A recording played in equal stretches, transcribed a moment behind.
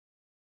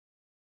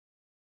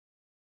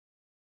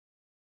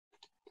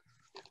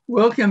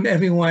Welcome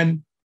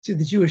everyone to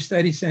the Jewish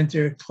Studies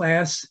Center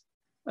class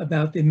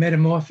about the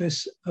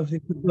metamorphosis of the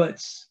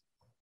kibbutz.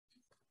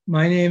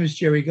 My name is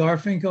Jerry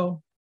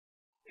Garfinkel,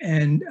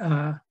 and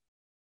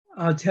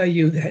I'll tell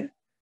you that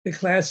the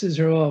classes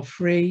are all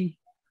free,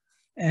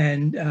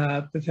 and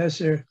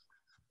Professor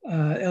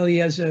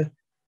Eliezer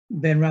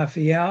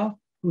Ben-Rafael,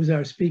 who's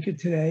our speaker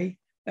today,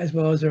 as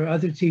well as our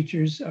other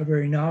teachers, are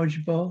very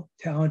knowledgeable,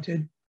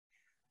 talented,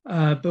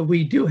 but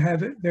we do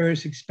have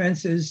various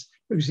expenses.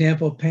 For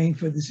example, paying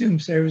for the Zoom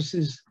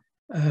services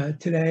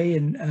today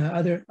and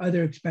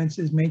other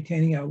expenses,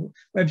 maintaining our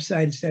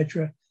website,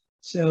 etc.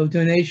 So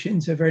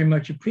donations are very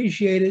much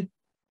appreciated.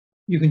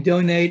 You can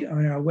donate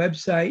on our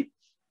website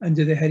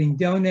under the heading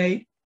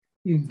Donate.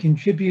 You can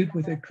contribute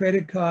with a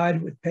credit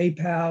card, with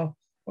PayPal,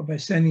 or by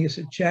sending us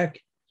a check.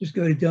 Just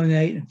go to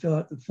Donate and fill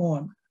out the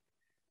form.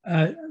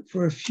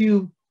 For a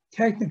few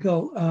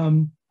technical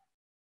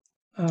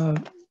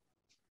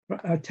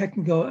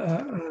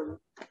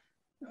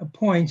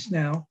points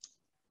now.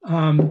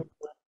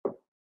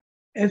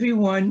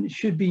 Everyone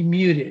should be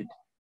muted.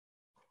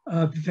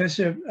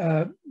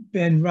 Professor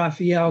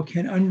Ben-Rafael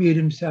can unmute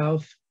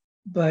himself,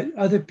 but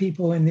other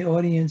people in the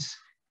audience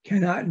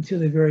cannot until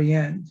the very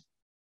end.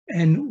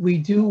 And we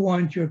do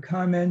want your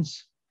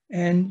comments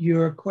and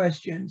your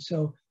questions.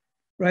 So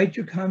write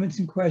your comments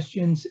and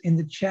questions in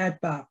the chat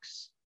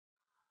box.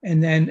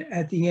 And then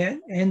at the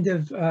end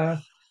of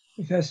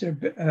Professor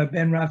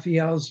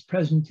Ben-Rafael's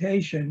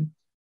presentation,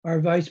 our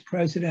Vice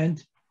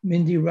President,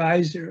 Mindy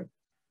Reiser,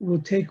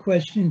 will take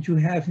questions you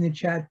have in the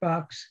chat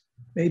box,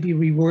 maybe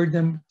reword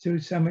them to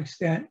some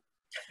extent,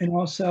 and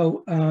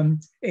also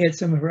add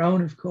some of her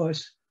own, of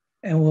course,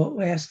 and we'll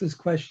ask those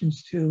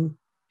questions to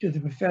the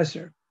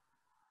professor.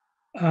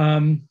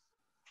 And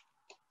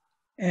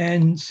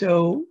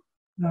so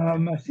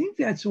I think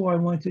that's all I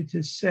wanted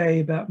to say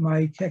about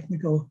my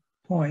technical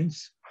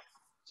points.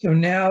 So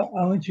now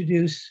I'll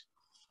introduce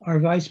our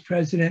Vice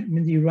President,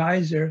 Mindy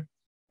Reiser,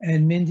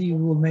 and Mindy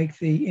will make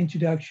the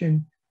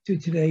introduction to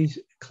today's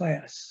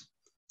class.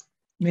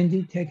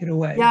 Mindy, take it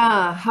away.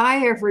 Yeah,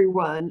 hi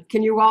everyone.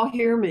 Can you all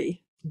hear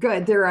me?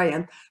 Good, there I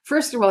am.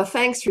 First of all,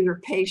 thanks for your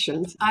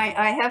patience.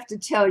 I have to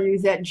tell you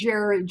that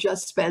Jerry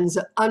just spends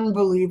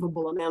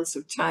unbelievable amounts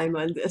of time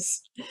on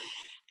this.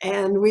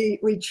 And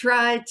we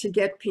try to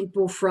get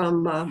people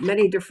from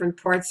many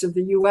different parts of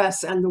the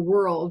US and the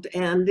world,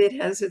 and it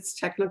has its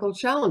technical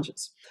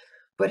challenges.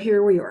 But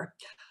here we are.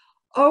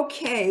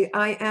 Okay,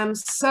 I am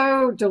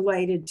so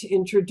delighted to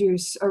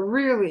introduce a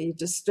really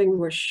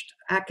distinguished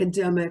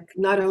academic,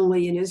 not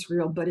only in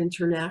Israel, but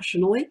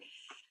internationally.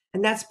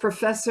 And that's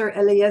Professor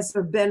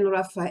Eliezer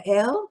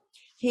Ben-Rafael.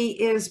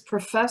 He is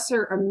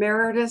Professor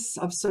Emeritus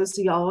of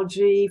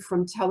Sociology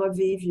from Tel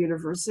Aviv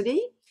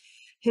University.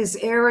 His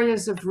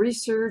areas of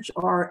research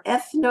are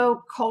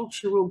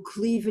ethno-cultural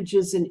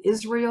cleavages in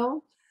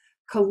Israel,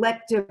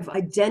 collective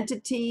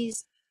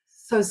identities,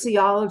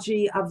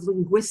 sociology of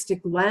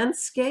linguistic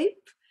landscape,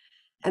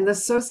 and the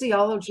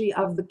sociology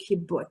of the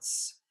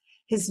kibbutz.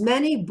 His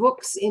many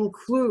books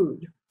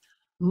include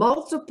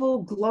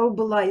Multiple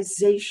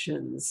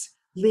Globalizations,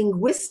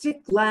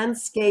 Linguistic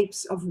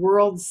Landscapes of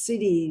World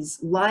Cities,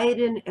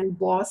 Leiden and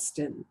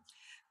Boston,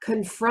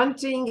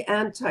 Confronting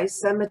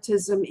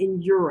Anti-Semitism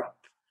in Europe,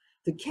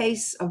 The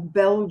Case of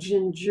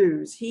Belgian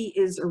Jews. He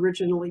is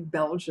originally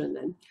Belgian,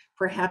 and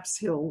perhaps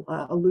he'll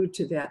allude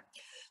to that.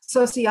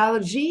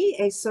 Sociologie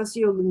et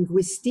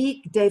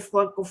sociolinguistique des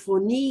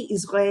francophonies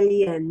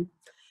israéliennes.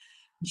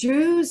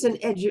 Jews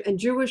and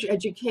Jewish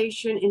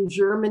education in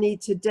Germany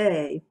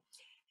today.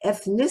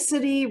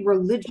 Ethnicity,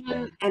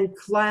 religion, and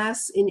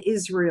class in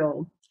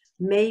Israel.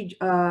 That's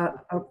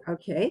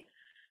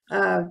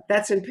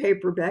in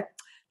paperback.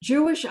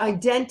 Jewish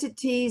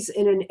identities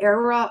in an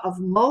era of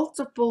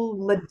multiple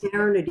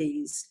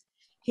modernities.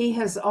 He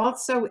has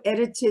also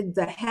edited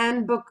the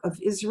Handbook of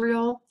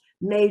Israel,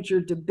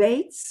 Major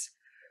Debates,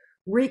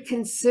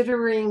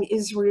 Reconsidering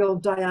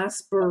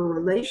Israel-Diaspora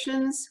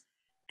Relations,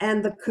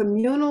 and the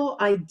Communal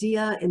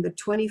Idea in the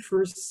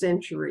 21st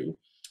Century.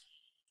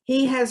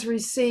 He has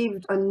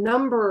received a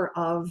number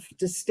of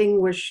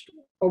distinguished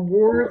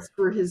awards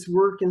for his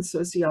work in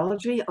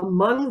sociology,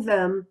 among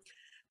them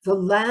the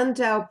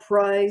Landau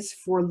Prize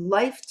for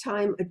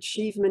Lifetime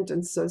Achievement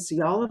in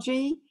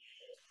Sociology.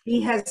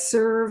 He has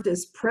served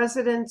as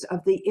president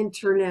of the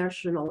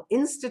International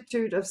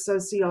Institute of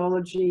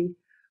Sociology,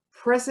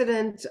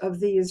 president of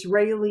the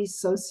Israeli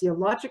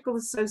Sociological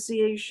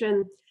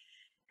Association,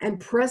 and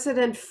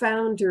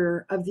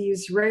president-founder of the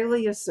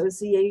Israeli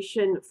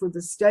Association for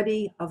the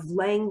Study of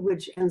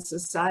Language and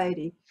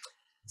Society.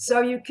 So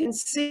you can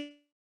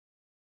see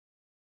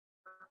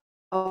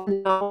a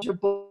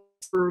knowledgeable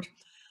expert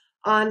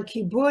on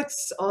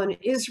kibbutz, on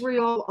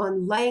Israel,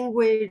 on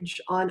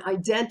language, on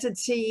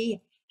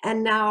identity.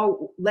 And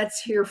now let's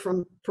hear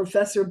from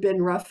Professor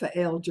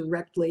Ben-Rafael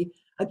directly.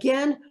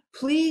 Again,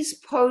 please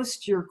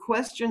post your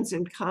questions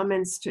and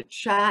comments to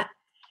chat.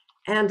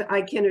 And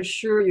I can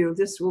assure you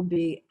this will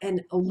be an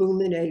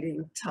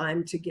illuminating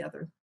time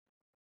together.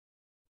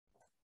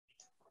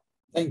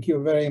 Thank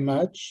you very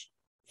much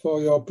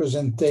for your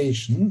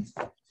presentation.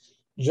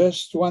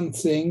 Just one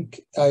thing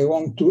I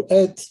want to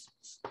add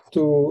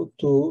to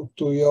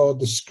your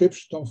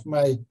description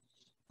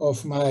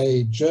of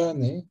my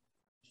journey,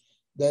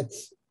 that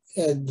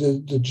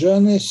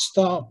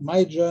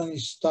my journey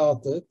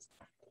started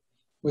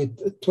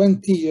with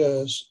 20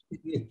 years in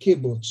the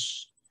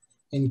kibbutz,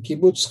 in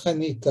Kibbutz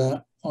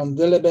Hanita on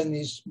the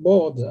Lebanese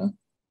border.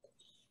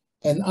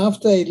 And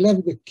after I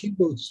left the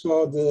kibbutz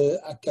for the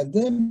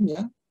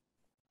academia,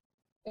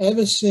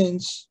 ever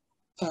since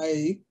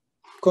I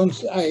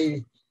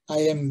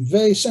am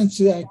very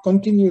sensitive, I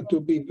continue to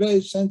be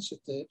very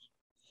sensitive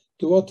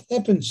to what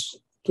happens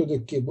to the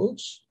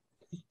kibbutz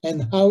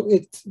and how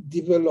it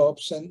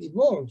develops and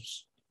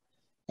evolves.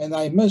 And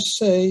I must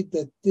say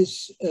that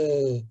this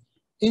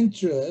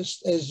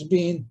interest has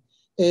been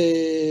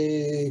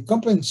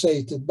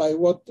compensated by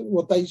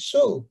what I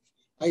saw.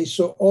 I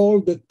saw all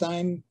the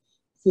time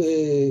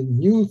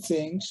new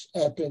things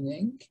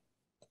happening,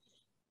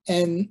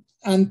 and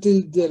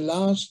until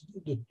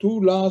the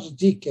two last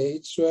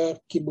decades, where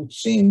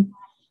kibbutzim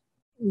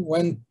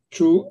went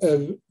through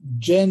a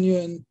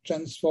genuine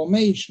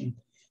transformation,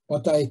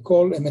 what I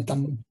call a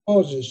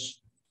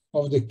metamorphosis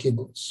of the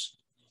kibbutz.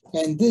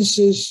 And this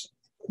is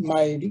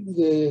I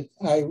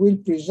will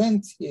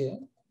present here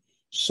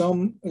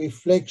some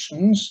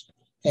reflections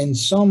and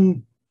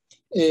some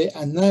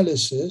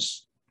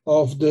analysis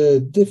of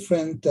the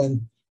different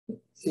and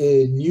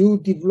new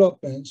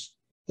developments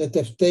that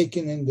have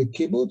taken in the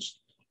kibbutz,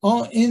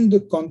 or in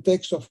the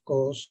context, of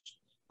course,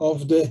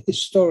 of the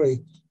history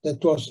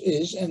that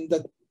is, and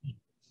that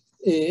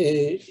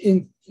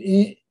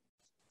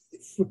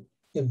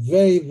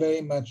very,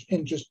 very much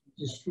interesting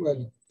as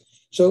well.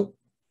 So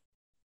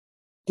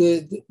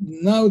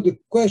now the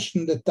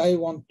question that I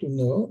want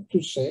to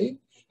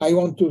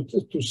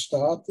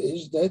start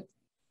is that,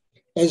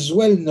 as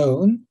well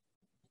known,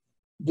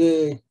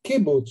 the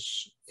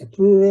kibbutz, a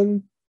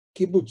plural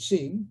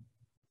kibbutzim,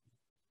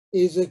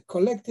 is a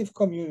collective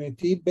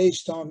community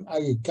based on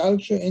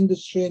agriculture,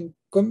 industry, and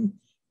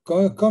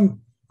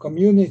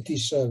community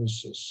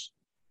services.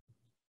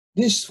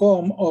 This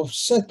form of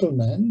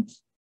settlement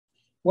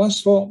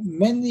was for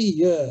many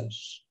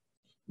years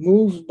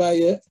moved by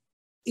an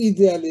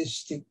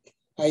idealistic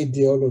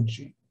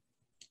ideology.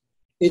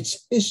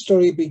 Its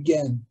history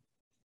began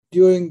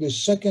during the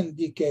second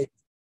decade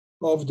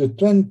of the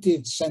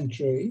 20th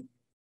century.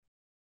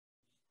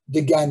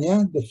 The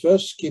Ganya, the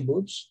first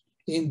kibbutz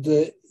in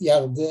the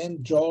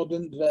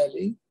Jordan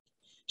Valley,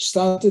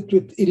 started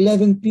with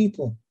 11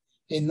 people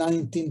in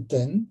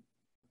 1910.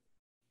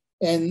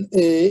 And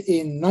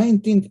in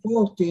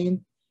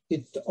 1914,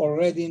 it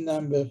already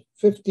numbered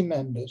 50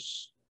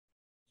 members.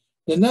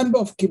 The number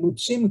of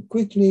kibbutzim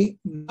quickly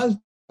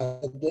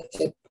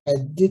multiplied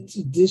at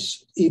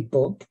this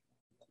epoch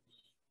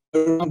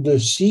around the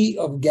Sea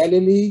of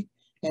Galilee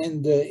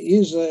and the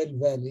Israel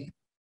Valley.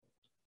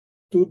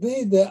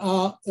 Today, there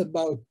are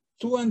about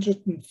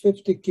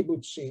 250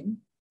 kibbutzim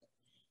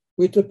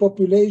with a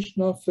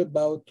population of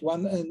about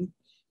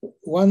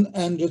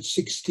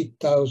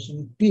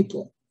 160,000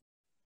 people.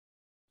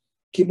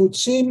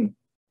 Kibbutzim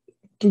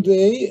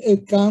today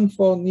account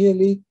for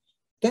nearly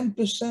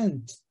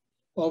 10%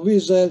 of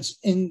Israel's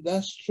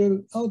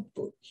industrial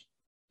output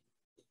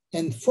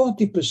and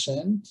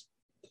 40%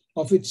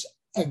 of its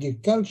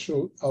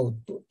agricultural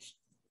output.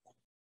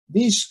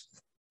 These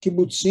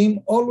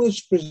kibbutzim always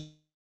present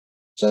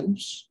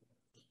themselves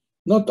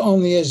not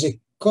only as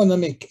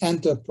economic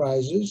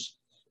enterprises,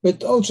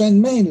 but also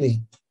and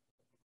mainly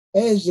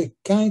as a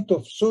kind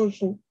of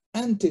social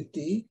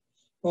entity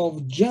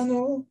of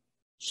general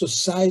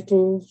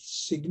societal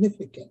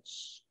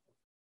significance.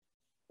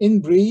 In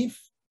brief,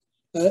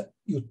 a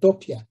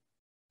utopia.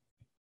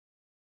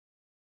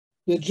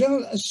 The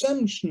general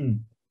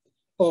assumption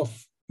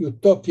of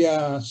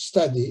utopia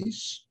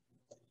studies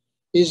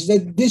is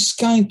that this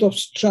kind of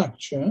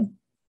structure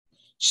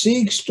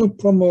seeks to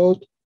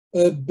promote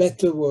a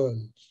better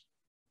world.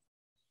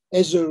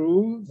 As a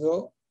rule,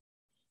 though,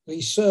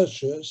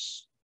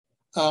 researchers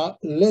are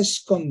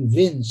less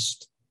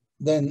convinced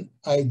than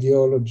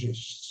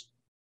ideologists.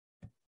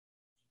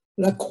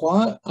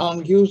 Lacroix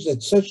argues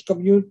that such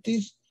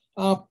communities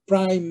are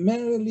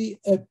primarily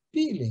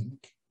appealing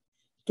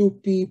to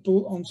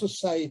people on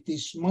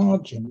society's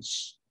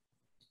margins.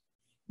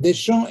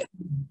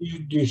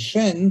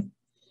 Duchenne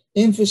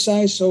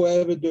emphasized,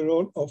 however, the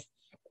role of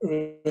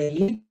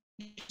religion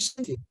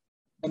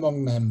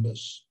among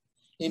members.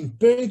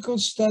 Empirical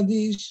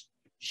studies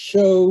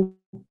show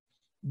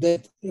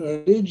that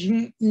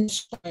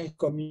religion-inspired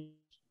communities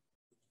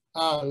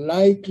are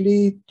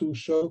likely to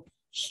show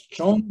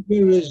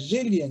stronger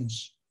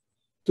resilience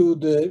to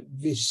the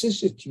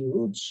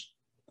vicissitudes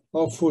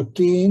of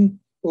routine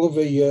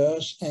over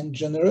years and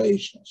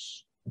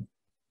generations.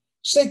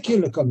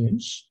 Secular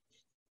communes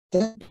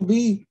tend to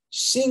be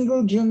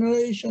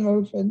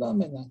single-generational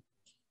phenomena,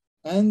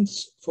 and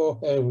for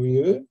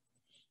Hervieux,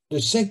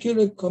 the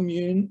secular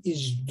commune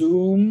is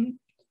doomed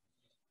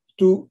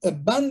to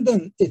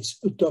abandon its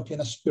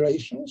utopian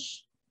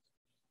aspirations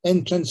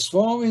and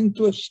transform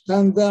into a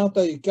standard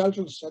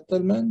agricultural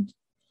settlement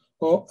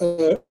or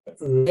a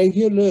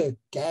regular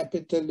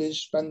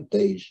capitalist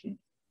plantation.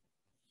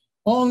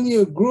 Only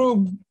a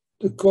group,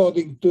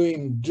 according to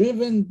him,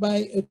 driven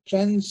by a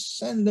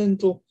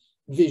transcendental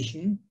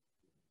vision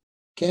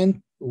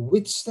can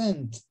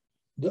withstand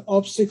the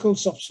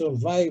obstacles of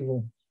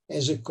survival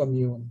as a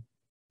commune.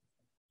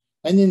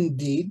 And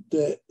indeed,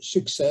 the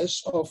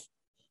success of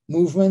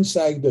movements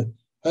like the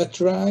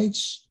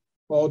Hutterites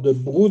or the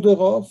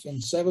Broederhof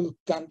in several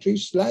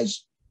countries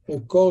lies,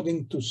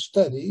 according to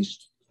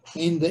studies,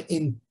 in the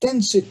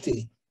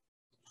intensity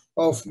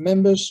of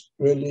members'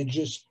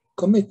 religious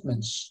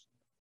commitments.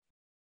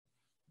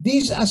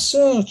 These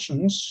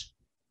assertions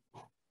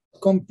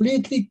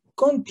completely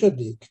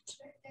contradict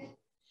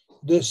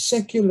the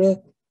secular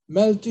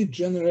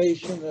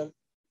multi-generational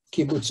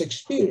kibbutz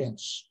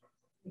experience,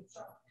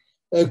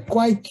 a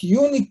quite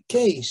unique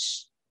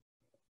case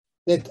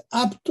that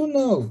up to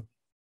now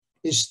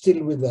is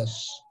still with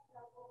us.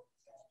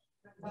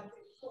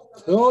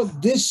 So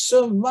this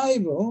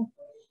survival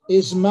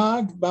is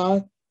marked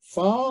by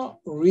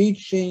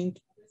far-reaching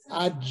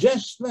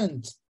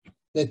adjustment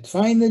that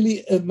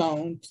finally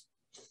amount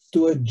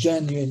to a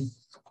genuine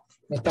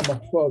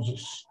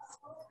metamorphosis.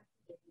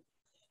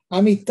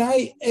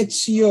 Amitai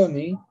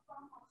Etzioni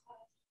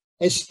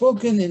has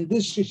spoken in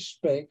this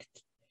respect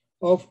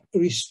of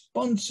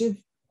responsive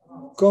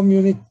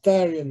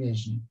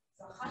communitarianism,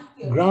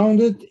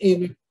 grounded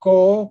in a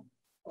core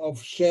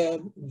of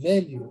shared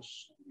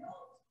values.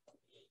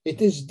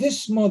 It is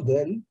this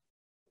model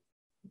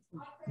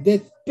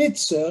that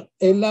Pitzer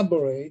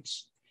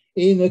elaborates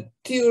in a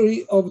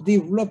theory of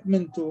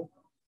developmental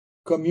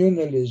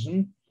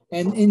communalism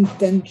and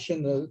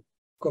intentional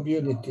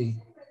community.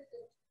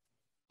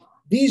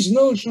 These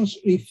notions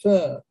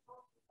refer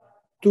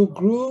to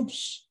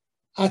groups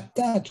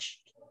attached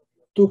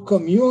to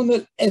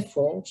communal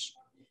efforts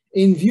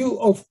in view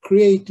of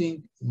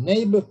creating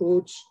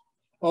neighborhoods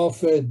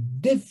of a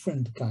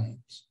different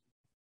kind.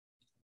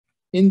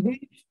 In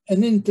brief,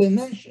 an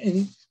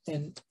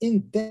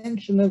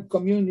intentional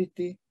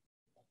community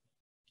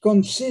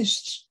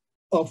consists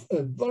of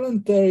a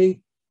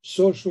voluntary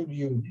social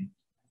unit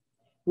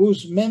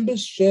whose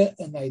members share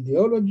an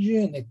ideology,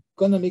 an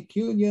economic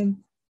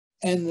union,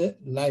 and a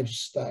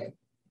lifestyle.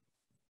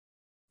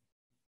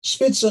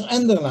 Spitzer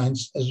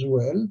underlines as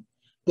well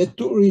that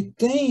to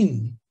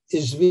retain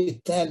its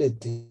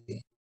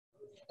vitality,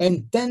 an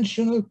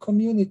intentional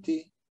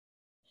community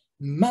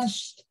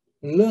must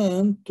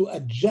learn to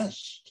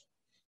adjust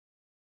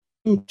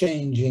to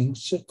changing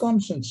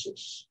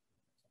circumstances.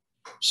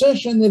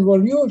 Such an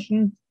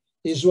evolution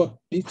is what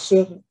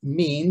Pitzer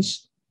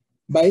means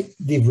by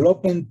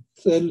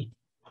developmental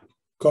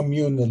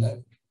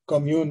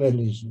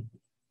communalism.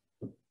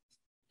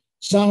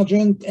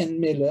 Sargent and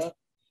Miller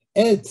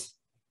add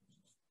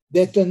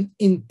that an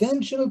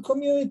intentional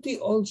community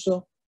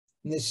also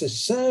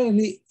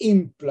necessarily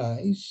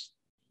implies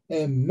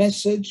a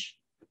message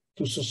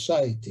to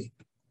society.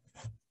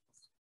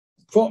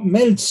 For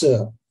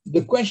Meltzer,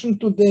 the question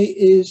today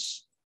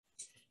is,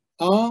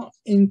 are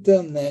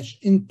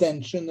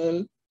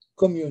intentional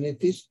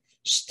communities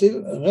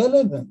still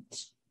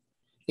relevant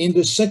in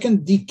the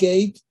second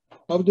decade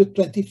of the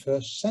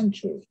 21st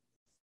century?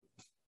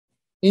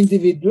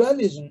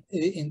 Individualism,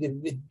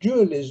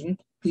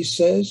 he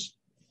says,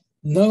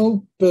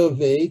 now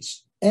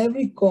pervades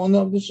every corner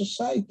of the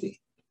society,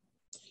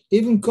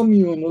 even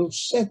communal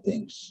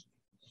settings,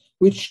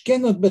 which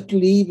cannot but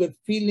leave a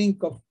feeling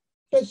of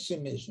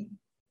pessimism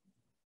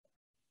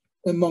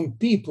among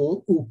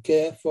people who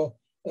care for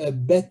a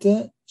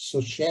better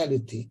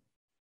sociality.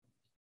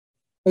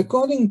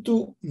 According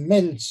to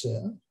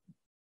Meltzer,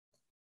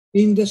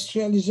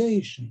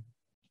 industrialization,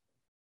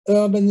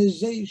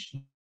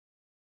 urbanization,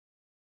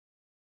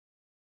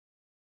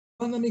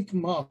 economic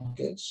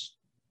markets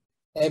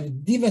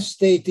have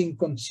devastating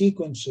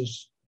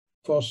consequences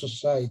for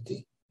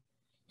society,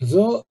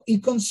 though he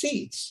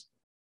concedes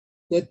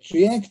that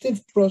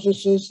reactive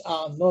processes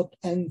are not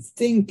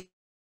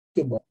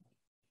unthinkable.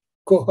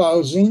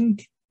 Co-housing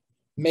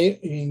may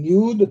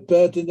renew the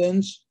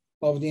pertinence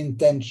of the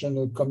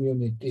intentional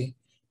community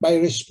by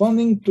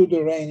responding to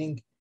the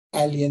reigning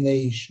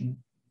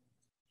alienation.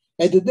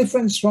 At a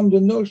difference from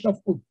the notion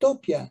of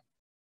utopia,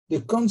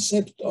 the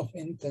concept of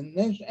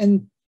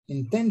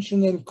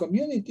intentional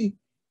community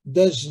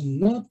does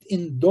not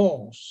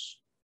endorse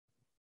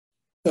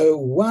a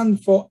one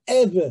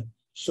forever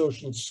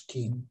social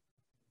scheme.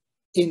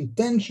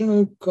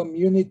 Intentional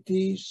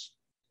communities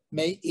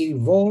may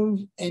evolve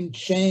and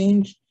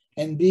change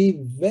and be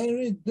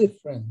very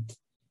different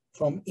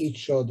from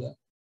each other.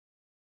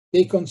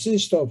 They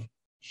consist of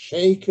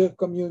shaker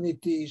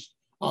communities,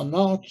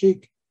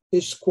 anarchic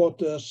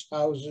squatters'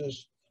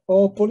 houses,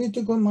 or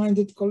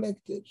political-minded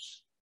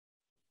collectives.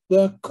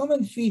 The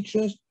common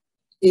features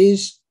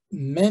is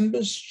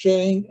members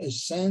sharing a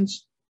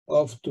sense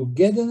of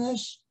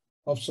togetherness,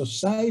 of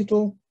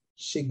societal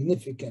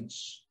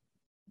significance.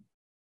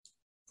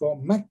 For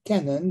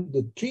McCannon,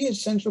 the three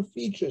essential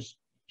features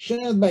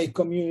shared by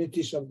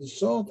communities of this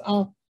sort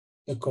are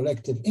a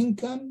collective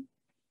income,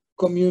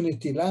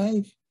 community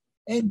life,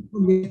 and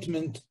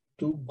commitment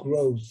to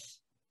growth.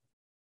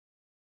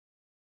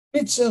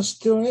 Spitzer's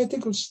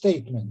theoretical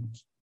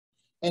statement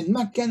and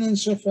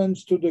McKennan's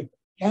reference to the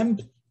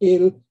Camp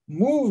Hill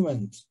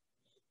movement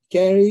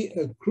carry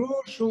a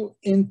crucial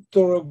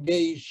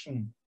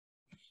interrogation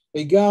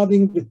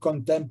regarding the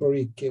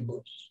contemporary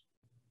kibbutz.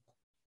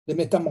 The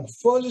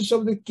metamorphosis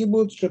of the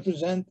kibbutz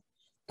represents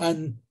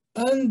an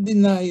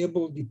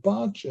undeniable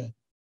departure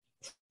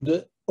from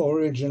the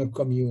original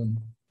commune.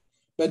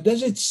 But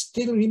does it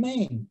still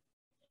remain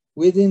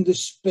within the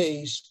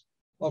space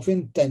of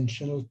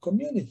intentional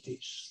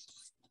communities?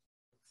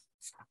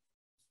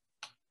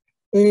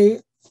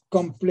 A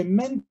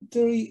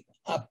complementary,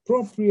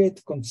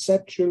 appropriate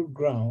conceptual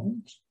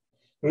ground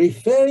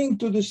referring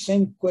to the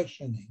same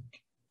questioning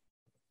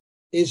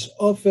is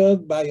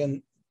offered by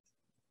an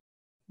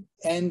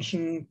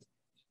ancient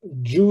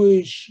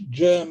Jewish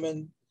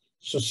German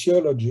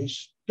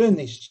sociologist,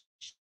 Tönnies,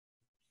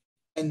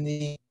 and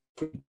the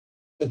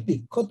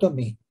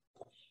dichotomy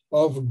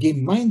of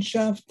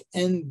Gemeinschaft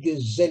and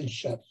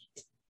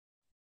Gesellschaft.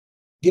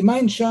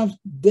 Gemeinschaft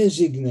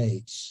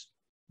designates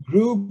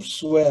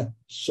groups where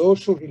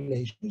social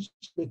relations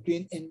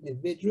between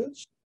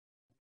individuals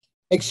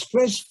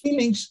express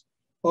feelings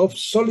of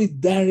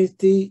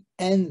solidarity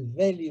and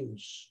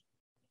values.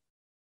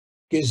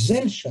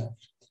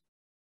 Gesellschaft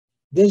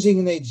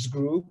designates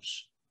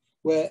groups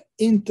where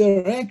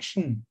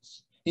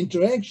interactions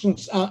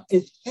are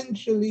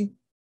essentially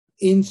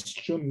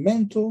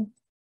instrumental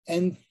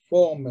and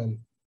formal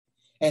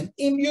and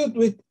imbued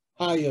with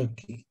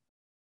hierarchy.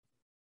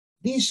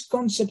 These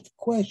concepts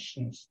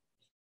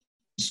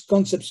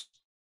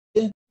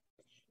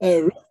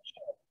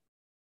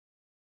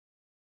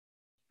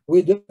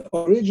with the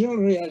original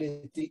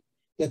reality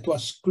that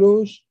was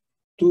close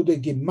to the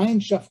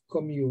Gemeinschaft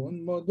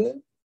commune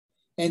model,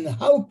 and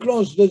how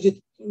close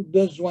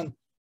does one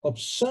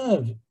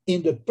observe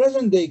in the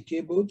present day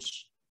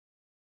kibbutz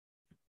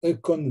a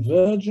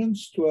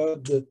convergence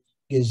toward the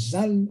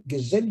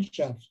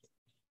Gesellschaft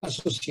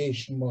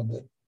association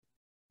model.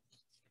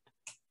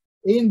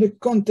 In the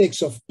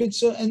context of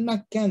Spitzer and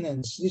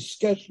McKennan's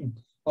discussion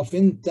of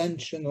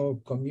intentional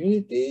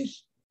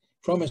communities,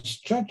 from a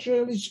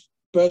structuralist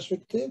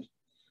perspective,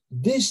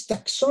 this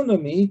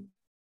taxonomy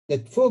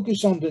that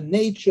focuses on the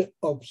nature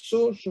of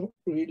social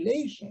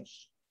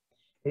relations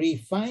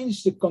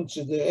refines the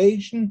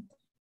consideration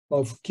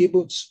of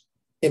kibbutz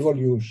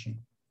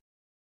evolution.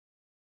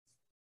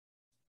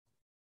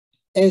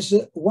 As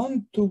a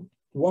want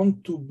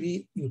to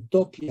be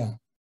utopia,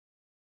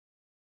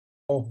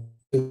 or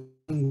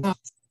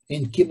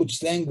in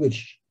kibbutz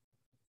language,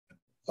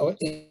 or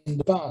in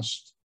the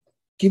past,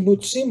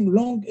 kibbutzim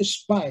long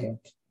aspired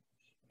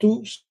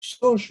to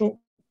social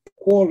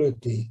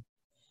equality,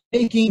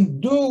 making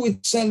do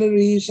with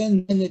salaries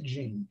and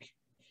managing.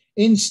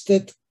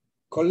 Instead,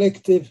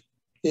 collective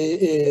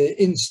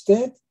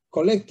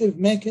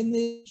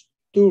mechanisms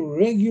to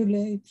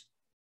regulate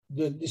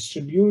the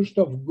distribution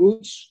of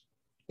goods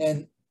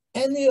and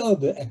any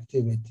other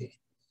activity.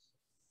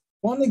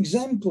 One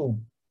example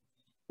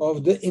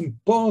of the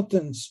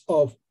importance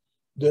of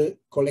the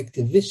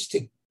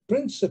collectivistic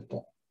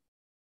principle,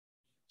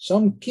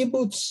 some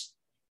kibbutz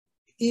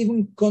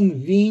even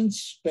convened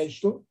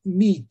special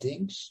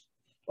meetings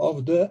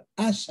of the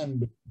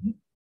assembly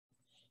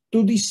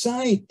to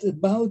decide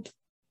about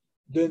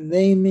the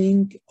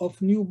naming of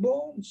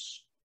newborns.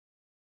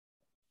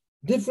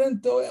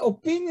 Different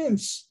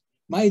opinions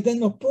might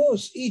then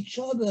oppose each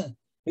other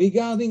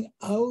regarding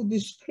how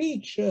this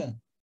creature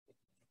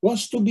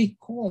was to be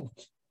called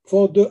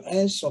for the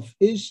rest of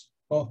his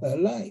or her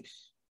life.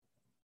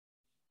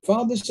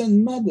 Fathers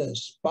and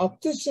mothers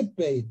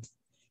participated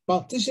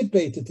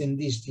in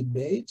these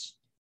debates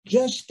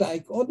just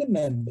like other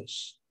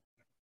members.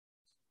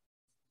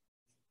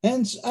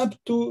 Hence, up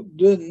to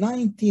the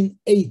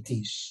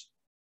 1980s,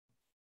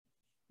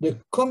 the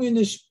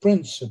communist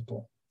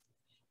principle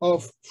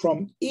of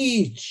from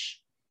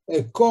each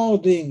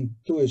according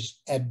to his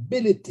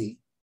ability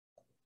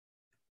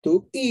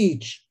to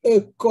each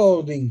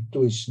according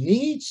to his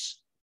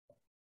needs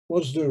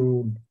was the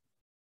rule.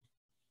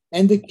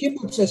 And the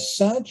kibbutz as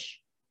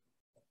such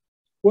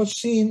was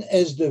seen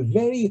as the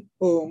very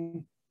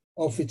home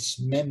of its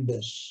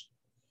members,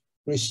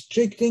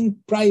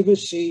 restricting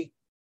privacy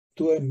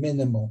to a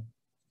minimum.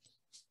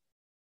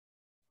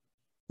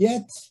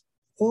 Yet,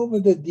 over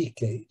the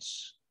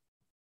decades,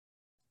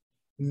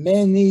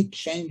 many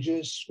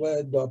changes were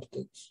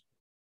adopted,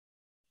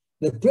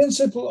 the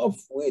principle of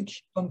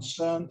which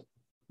concerned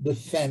the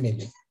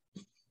family.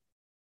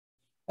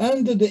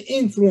 Under the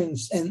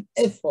influence and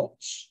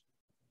efforts,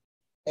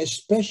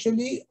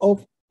 especially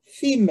of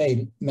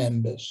female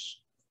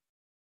members,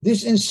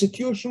 this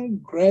institution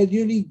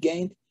gradually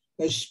gained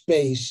a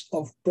space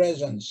of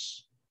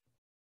presence,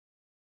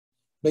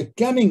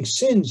 becoming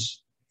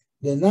since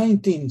the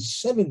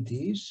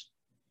 1970s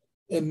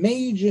a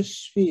major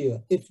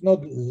sphere, if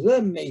not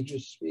the major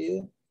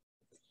sphere,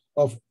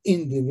 of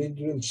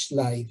individuals'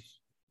 life.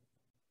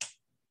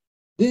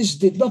 This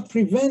did not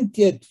prevent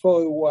yet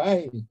for a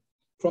while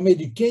from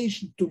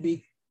education to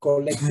be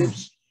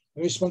collective's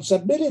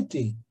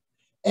responsibility,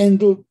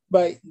 handled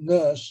by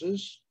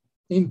nurses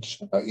in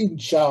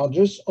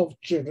charges of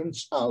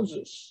children's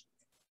houses.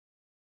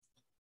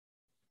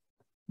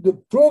 The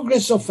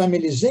progress of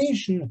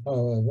familization,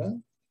 however,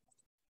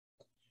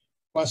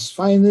 was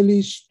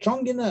finally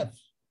strong enough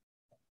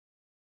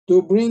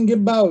to bring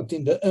about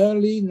in the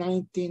early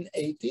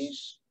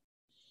 1980s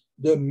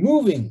the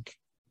moving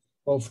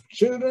of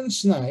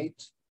children's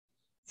night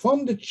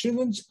from the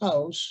children's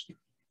house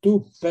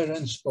to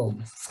parents'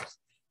 home.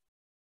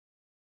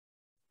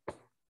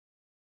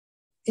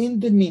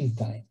 In the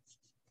meantime,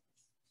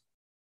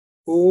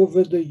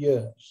 over the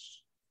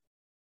years,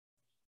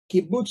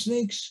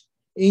 kibbutzniks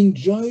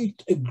enjoyed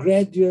a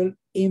gradual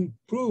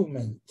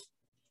improvement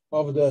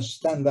of the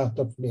standard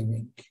of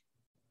living,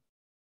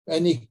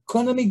 an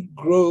economic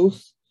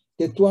growth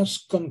that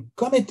was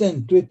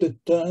concomitant with the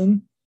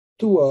turn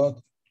toward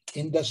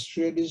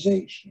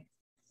industrialization.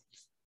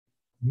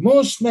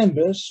 Most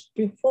members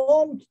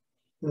performed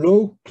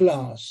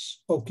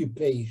low-class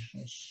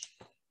occupations,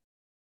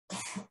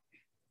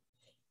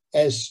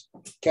 as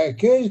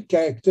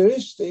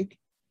characteristic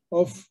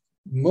of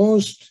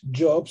most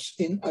jobs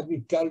in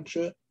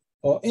agriculture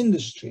or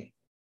industry.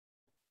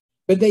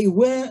 But they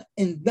were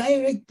in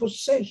direct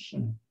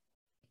possession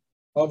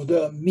of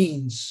the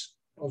means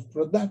of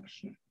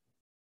production.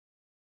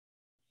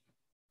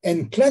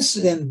 And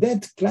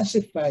that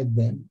classified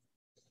them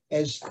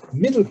as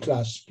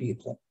middle-class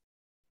people.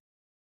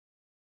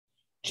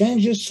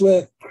 Changes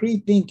were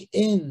creeping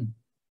in,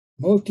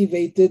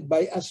 motivated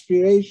by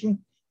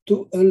aspiration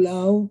to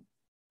allow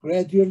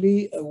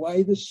gradually a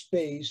wider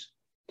space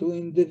to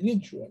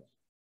individuals.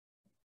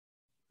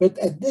 But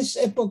at this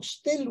epoch,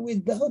 still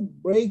without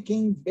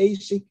breaking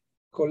basic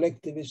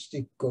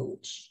collectivistic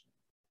codes.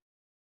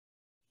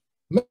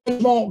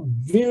 Much more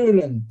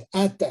virulent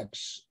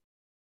attacks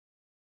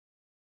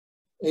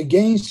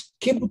against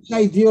kibbutz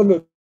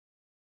ideology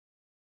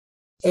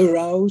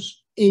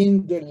aroused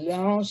in the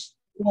last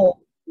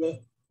quarter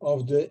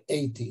of the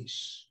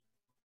 80s.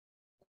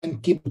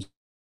 And kibbutz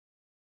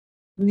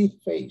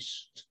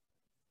faced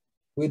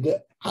with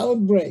the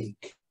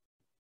outbreak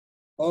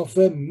of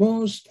a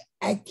most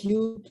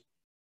acute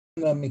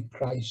economic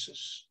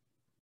crisis.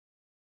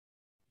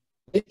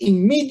 The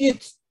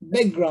immediate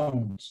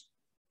background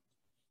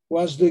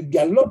was the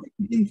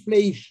galloping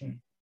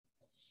inflation,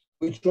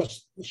 which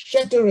was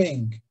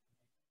shattering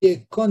the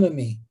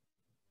economy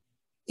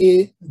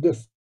in the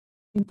face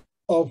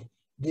of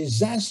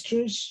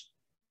disastrous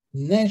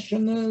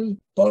national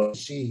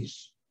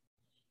policies.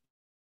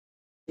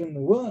 Even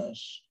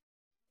worse,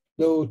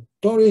 the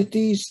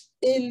authorities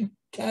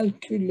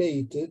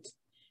ill-calculated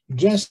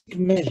drastic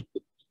measures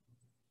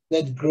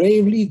that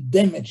gravely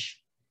damaged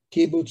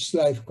kibbutz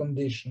life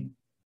condition.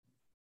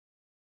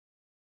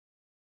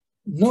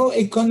 No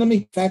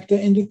economic factor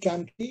in the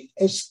country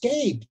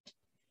escaped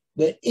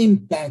the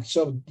impacts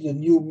of the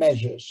new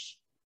measures.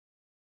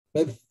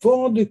 But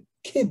for the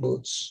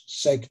kibbutz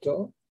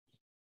sector,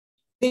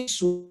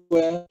 things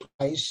were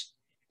twice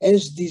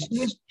as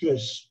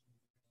disastrous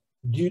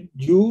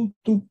due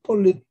to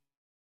politics.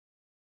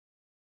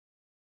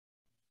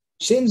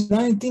 Since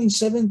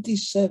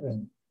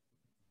 1977,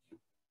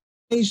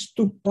 rise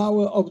to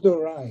power of the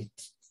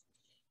right,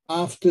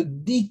 after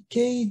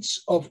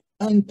decades of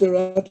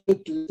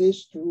uninterrupted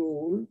leftist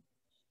rule,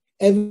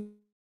 the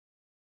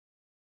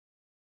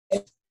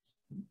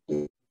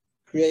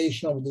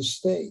creation of the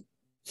state,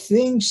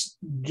 things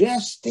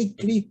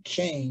drastically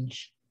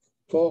change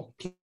for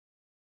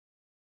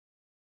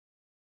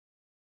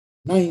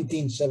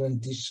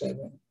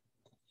 1977.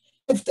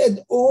 Left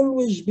had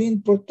always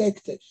been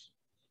protective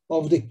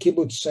of the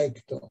kibbutz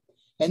sector,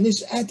 and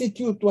this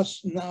attitude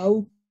was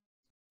now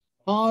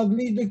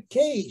hardly the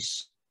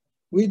case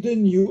with the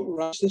new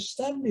rights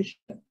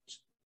establishment.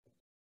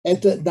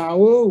 At an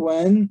hour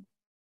when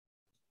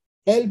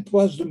help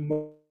was the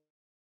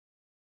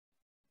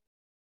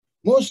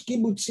most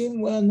kibbutzim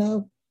were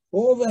now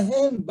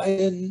overwhelmed by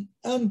an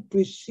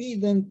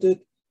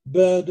unprecedented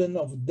burden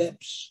of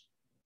debts.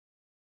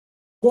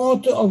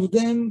 Quarter of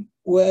them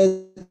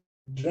were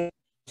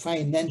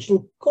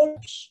financial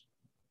collapse.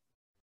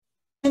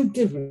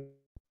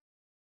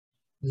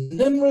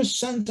 Numerous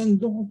sons and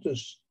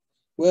daughters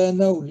were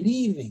now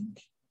leaving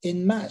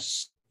in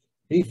mass,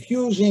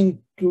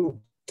 refusing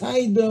to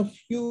tie their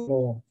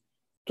fuel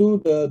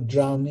to the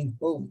drowning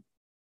home.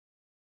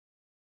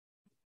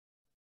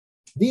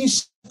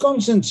 These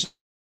circumstances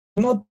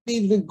do not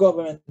leave the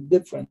government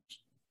different.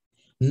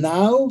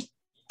 Now,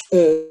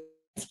 a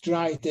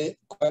left-right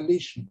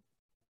coalition,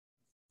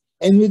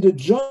 and with the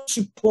joint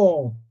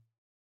support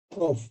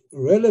of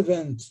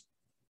relevant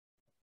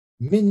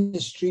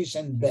ministries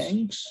and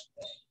banks,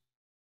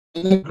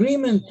 an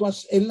agreement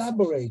was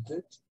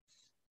elaborated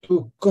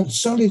to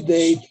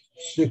consolidate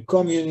the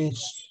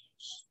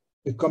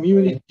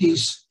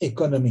community's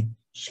economy.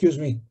 Excuse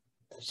me.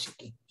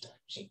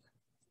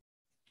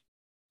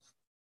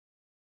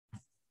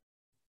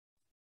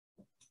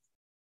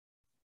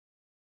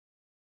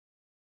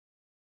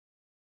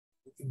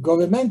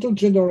 governmental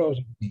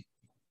generosity,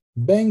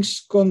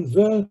 banks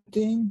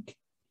converting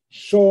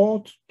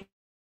short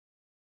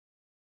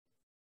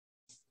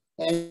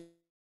and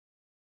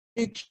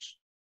which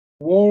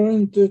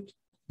warranted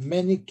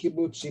many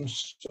kibbutzim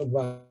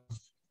survive.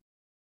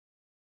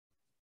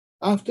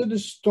 After the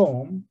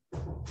storm,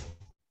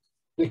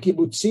 the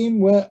kibbutzim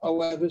were,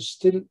 however,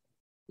 still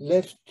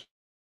left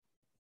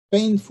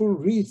painful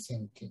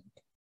rethinking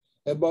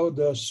about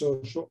their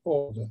social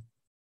order.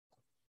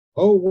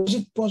 How was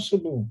it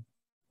possible,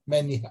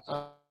 many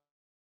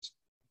asked,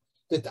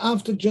 that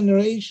after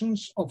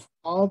generations of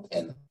hard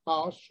and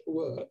harsh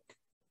work,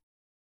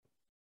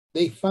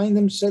 they find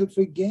themselves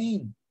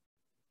again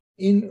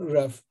in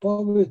rough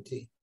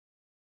poverty?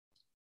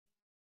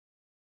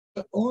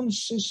 Their own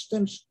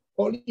systems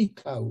holy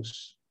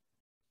cows,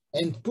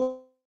 and put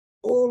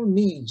all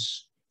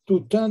means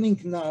to turning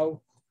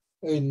now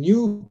a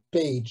new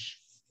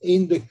page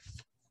in the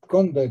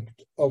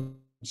conduct of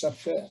its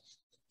affairs.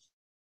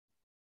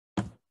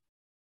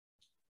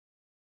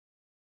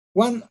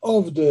 One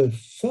of the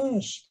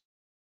first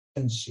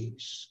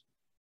tendencies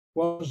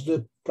was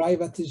the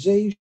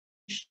privatization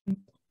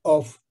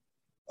of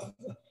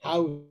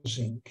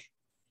housing,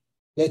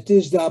 that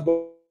is, the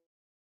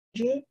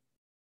abolition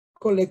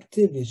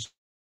collectivist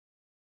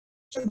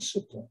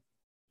principle.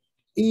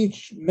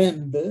 Each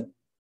member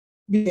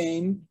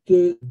became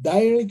the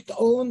direct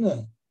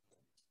owner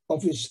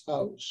of his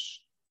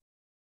house.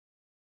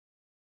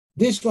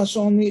 This was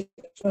only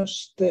the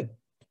first step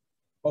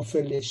of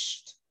a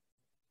list.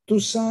 To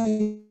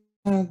cite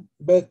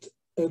but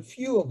a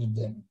few of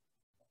them.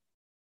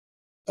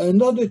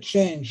 Another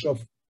change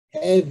of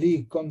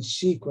heavy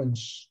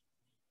consequence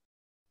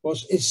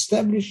was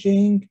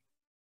establishing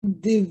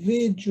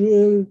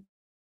individual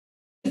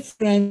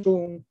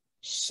differential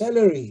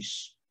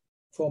salaries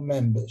for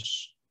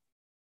members,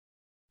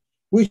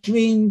 which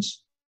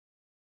means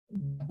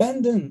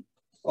abandon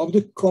of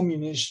the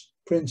communist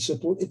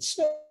principle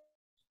itself.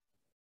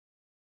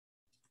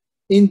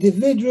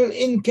 Individual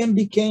income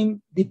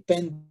became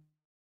dependent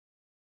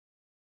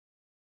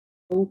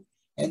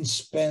and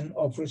span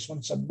of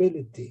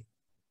responsibility.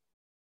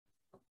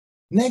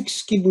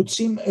 Next,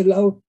 kibbutzim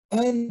allow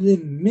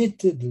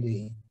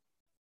unlimitedly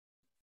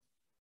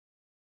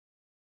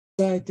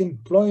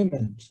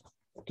employment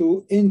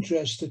to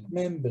interested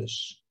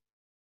members.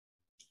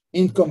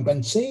 In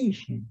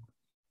compensation,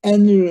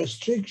 any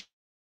restriction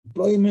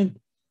employment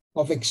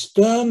of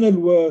external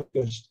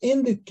workers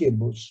in the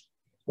kibbutz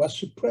was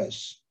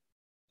suppressed,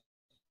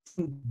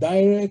 from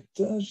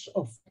directors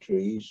of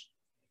factories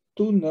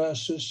to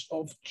nurses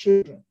of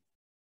children.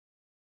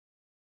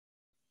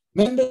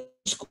 Members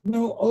could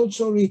now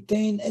also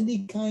retain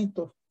any kind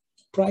of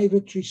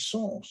private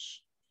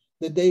resource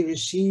that they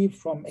receive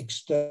from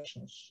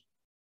externals.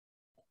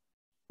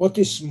 What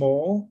is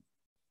more,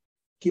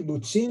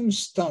 kibbutzim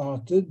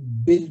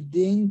started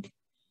building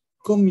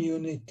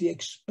community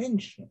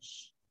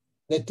expansions,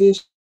 that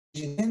is,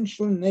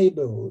 residential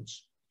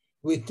neighborhoods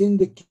within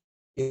the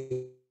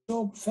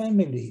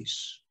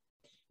families,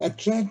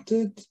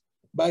 attracted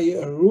by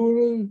a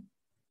rural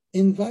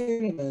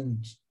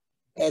environment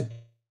at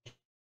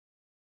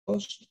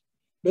cost,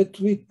 but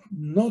with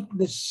not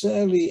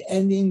necessarily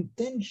any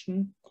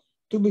intention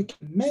to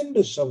become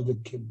members of the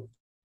kibbutz.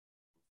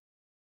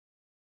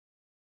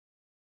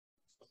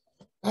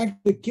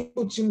 Actually,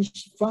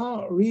 kibbutzim's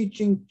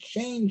far-reaching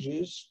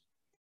changes,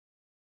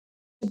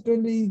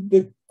 simply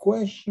the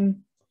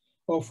question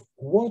of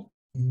what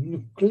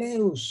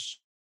nucleus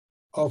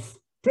of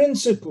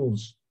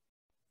principles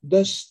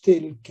does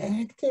still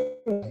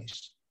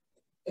characterize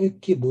a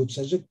kibbutz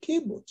as a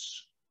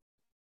kibbutz.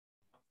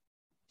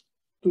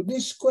 To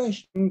this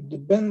question, the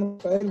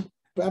Ben-Rafael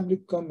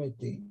Public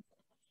Committee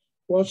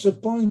was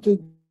appointed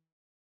to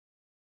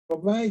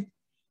provide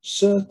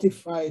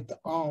certified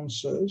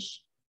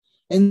answers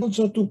and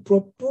also to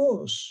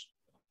propose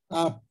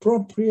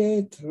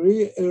appropriate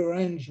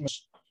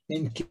rearrangements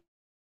in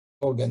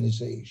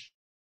organization.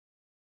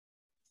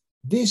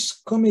 This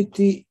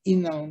committee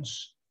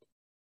announced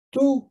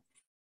two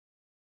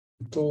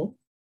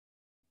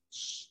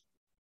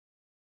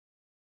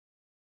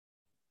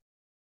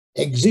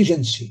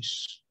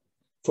exigencies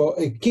for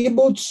a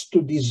kibbutz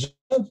to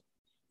deserve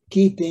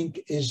keeping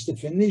its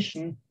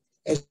definition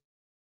as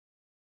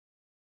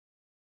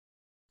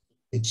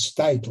its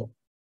title.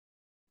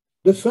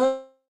 The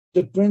first,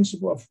 the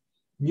principle of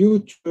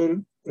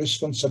mutual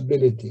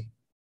responsibility,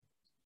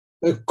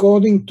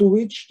 according to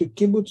which the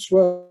kibbutz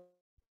was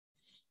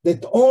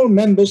that all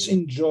members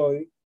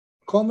enjoy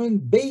common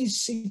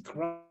basic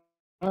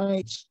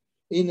rights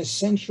in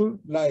essential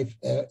life,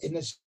 in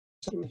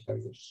essential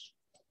areas: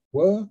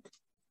 work,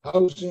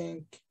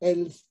 housing,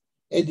 health,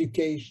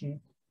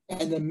 education,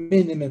 and a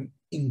minimum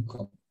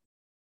income.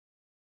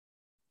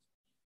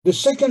 The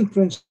second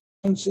principle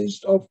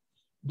consists of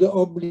the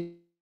obligation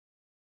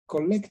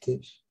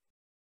collective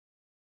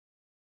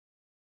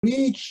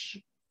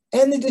reach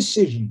any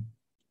decision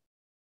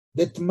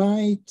that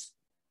might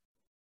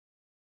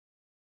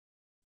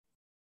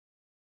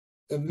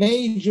a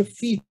major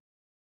feature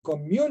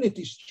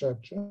community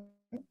structure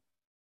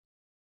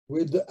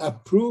with the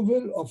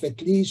approval of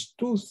at least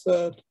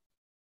 2/3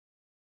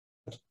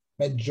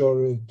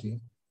 majority.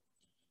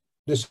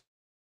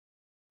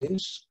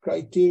 This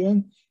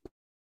criterion,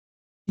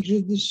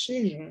 each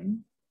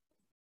decision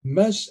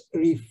must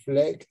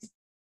reflect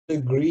the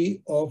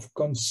degree of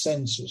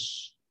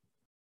consensus.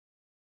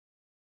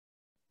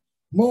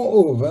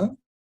 Moreover,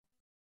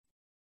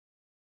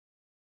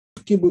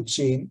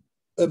 kibbutzim,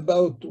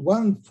 about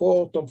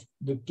 1/4 of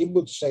the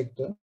kibbutz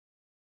sector,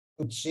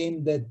 would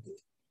seem that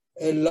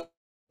allows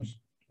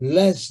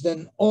less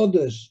than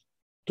others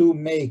to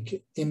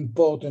make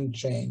important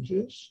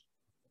changes,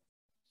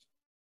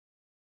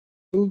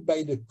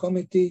 by the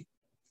committee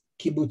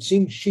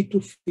kibbutzim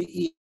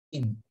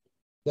shitufiyim,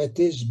 that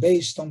is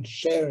based on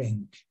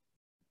sharing.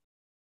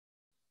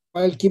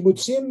 While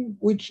kibbutzim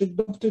which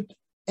adopted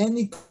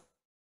any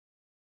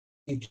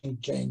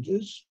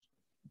changes,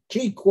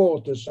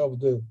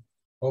 3/4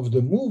 of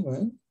the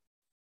movement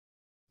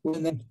were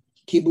named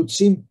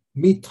kibbutzim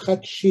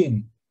mitchatshim,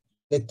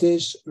 that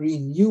is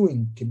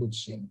renewing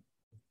kibbutzim.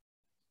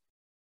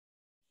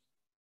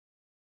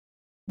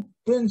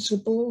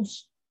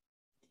 Principles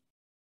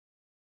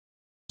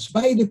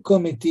by the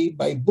committee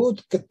by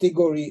both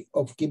category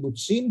of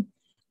kibbutzim,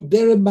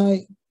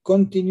 thereby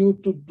continue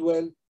to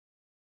dwell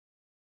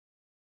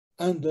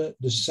under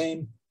the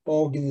same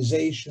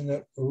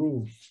organizational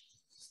roof.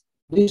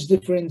 This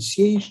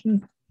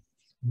differentiation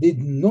did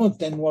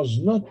not and was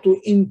not to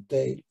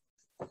entail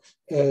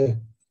a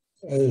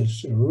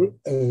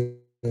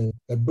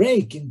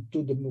break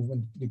into the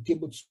movement, the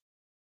kibbutz.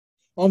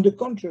 On the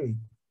contrary,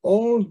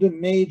 all the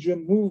major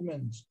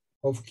movements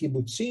of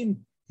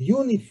kibbutzim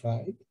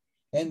unified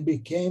and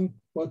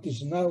became what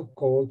is now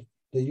called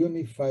the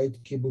unified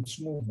kibbutz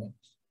movement.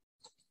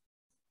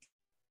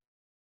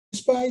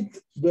 Despite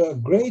the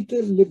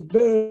greater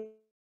liberty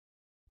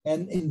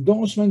and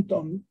endorsement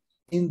on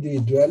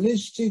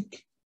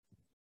individualistic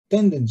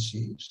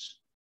tendencies,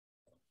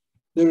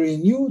 the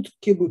renewed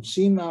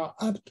kibbutzim are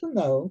up to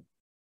now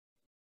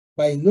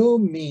by no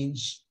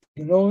means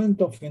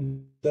ignorant of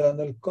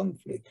internal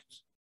conflict.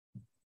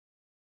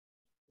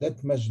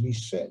 That must be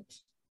said.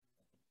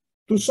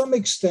 To some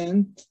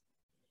extent,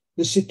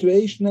 the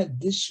situation at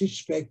this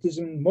respect is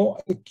even more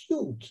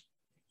acute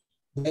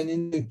than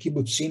in the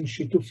kibbutzim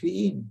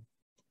shitufiyim.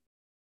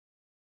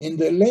 In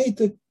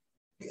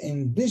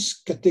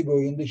this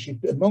category,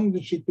 among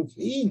the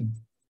shitufiyim,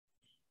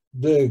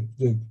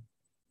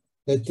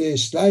 that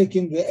is like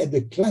at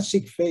the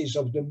classic phase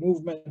of the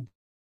movement,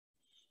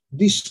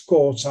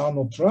 discords are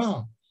not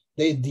rare.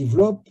 They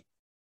develop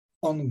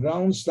on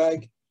grounds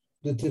like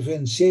the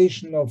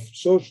differentiation of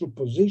social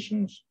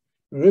positions,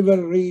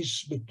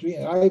 rivalries,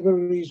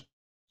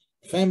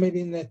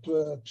 family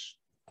networks,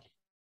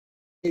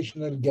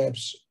 educational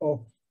gaps,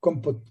 or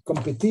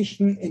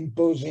competition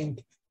imposing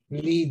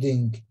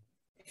leading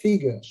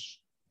figures.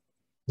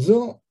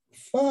 Though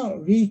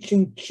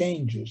far-reaching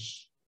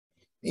changes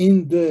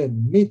in the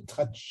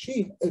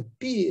mitchatshim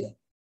appear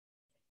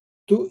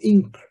to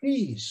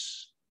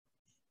increase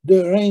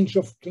the range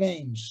of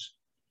claims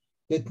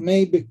that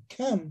may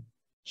become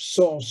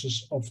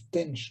sources of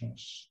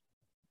tensions.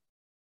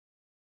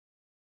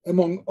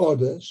 Among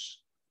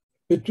others,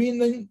 between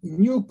the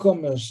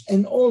newcomers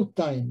and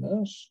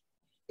old-timers,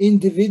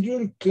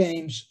 individual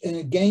claims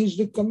against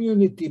the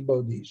community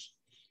bodies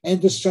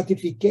and the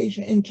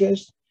stratification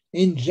interest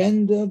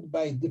engendered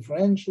by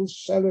differential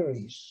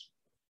salaries.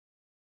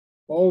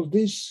 All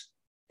this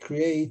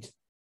create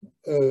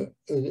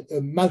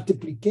a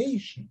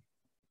multiplication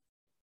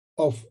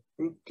of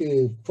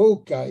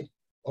foci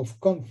of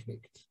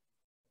conflict.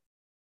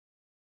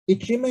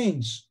 It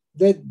remains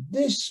that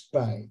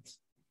despite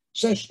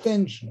such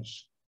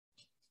tensions,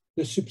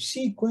 the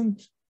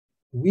subsequent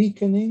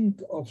weakening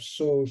of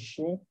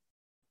social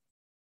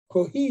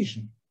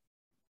cohesion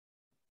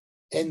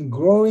and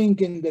growing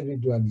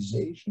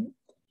individualization,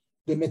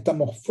 the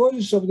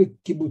metamorphosis of the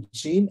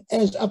kibbutzim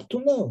has up to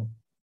now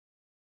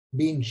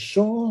been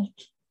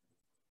short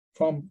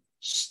from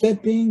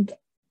stepping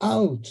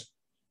out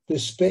the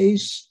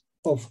space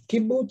of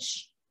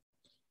kibbutz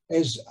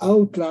as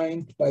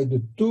outlined by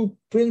the two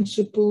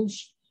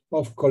principles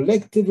of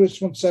collective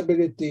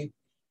responsibility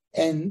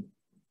and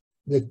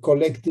the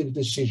collective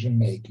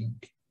decision-making.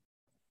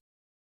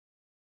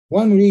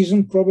 One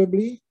reason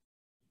probably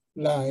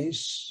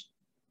lies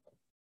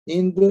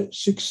in the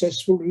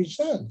successful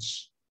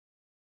results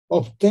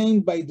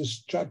obtained by the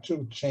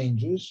structural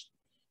changes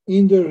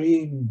in the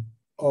realm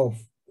of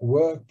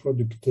work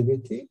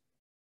productivity,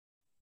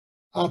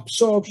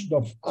 absorption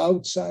of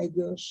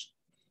outsiders,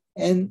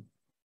 and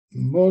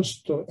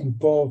most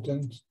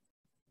important,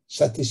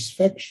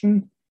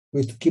 satisfaction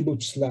with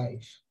kibbutz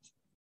life.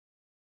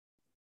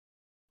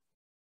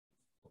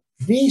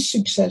 These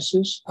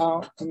successes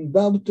are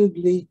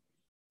undoubtedly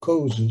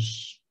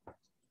causes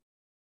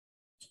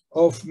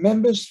of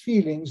members'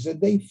 feelings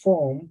that they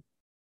form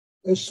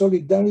a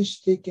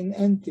solidaristic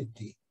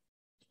entity,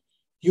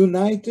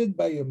 united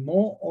by a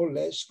more or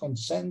less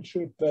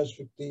consensual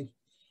perspective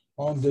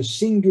on the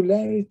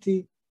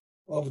singularity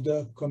of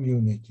the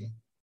community.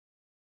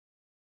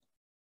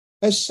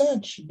 As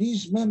such,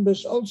 these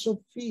members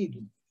also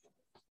feel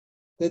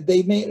that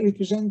they may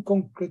represent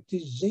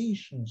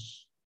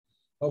concretizations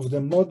of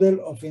the model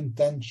of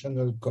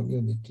intentional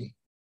community.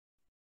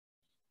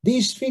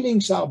 These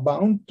feelings are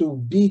bound to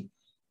be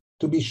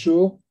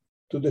sure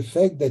to the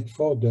fact that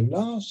for the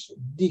last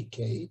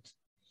decade,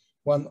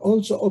 one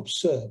also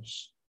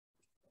observes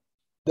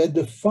that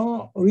the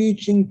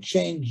far-reaching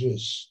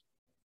changes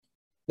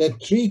that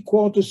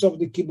 3/4 of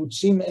the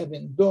kibbutzim have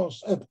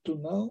endorsed up to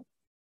now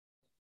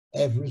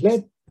have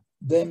led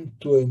them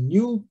to a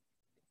new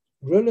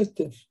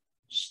relative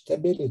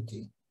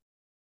stability.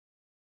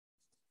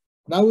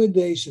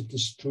 Nowadays, it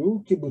is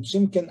true,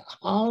 kibbutzim can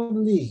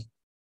hardly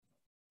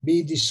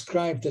be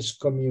described as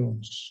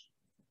communes,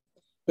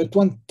 but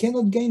one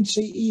cannot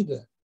gainsay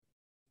either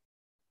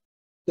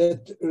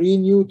that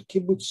renewed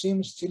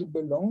kibbutzim still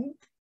belong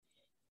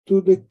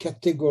to the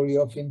category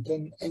of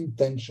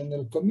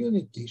intentional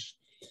communities,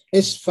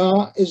 as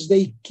far as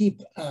they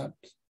keep up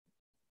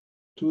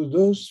to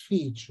those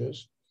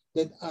features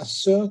that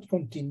assert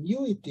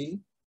continuity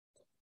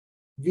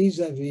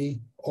vis-à-vis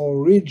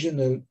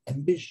original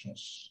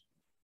ambitions,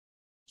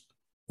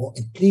 or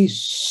at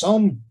least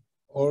some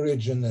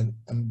original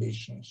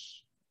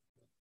ambitions.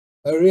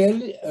 A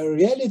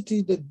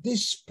reality that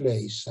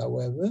displays,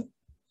 however,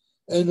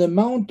 an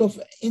amount of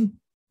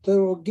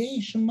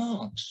interrogation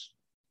marks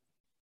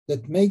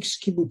that makes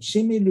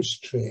kibbutzim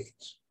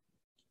illustrate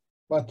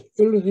what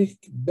Ulrich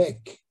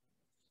Beck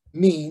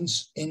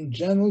means in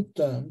general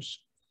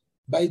terms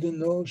by the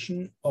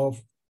notion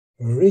of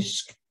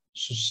risk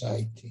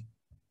society.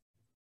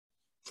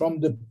 From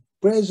the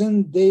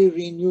present-day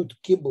renewed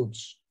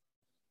kibbutz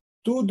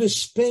to the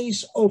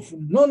space of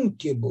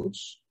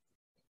non-kibbutz,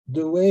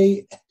 the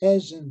way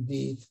has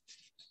indeed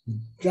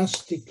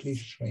drastically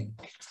shrunk.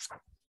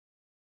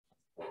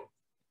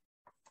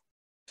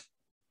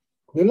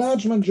 The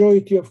large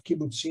majority of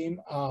kibbutzim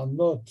are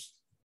not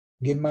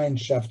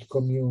Gemeinschaft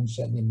communes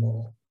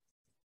anymore,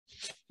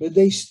 but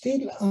they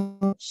still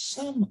are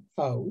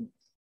somehow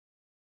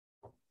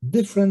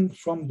different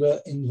from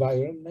the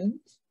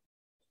environment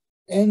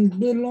and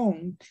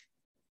belong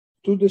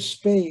to the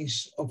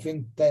space of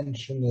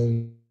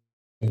intentional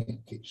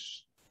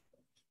communities.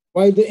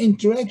 While the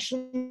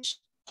interactions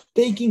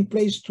taking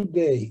place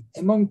today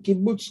among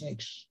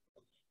kibbutzniks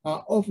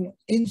are often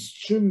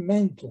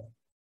instrumental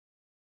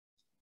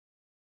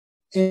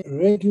and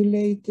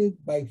regulated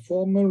by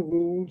formal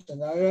rules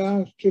and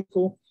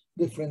hierarchical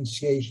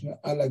differentiation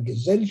a la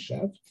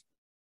Gesellschaft,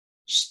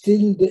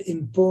 still the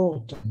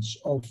importance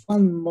of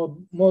one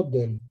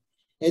model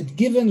at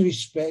given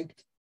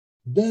respect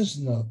does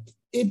not,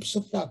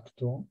 ipso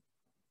facto,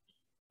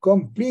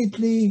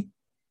 completely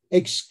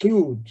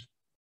exclude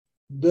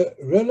the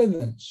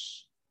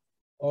relevance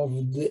of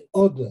the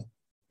other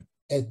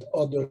at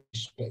other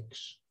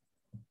respects.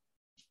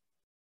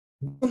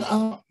 There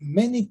are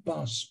many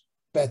past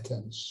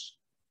patterns.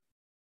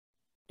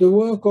 The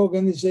work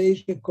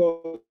organization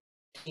called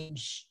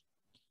teams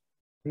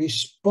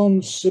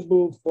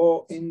responsible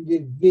for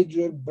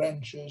individual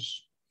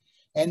branches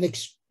and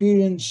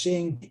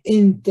experiencing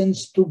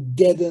intense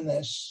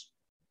togetherness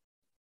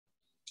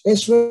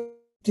as well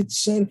as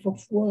itself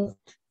of work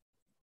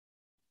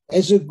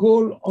as a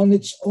goal on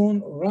its own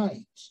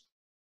right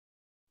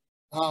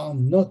are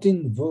not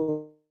in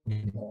vogue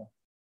anymore.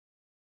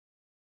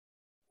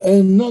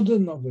 Another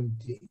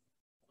novelty,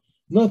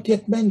 not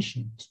yet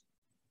mentioned,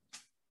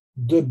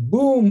 the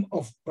boom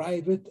of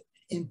private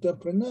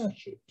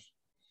entrepreneurship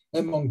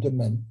among the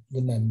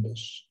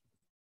members,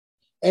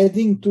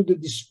 adding to the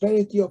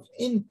disparity of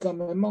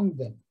income among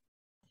them,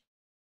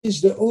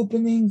 is the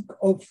opening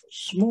of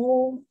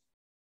small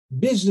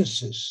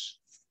businesses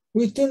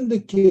within the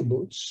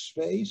kibbutz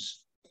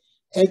space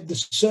at the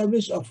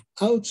service of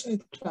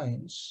outside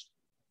clients,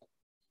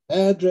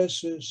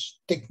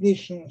 hairdressers,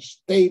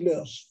 technicians,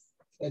 tailors,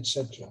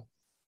 etc.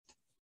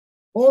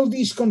 All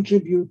these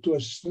contribute to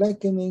a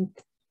slackening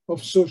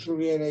of social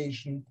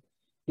relation,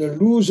 the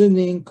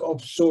loosening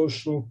of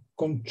social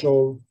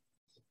control,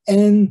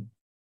 and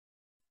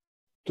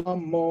to a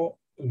more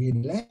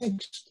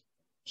relaxed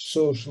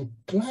social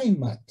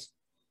climate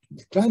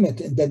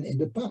than in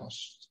the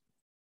past.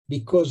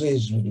 Because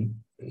there's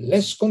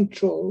less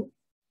control,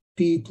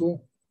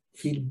 people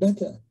feel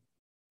better.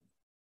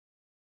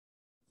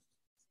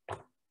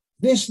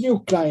 This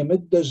new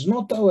climate does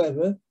not,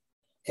 however,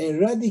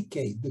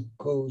 eradicate the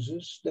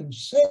causes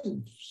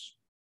themselves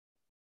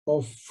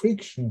of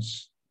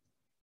frictions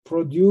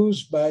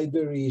produced by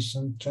the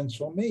recent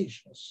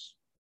transformations.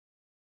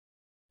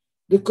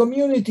 The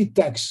community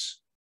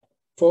tax,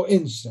 for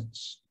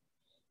instance,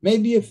 may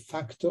be a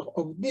factor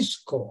of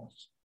discord,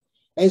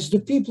 as the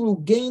people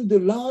who gain the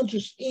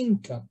largest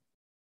income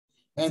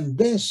and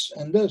thus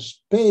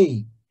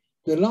pay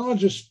the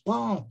largest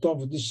part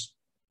of this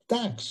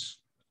tax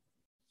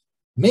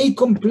may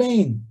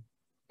complain,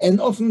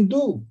 and often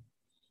do,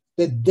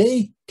 that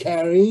they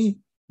carry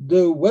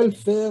the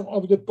welfare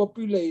of the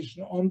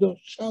population on their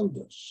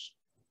shoulders.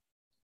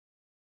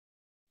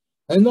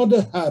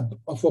 Another hub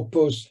of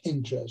opposed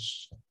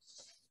interests,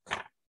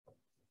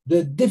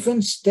 the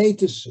different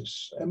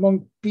statuses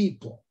among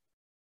people,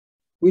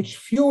 which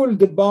fuel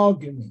the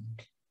bargaining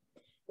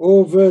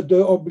over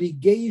the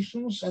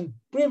obligations and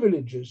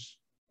privileges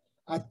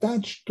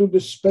attached to the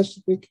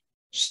specific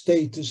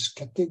status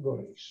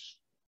categories.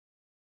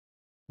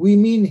 We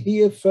mean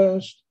here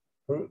first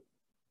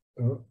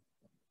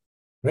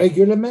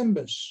regular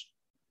members,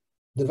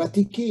 the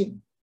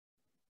Vatican,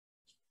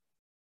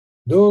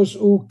 those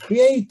who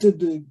created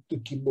the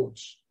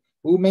kibbutz,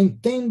 who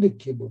maintained the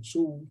kibbutz,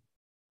 who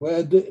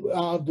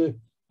are the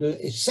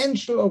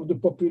essential of the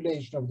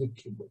population of the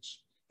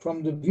kibbutz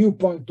from the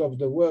viewpoint of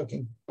the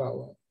working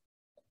power.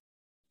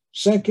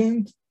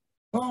 Second,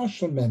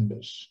 partial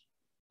members.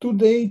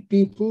 Today,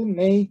 people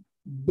may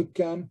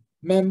become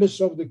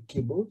members of the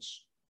kibbutz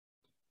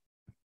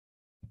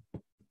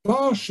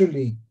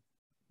partially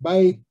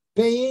by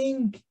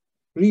paying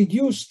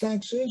reduced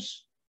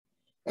taxes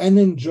and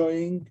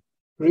enjoying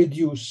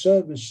reduced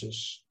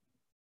services.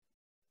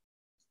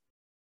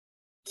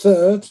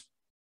 Third,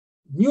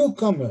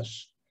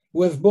 newcomers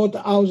who have bought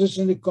houses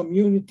in the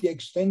community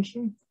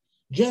extension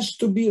just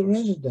to be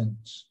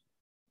residents.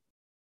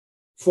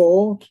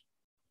 Fourth,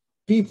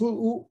 people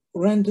who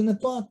rent an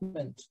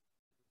apartment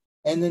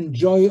and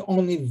enjoy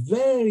only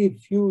very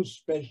few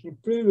special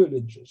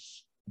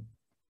privileges.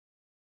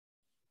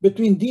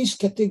 Between these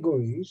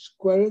categories,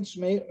 quarrels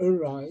may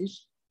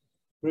arise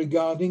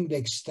regarding the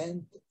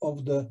extent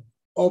of the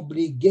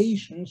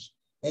obligations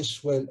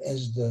as well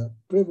as the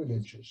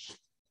privileges.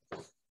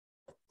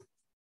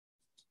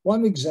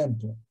 One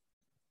example,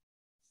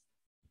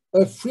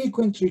 a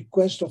frequent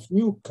request of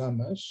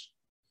newcomers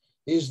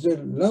is the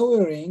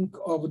lowering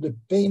of the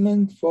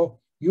payment for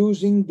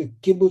using the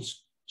kibbutz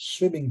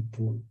swimming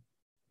pool.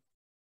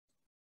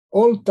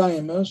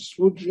 Old-timers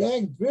would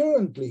react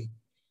virulently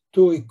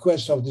to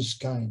requests of this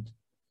kind.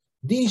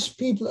 These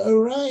people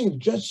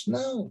arrived just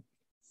now,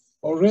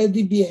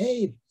 already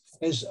behave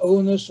as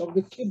owners of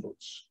the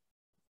kibbutz.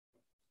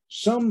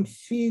 Some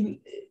feel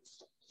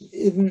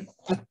even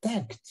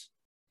attacked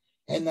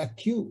and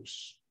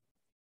accused.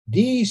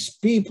 These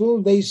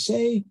people, they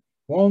say,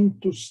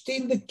 want to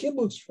steal the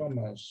kibbutz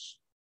from us.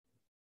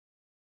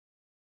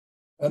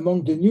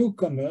 Among the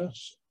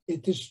newcomers,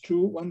 it is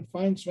true, one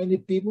finds many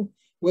people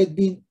who had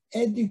been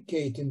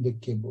educated in the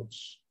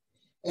kibbutz,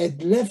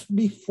 had left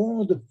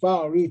before the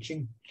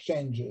far-reaching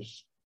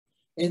changes,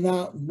 and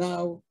are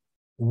now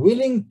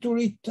willing to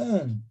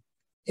return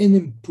in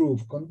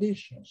improved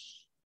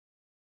conditions.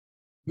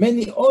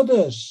 Many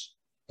others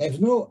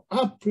have no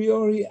a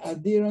priori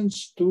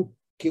adherence to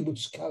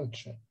kibbutz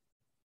culture.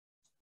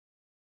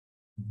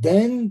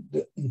 Then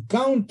the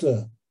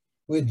encounter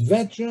with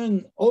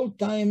veteran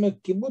old-timer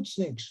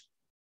kibbutzniks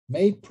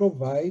may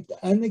provide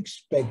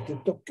unexpected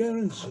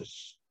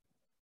occurrences.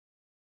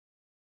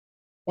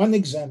 One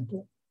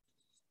example,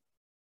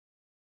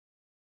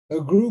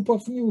 a group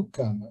of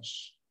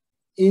newcomers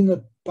in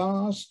a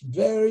past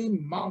very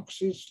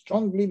Marxist,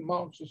 strongly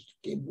Marxist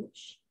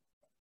kibbutz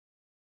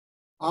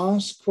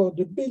asked for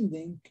the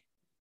building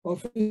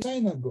of a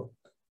synagogue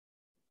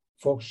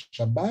for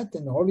Shabbat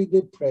and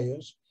holiday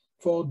prayers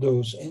for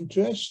those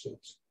interested.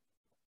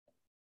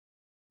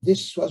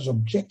 This was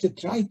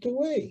objected right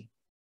away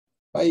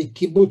by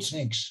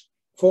kibbutzniks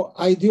for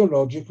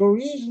ideological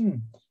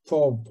reason,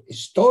 for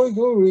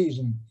historical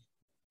reason,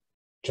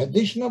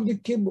 tradition of the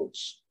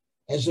kibbutz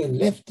as a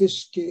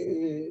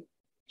leftist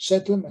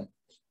settlement.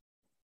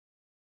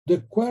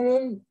 The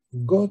quarrel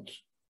got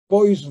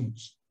poisoned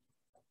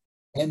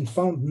and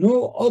found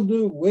no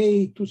other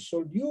way to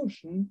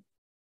solution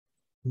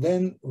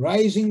than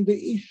raising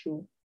the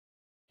issue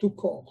to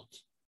court.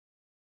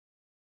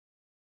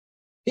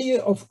 Here,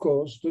 of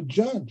course, the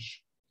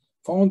judge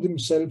found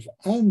himself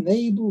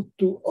unable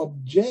to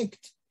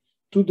object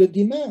to the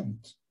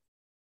demand.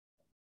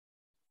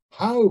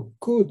 How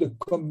could a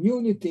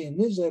community in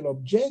Israel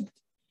object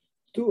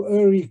to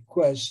a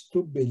request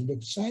to build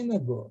a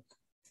synagogue?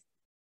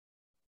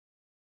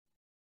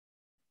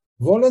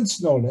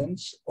 Volens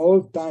nolens,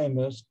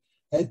 old-timers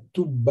had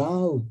to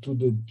bow to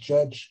the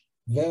judge's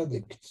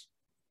verdict.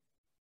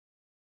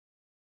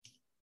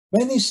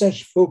 Many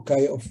such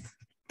foci of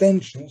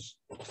tensions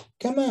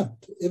come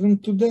up even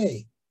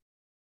today,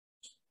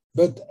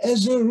 but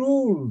as a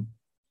rule,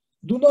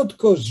 do not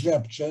cause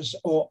ruptures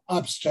or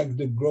obstruct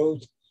the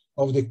growth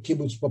of the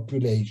kibbutz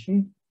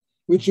population,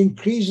 which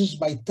increases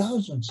by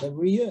thousands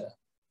every year.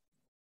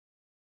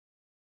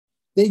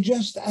 They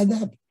just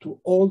adapt to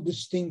all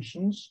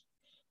distinctions,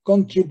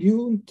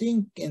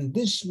 contributing in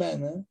this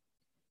manner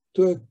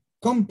to a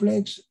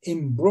complex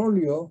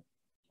imbroglio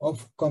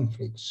of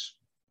conflicts.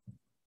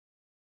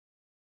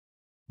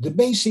 The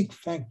basic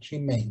fact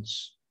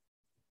remains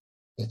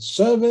that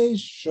surveys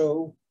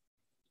show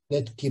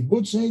that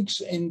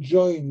kibbutzniks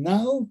enjoy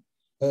now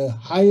a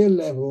higher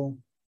level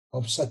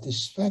of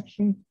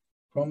satisfaction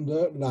from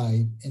their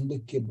life in the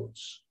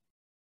kibbutz.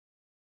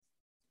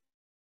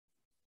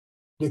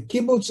 The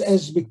kibbutz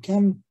has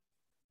become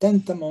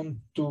tantamount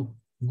to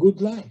good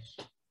life.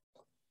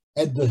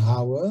 at the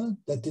hour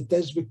that it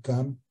has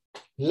become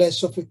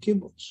less of a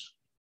kibbutz.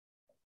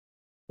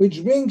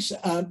 Which brings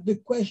up the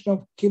question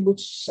of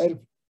kibbutz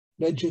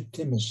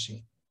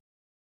self-legitimacy.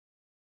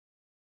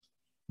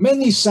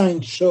 Many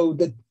signs show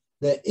that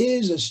there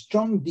is a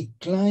strong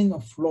decline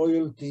of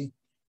loyalty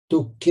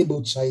to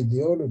kibbutz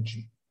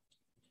ideology,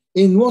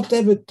 in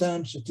whatever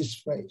terms it is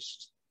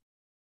phrased.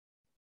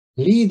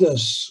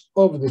 Leaders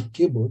of the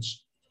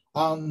kibbutz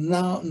are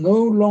now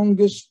no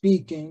longer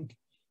speaking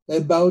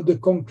about the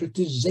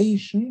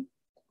concretization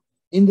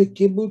in the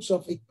kibbutz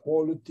of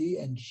equality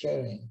and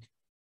sharing,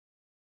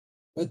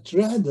 but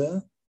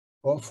rather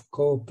of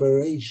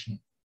cooperation,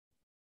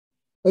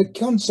 a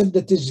concept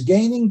that is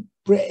gaining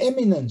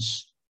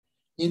preeminence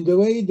in the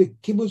way the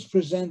kibbutz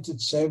presents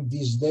itself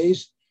these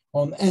days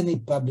on any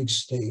public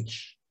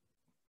stage.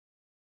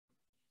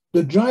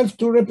 The drive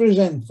to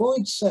represent for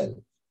itself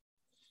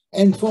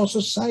and for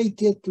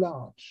society at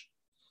large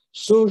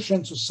social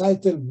and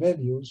societal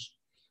values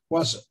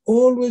was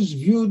always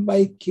viewed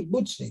by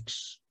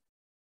kibbutzniks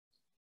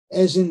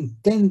as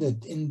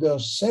intended in their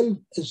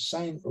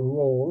self-assigned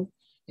role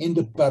in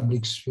the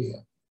public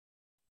sphere.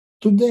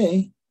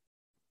 Today,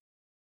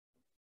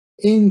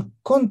 in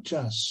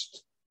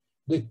contrast,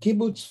 the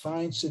kibbutz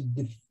finds it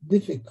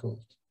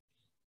difficult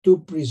to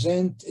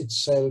present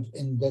itself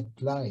in that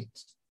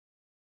light.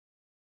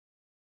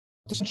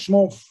 Much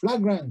more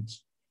flagrant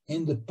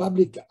in the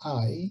public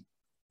eye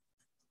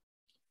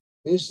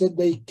is that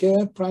they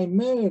care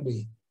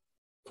primarily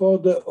for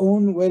their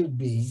own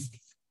well-being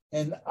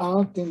and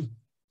act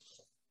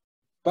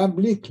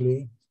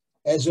publicly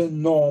as a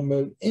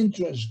normal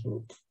interest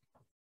group.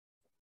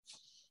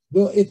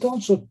 Though it's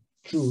also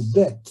true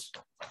that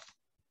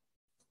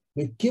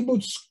the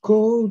kibbutz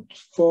code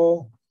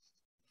for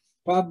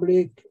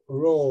public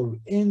role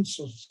in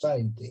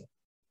society,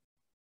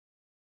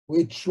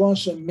 which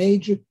was a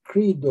major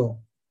credo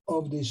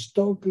of the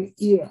historical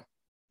era,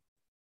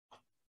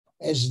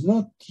 has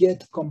not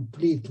yet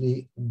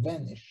completely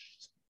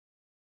vanished.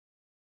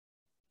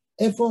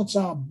 Efforts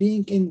are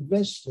being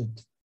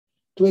invested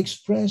to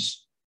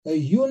express a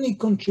unique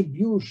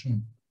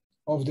contribution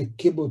of the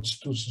kibbutz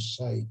to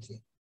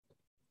society.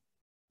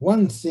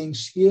 One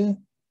thinks here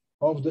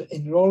of the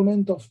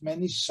enrollment of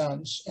many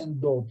sons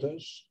and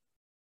daughters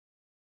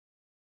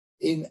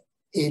in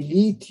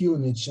elite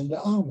units in the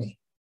army,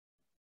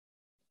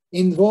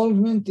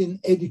 involvement in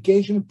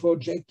educational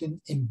projects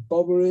in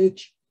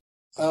impoverished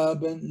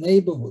urban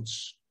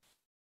neighborhoods,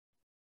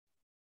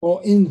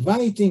 or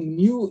inviting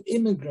new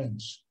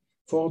immigrants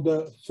for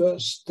the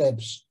first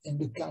steps in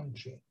the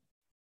country.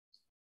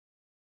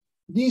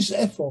 These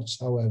efforts,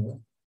 however,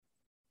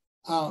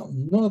 are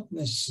not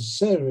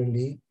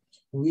necessarily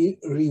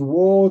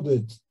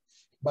rewarded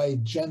by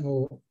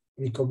general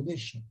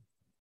recognition.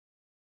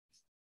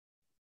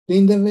 The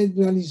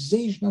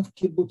individualization of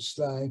kibbutz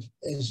life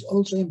has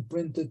also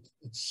imprinted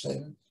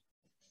itself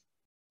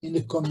in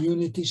the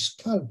community's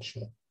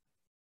culture,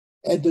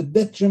 at the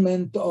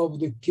detriment of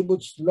the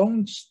kibbutz's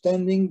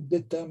long-standing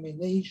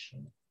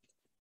determination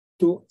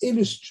to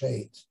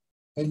illustrate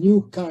a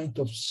new kind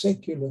of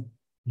secular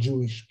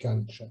Jewish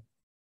culture.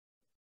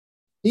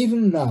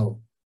 Even now,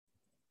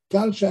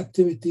 culture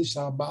activities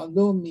are by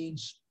no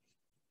means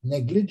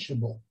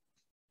negligible,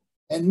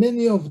 and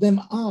many of them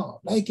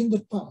are, like in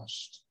the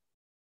past,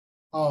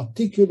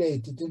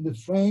 articulated in the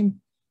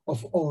frame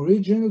of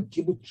original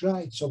kibbutz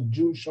rites of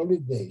Jewish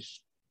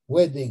holidays,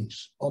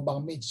 weddings, or bar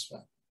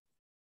mitzvah.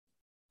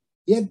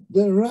 Yet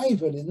the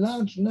arrival in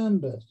large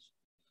numbers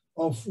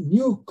of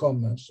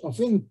newcomers,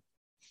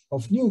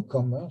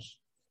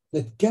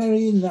 that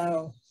carry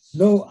now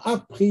no a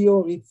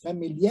priori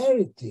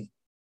familiarity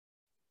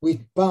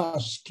with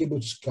past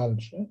kibbutz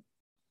culture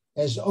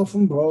has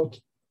often brought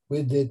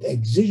with it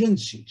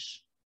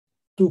exigencies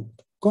to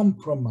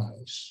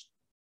compromise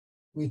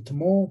with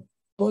more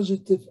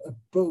positive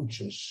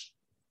approaches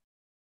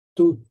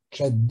to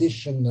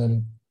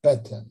traditional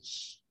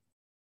patterns.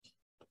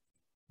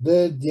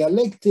 The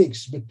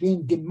dialectics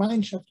between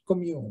Gemeinschaft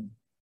Commune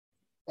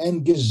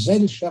and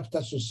Gesellschaft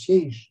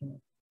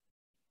Association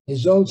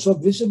is also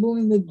visible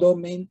in the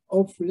domain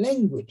of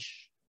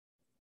language.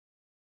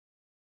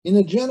 In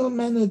a general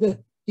manner,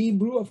 the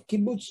Hebrew of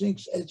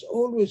kibbutzniks has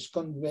always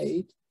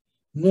conveyed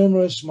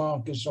numerous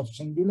markers of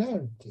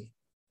singularity.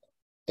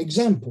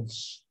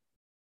 Examples: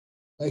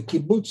 a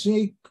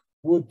kibbutznik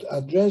would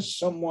address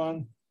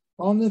someone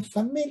on a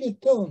familiar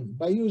tone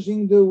by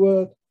using the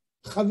word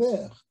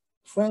chaver,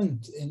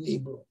 friend in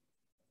Hebrew.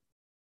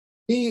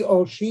 He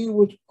or she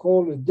would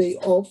call a day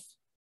off,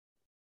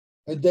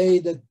 a day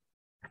that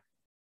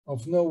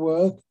of no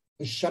work,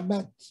 a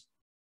Shabbat,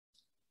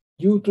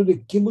 due to the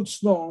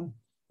kibbutz norm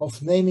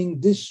of naming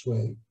this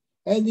way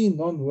any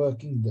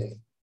non-working day.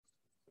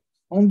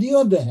 On the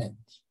other hand,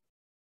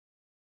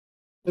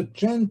 the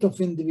trend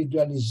of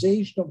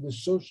individualization of the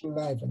social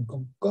life and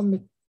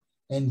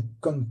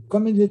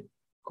concomitant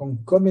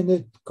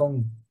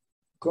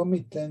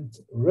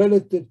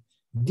relative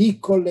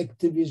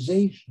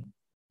decollectivization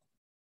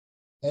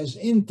has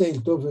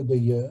entailed over the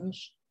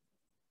years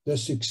the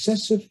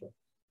successive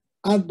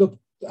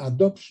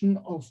adoption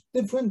of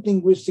different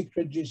linguistic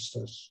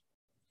registers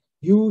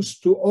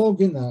used to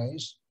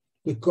organize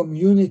the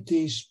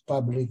community's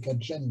public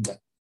agenda.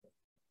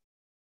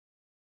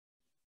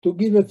 To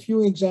give a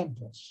few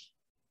examples,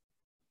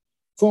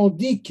 for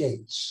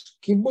decades,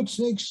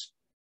 kibbutzniks'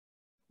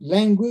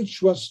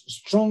 language was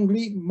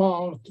strongly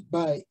marked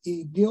by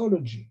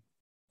ideology.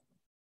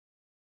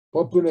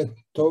 Popular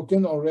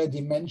token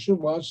already mentioned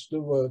was the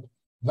word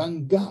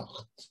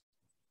vanguard.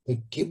 The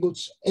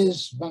kibbutz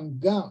is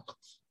vanguard.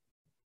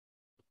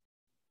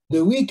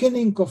 The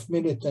weakening of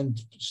militant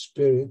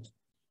spirit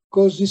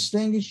caused this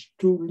language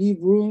to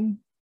leave room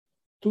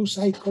to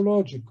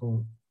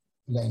psychological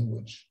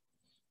language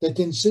that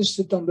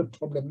insisted on the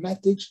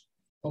problematics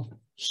of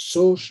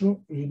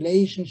social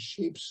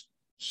relationships,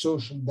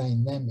 social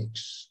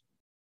dynamics.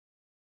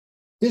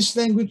 This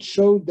language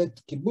showed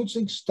that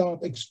kibbutzniks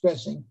start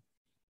expressing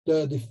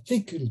the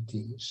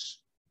difficulties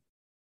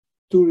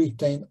to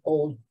retain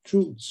all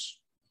truths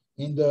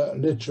in the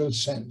literal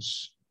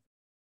sense.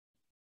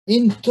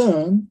 In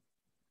turn,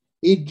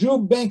 it drew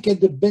back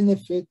at the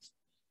benefit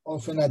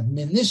of an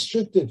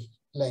administrative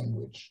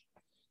language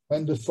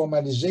when the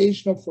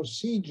formalization of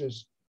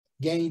procedures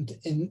gained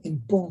in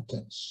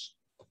importance.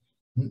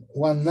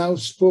 One now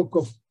spoke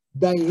of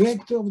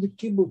director of the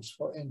kibbutz,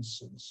 for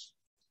instance,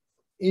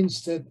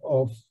 instead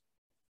of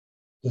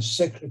the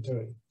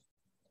secretary.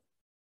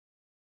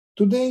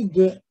 Today,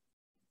 the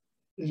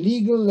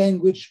legal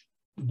language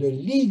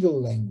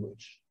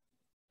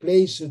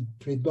plays a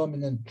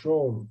predominant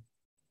role,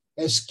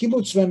 as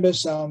kibbutz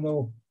members are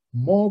now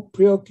more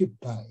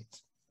preoccupied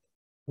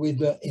with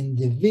the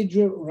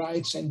individual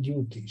rights and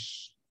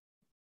duties.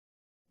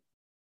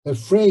 A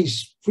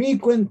phrase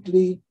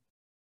frequently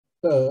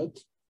heard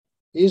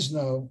is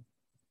now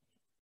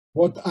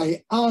what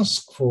I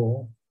ask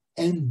for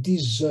and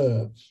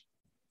deserve,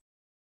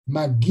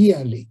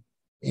 magia li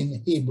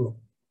in Hebrew.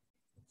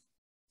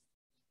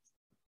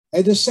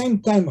 At the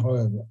same time,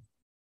 however,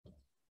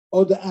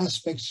 other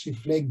aspects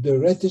reflect the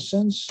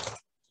reticence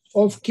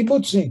of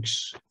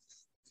kibbutzniks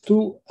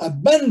to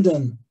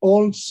abandon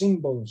all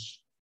symbols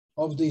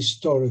of the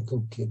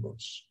historical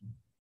kibbutz.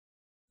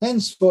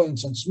 Hence, for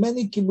instance,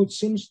 many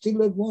kibbutzim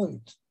still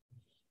avoid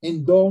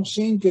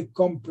endorsing a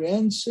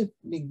comprehensive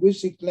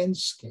linguistic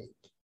landscape,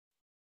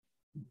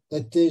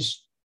 that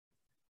is,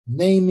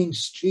 naming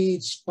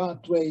streets,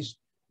 pathways,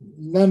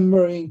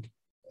 numbering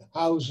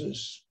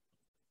houses,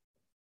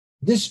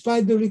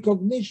 despite the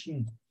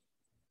recognition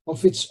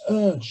of its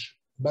urge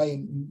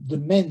by the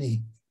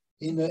many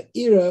in an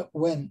era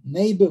when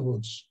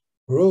neighborhoods,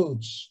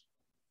 roads,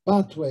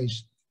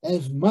 pathways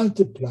have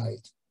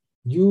multiplied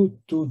due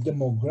to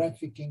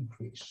demographic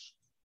increase.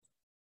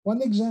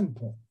 One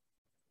example,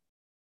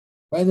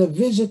 when a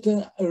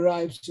visitor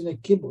arrives in a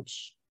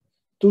kibbutz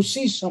to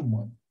see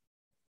someone,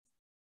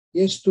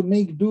 he has to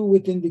make do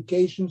with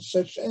indications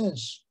such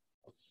as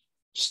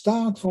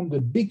start from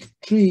the big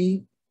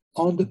tree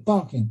on the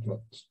parking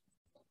lot,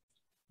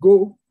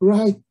 go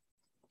right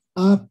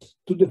up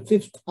to the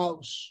 5th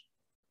house,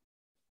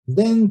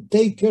 then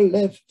take a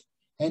left,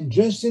 and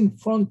just in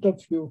front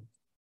of you,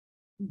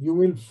 you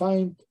will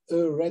find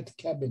a red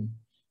cabin.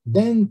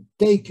 Then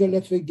take a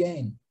left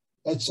again,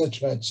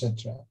 etc.,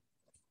 etc.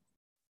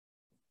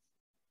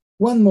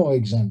 One more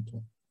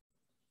example.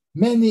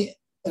 Many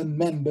a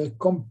member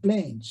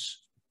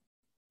complains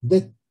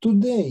that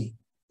today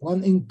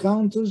one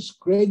encounters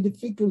great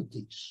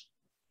difficulties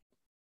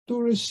to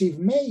receive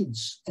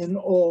mails and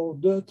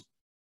ordered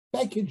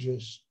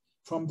packages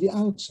from the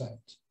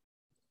outside.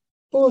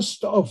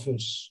 Post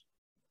office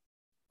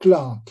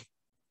clerk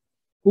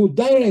who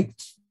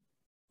directs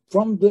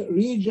from the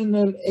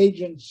regional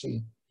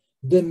agency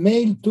the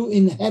mail to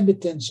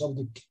inhabitants of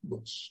the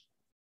kibbutz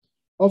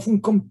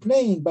often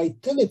complain by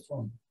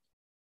telephone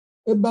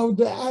about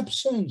the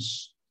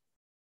absence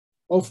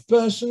of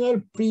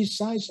personal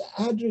precise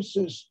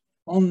addresses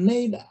on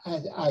mail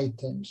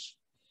items,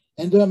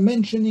 and are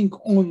mentioning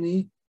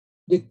only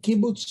the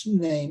kibbutz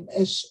name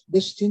as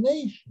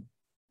destination.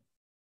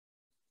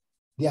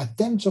 The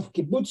attempts of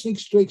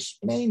kibbutzniks to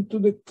explain to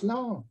the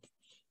clerk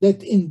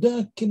that in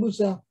their kibbutz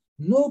there are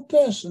no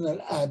personal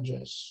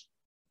address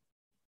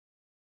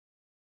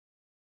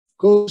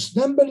cause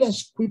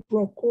numberless quid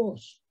pro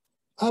quos,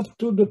 up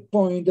to the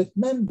point that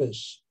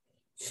members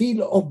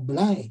feel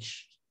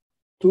obliged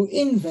to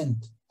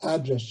invent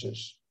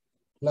addresses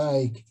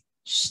like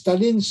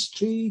Stalin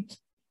Street,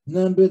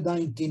 number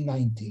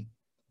 1990,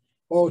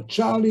 or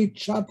Charlie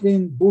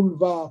Chaplin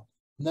Boulevard,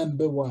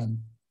 number 1.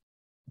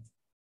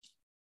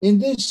 In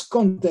this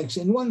context,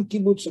 in one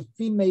kibbutz, a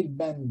female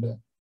member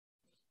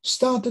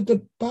started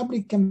a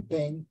public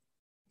campaign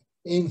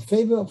in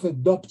favor of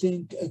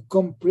adopting a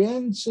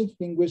comprehensive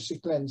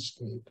linguistic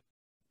landscape.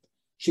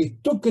 She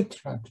took a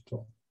tractor,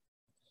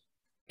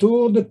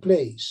 toured the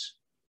place,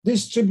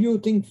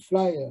 distributing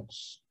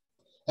flyers,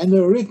 and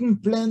a written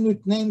plan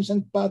with names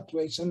and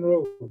pathways and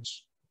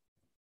roads.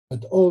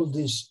 But all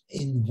this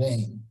in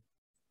vain.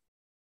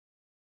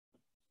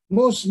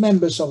 Most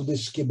members of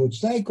this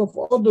kibbutz, like of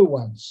other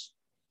ones,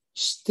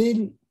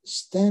 still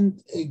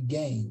stand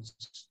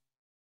against.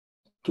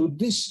 To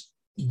this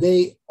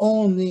day,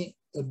 only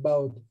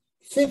about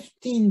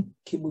 15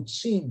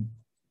 kibbutzim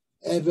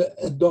ever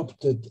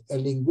adopted a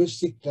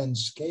linguistic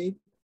landscape,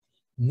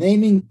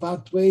 naming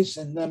pathways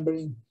and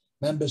numbering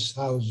members'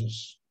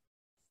 houses.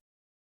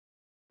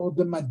 For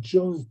the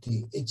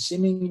majority, it's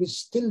seemingly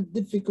still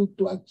difficult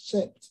to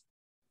accept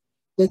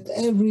that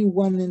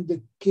everyone in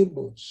the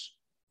kibbutz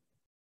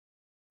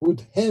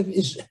would have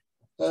his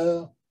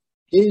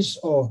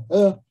or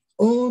her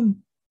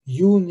own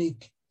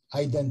unique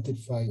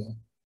identifier,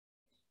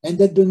 and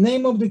that the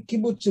name of the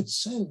kibbutz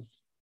itself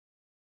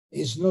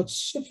is not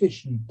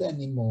sufficient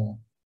anymore.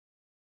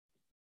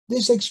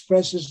 This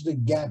expresses the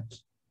gap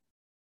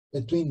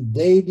between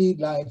daily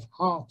life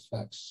hard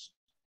facts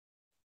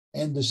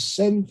and the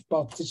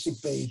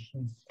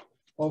self-participation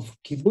of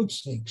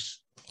kibbutzniks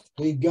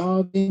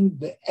regarding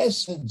the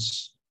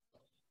essence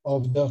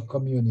of their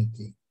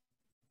community.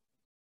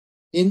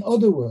 In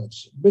other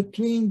words,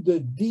 between the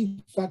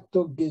de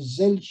facto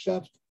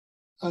Gesellschaft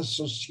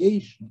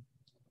association,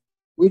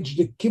 which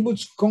the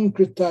kibbutz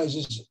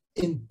concretizes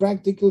in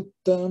practical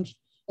terms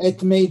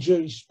at major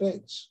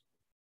respects,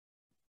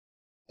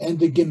 and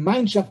the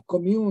Gemeinschaft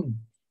commune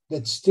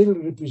that still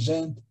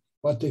represent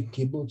what a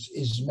kibbutz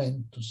is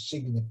meant to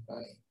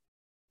signify.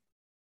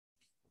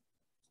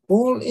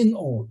 All in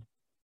all,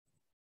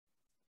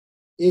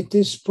 it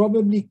is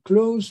probably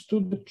close to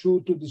the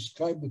truth to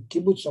describe the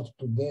kibbutz of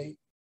today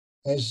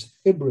as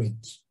hybrid,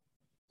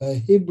 a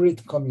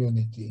hybrid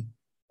community,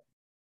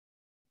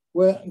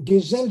 where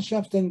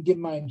Gesellschaft and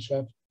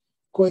Gemeinschaft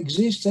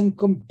coexist and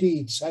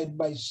compete side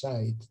by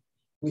side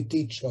with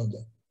each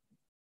other.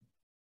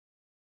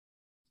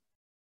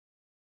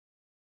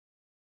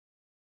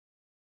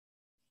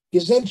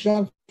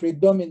 Gesellschaft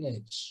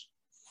predominates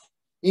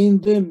in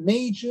the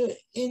major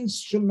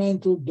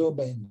instrumental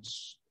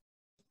domains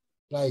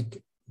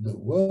like the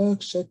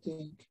work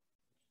setting,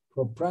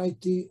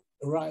 propriety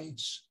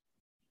rights,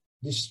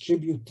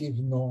 distributive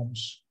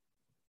norms.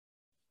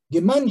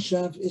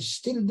 Gemeinschaft is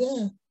still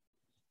there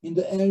in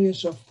the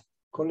areas of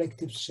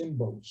collective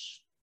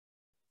symbols,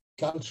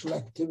 cultural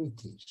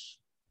activities,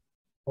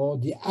 or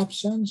the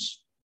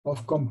absence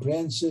of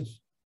comprehensive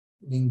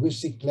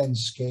linguistic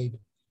landscape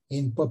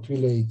in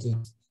populated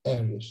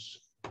areas.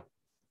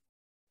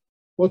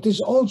 What is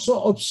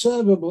also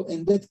observable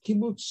in that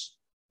kibbutz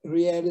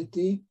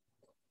reality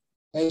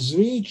has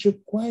reached a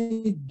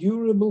quite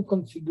durable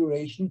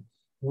configuration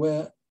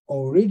where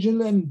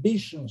original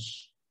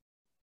ambitions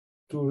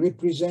to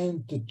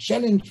represent the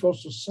challenge for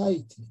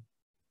society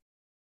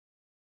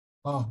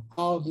are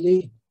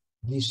hardly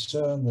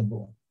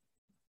discernible.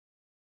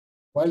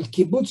 While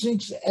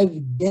kibbutzniks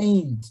have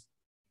gained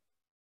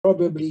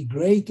probably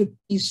greater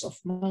peace of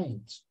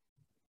mind,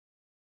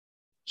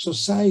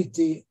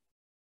 society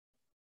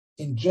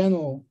in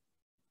general,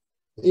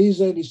 the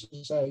Israeli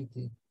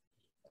society,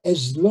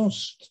 has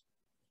lost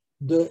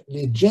the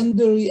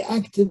legendary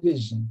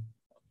activism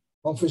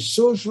of a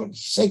social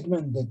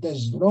segment that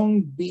has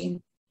long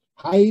been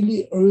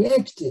highly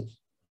reactive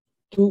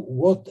to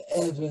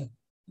whatever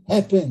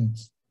happened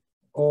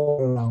all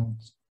around.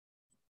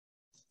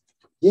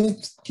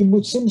 Yet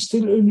kibbutzim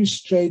still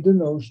illustrate the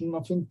notion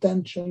of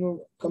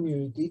intentional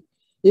community,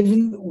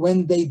 even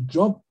when they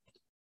drop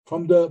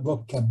from the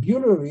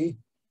vocabulary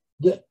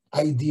the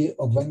idea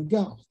of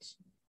vanguard.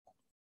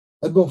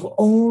 Above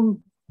all,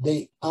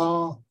 they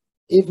are,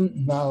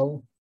 even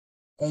now,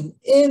 an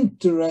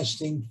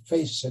interesting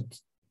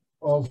facet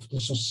of the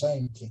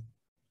society.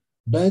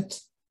 But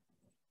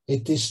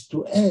it is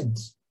to add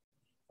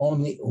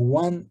only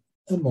one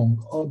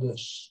among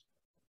others.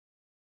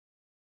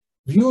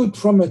 Viewed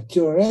from a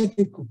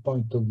theoretical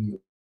point of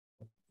view,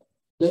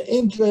 the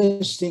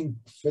interesting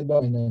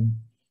phenomenon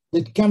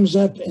that comes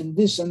up in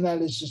this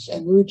analysis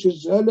and which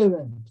is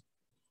relevant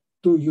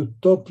to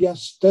utopia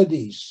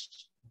studies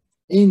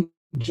in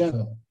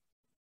general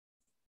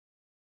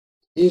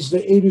is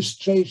the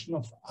illustration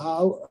of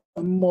how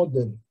a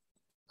model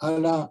a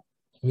la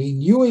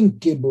renewing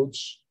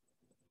kibbutz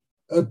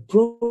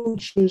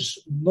approaches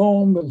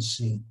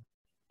normalcy,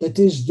 that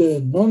is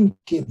the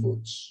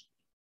non-kibbutz,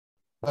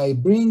 by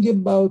bringing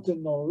about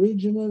an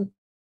original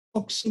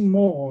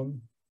oxymoron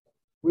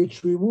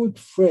which we would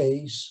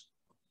phrase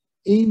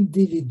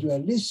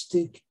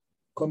individualistic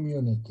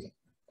community.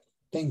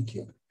 Thank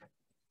you.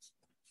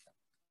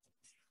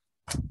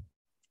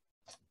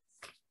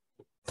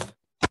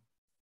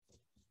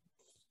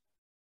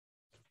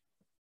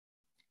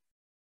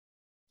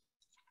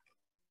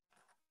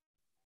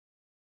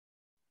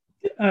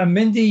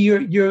 Mindy,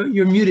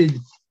 you're muted.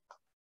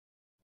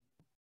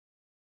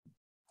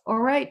 All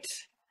right.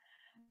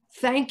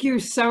 Thank you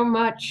so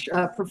much,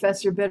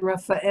 Professor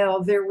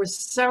Ben-Rafael. There was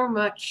so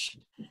much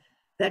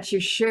that you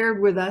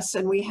shared with us,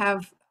 and we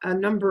have a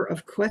number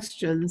of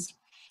questions.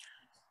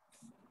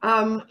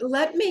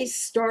 Let me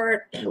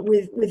start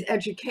with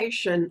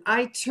education.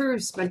 I too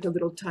spent a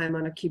little time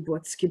on a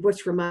kibbutz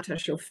Ramat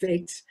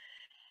HaShofet,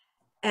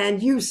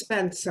 and you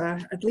spent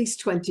at least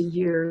 20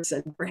 years,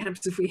 and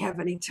perhaps if we have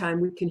any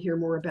time, we can hear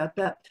more about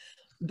that.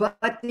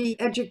 but the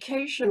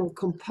educational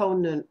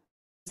component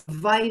is a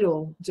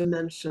vital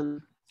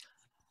dimension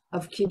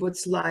of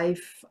kibbutz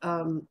life,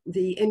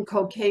 the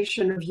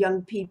inculcation of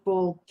young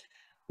people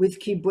with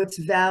kibbutz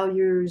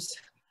values,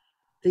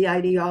 the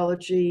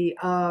ideology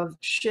of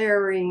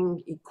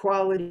sharing,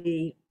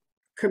 equality,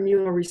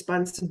 communal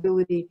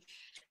responsibility.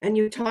 And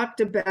you talked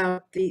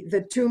about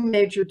the two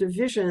major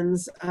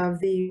divisions of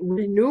the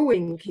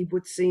renewing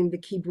kibbutzim, the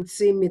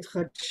kibbutzim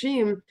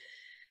mitchadshim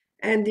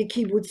and the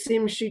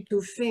kibbutzim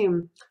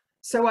shitufim.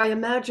 So I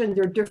imagine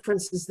there are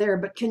differences there,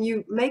 but can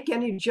you make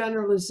any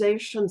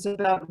generalizations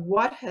about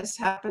what has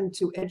happened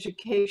to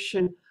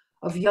education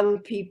of young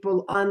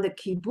people on the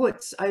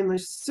kibbutz? I'm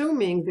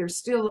assuming they're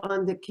still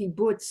on the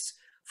kibbutz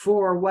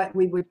for what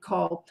we would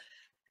call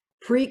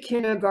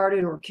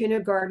pre-kindergarten or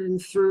kindergarten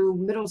through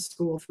middle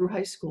school, through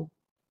high school.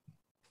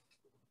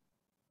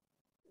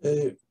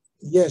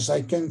 Yes,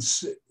 I can.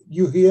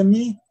 You hear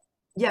me?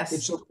 Yes.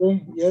 It's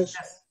okay. Yes.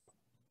 Yes.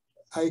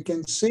 I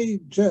can say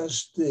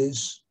just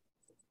this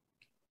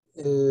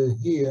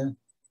here,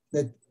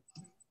 that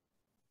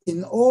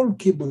in all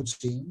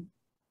kibbutzim,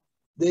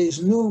 there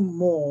is no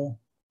more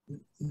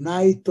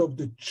night of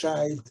the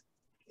child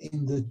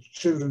in the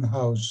children's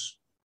house.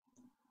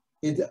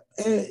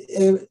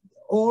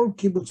 All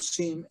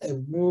kibbutzim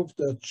have moved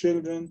their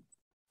children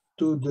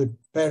to the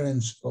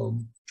parents'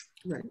 home.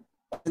 Right.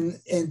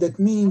 And that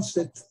means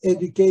that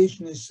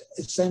education is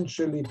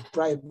essentially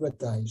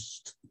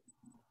privatized.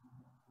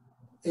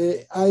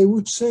 I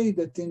would say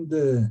that in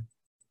the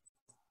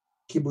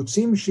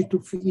kibbutzim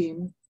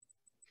shitufim,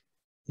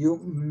 you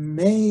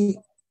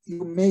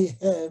may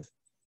have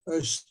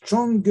a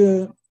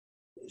stronger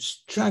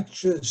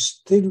structure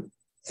still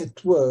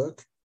at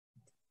work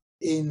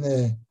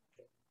in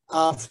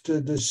after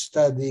the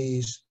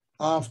studies,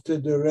 after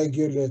the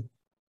regular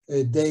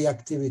day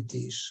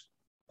activities.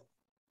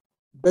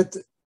 But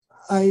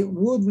I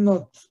would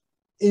not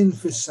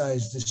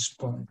emphasize this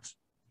point.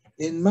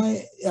 In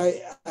my,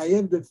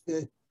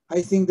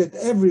 I think that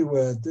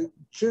everywhere, the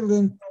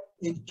children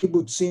in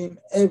kibbutzim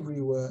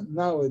everywhere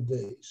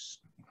nowadays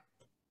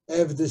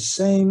have the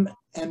same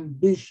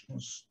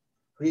ambitions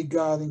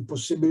regarding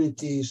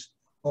possibilities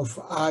of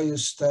higher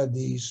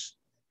studies,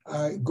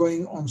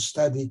 going on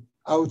study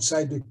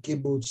outside the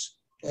kibbutz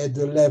at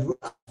the level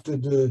after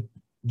the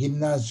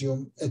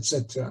gymnasium,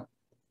 etc.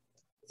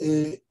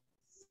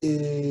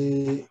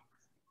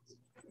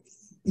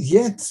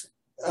 Yet,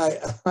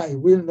 I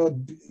will not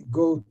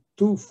go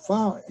too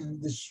far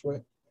in this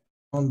way,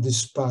 on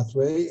this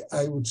pathway.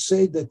 I would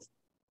say that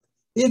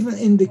even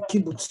in the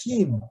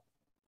kibbutzim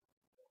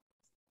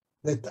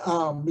that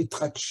are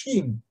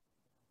mitchadshim,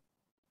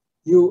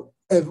 you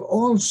have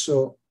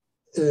also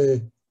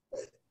an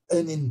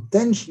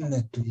intention,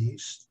 at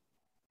least,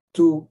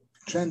 to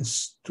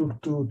transfer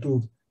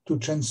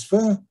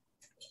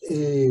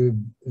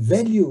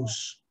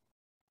values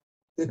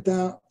that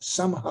are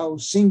somehow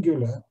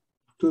singular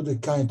to the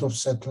kind of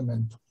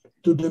settlement,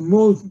 to the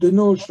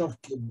notion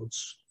of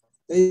kibbutz.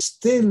 There is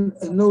still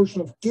a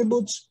notion of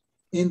kibbutz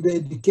in the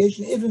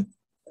education, even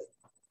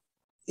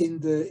in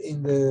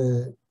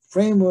the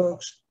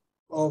frameworks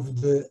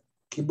of the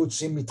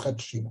kibbutzim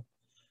mitchadshim.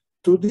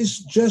 To this,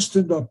 just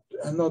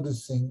another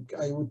thing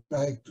I would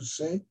like to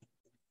say,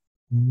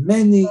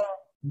 many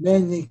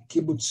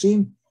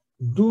kibbutzim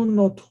do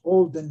not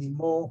hold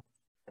anymore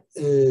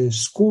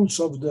schools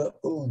of their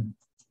own.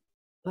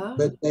 Ah.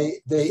 But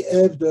they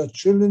have their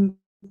children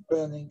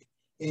learning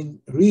in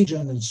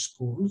regional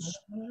schools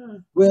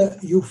where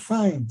you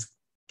find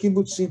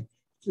kibbutzim,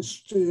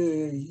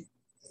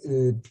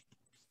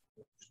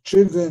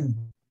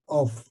 children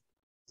of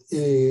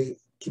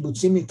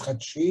kibbutzim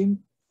mitchadshim,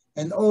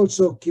 and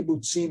also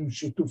kibbutzim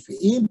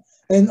shitufim,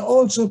 and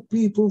also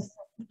people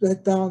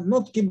that are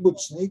not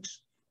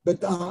kibbutzniks,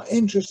 but are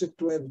interested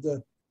to have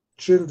the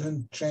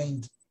children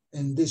trained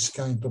in this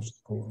kind of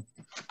school.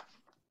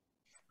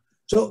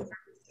 So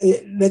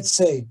let's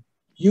say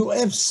you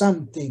have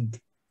something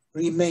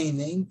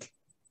remaining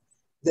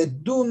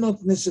that do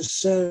not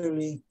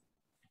necessarily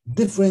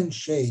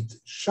differentiate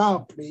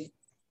sharply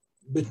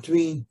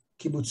between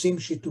kibbutzim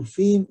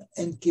shitufim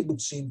and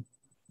kibbutzim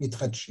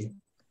mitchadshim.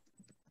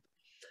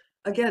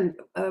 Again,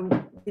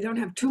 we don't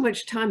have too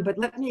much time, but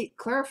let me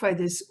clarify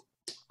this.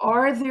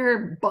 Are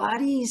there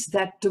bodies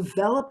that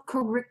develop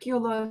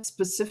curricula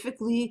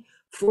specifically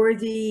for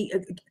the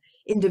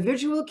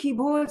individual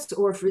kibbutz,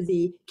 or for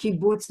the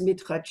kibbutz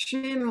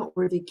mitchadshim,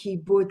 or the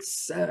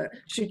kibbutz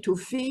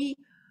shitufi?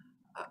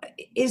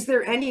 Is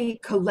there any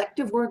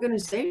collective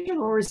organization,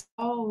 or is it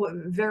all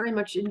very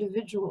much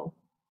individual?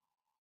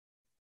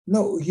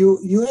 No,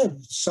 you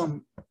have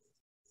some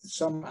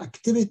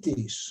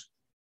activities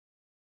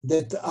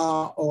that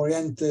are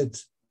oriented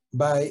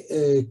by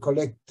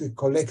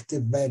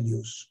collective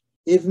values,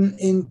 even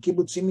in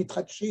kibbutzim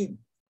mitchadshim.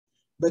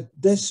 But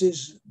this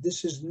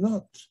is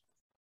not.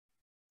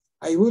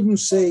 I wouldn't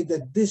say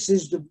that this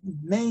is the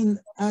main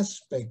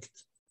aspect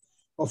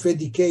of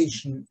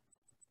education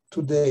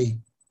today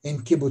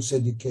in kibbutz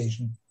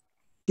education.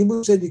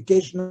 Kibbutz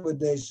education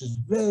nowadays is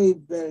very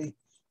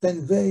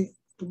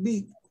to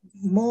be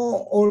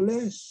more or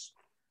less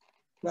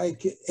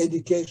like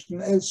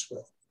education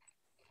elsewhere.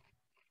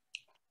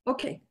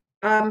 Okay.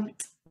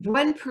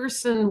 One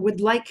person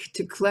would like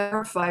to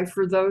clarify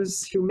for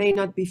those who may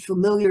not be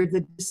familiar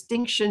the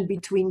distinction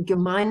between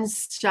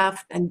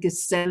Gemeinschaft and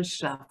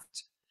Gesellschaft.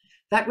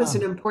 That was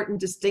an important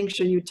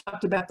distinction. You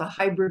talked about the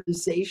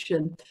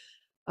hybridization.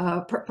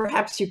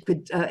 Perhaps you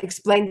could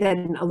explain that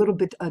in a little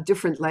bit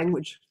different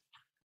language.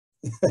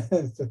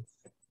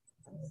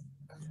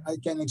 I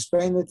can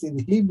explain it in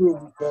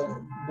Hebrew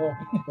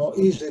more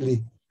easily,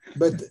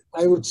 but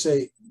I would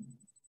say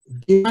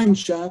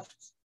Gemeinschaft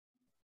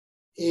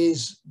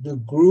is the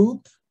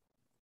group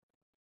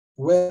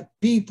where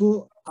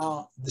people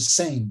are the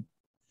same,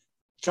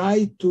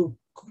 try to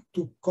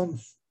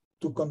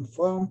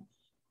conform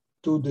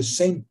to the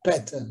same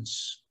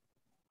patterns,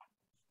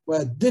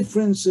 where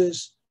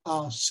differences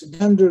are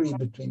secondary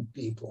between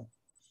people.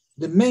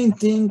 The main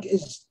thing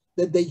is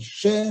that they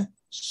share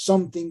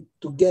something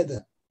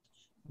together,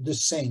 the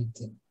same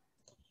thing.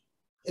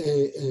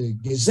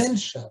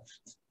 Gesellschaft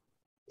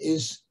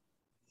is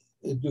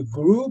the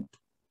group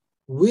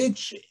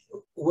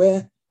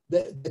where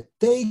that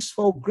takes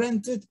for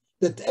granted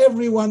that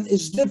everyone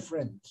is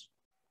different,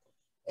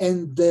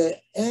 and they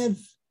have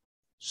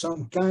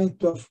some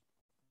kind of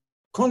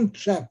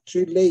contract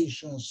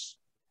relations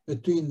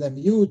between them.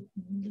 You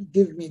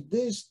give me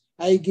this,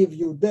 I give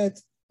you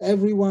that.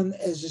 Everyone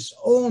has his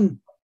own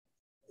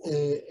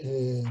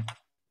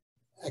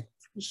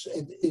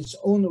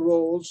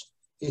roles,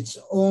 its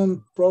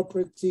own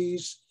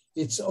properties,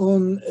 its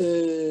own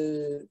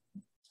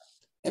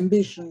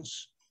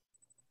ambitions,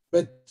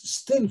 but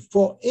still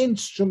for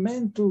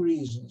instrumental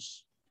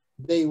reasons,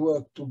 they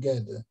work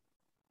together.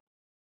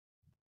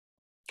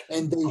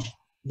 And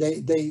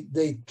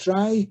they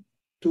try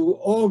to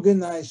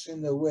organize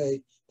in a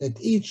way that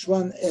each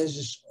one has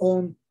his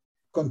own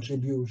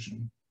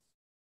contribution.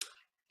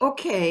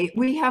 Okay,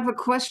 we have a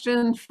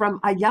question from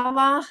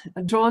Ayala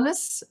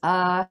Jonas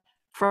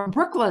from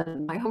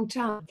Brooklyn, my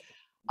hometown.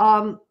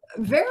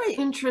 Very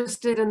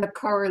interested in the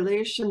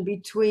correlation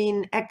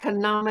between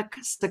economic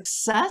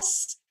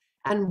success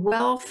and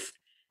wealth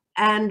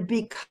and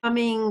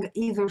becoming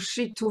either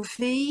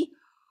shitufi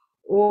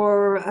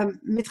or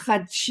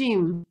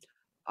mitchadshim.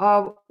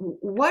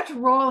 What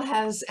role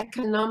has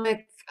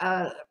economic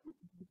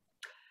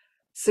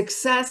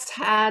success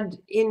had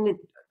in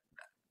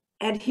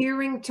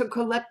adhering to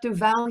collective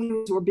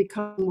values or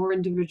becoming more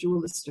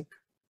individualistic?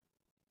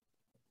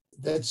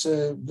 That's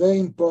a very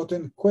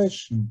important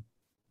question.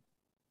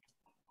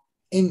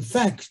 In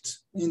fact,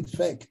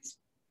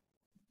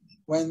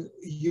 when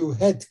you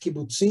had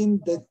kibbutzim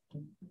that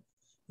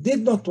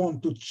did not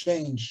want to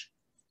change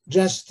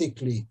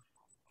drastically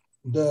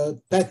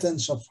the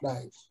patterns of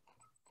life,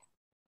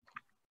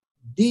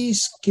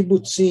 these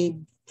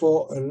kibbutzim,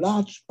 for a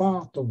large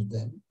part of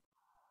them,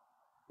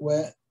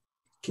 were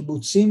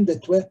kibbutzim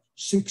that were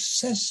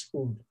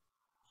successful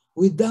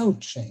without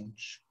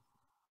change.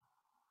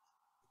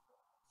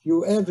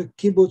 You have a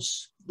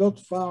kibbutz not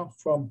far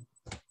from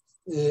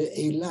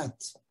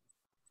Eilat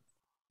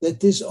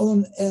that is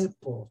on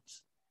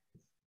airport,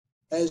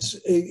 has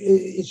a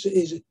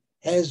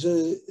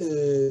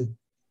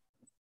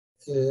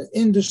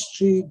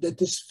industry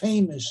that is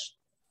famous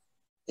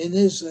in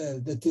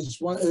Israel, that is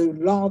a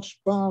large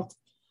part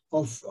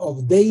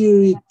of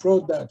dairy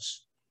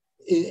products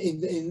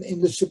in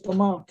the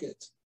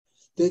supermarket.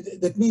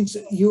 That means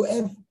you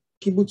have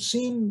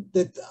kibbutzim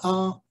that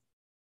are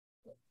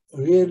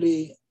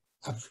really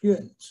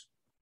affluent.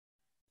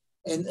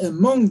 And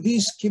among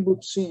these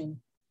kibbutzim,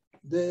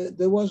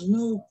 there was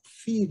no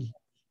feeling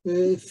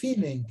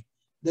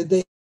that they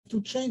have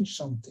to change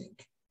something,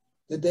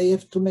 that they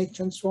have to make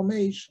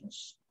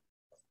transformations.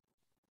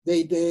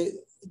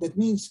 That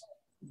means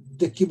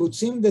the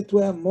kibbutzim that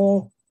were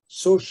more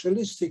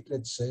socialistic,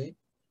 let's say,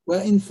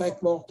 were in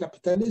fact more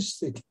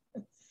capitalistic,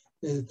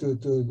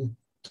 to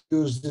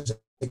use this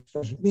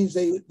expression. It means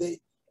they,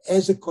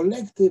 as a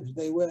collective,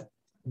 they were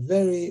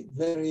very,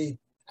 very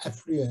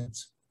affluent.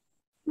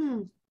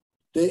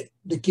 The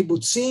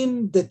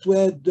kibbutzim that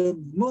were the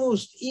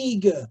most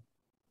eager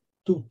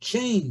to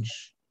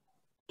change,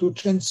 to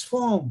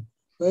transform,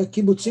 were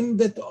kibbutzim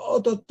that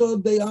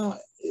they are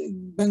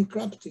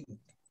bankrupting.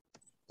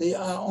 They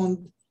are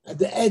at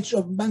the edge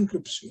of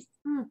bankruptcy.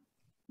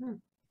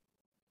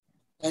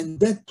 And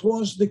that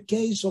was the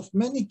case of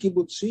many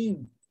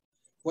kibbutzim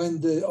when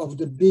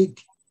the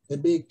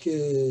big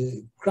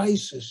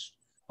crisis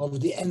of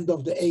the end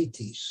of the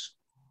 80s.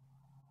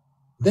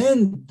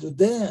 Then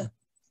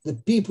the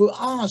people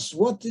asked,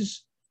 what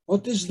is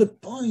the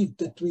point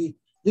that we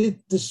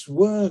did this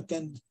work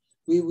and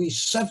we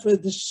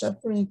suffered this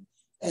suffering,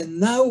 and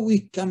now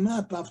we come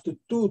up after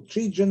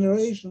 2-3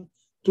 generations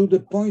to the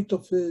point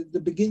of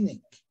the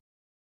beginning.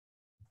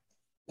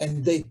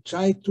 And they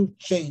try to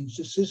change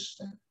the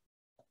system.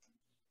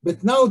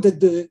 But now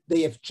that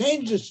they have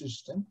changed the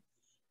system,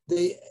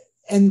 they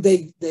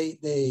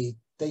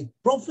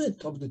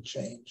profit of the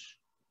change,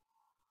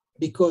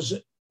 because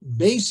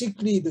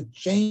basically the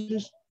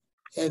changes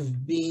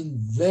have been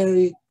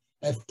very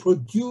have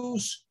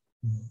produced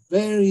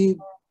very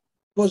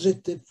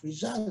positive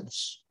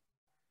results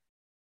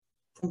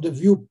from the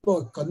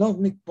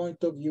economic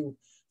point of view,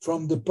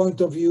 from the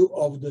point of view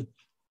of the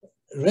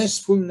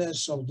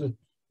restfulness of the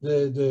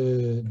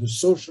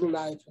social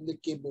life in the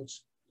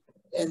kibbutz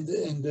and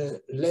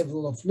the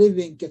level of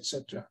living,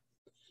 etc.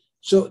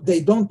 So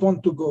they don't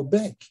want to go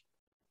back.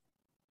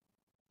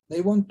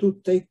 They want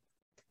to take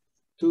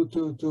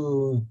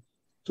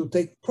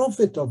take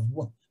profit of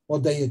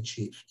what they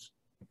achieved.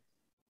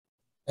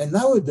 And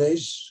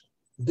nowadays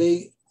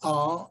they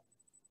are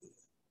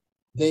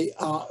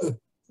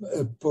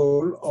a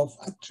pole of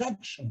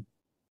attraction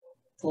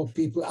for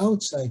people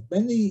outside.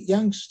 Many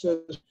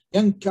youngsters,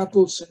 young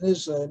couples in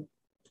Israel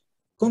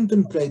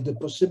contemplate the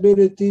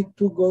possibility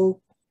to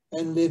go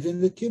and live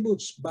in the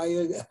kibbutz, buy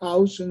a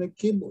house in a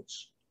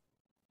kibbutz.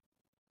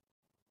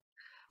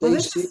 Well,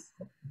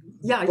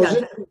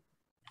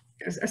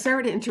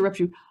 sorry to interrupt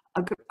you.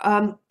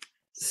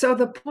 So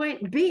the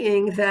point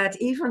being that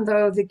even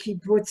though the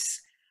kibbutz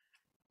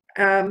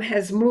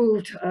has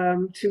moved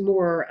to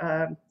more,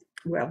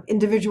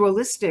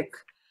 individualistic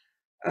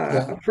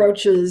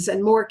approaches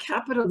and more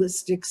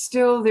capitalistic,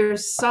 still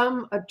there's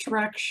some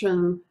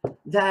attraction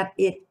that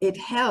it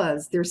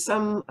has. There's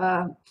some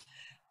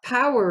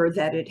power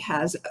that it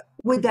has.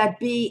 Would that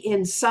be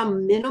in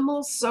some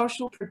minimal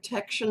social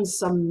protection,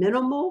 some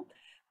minimal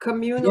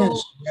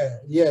communal?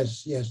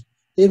 Yes.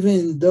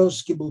 Even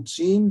those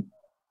kibbutzim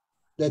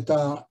that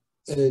are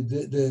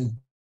the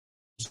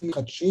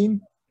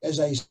Chachim, as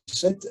I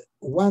said,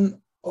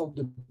 one of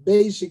the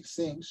basic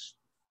things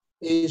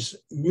is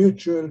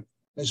mutual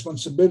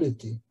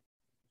responsibility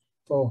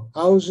for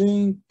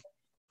housing,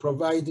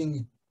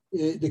 providing,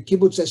 the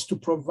kibbutz has to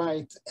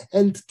provide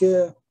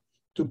healthcare,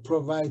 to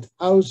provide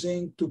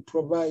housing, to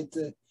provide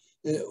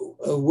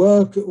a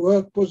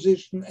work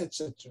position,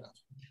 etc.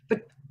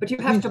 But you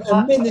have to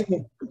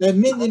the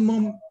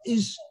minimum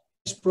is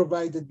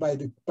provided by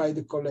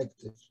the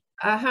collective.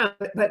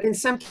 But in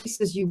some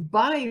cases you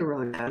buy your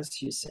own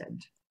house, you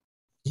said.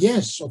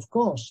 Yes, of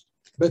course.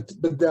 But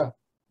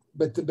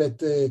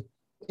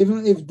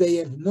even if they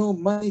have no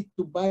money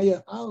to buy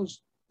a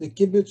house, the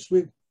kibbutz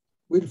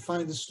will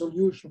find a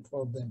solution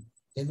for them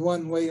in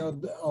one way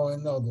or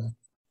another.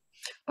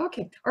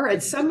 Okay, all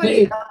right.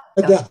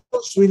 But the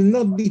house will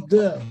not be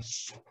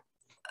theirs.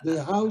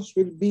 The house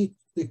will be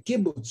the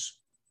kibbutz.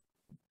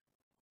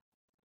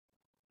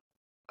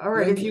 All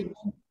right.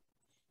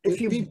 If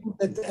you people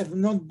that have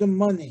not the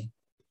money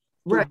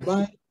to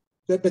buy,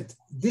 but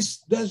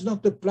this does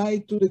not apply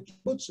to the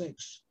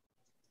kibbutzniks.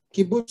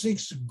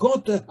 Kibbutzniks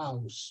got a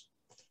house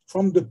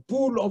from the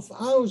pool of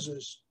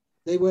houses.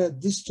 They were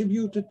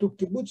distributed to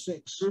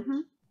kibbutzniks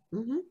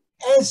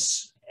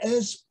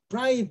as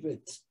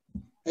private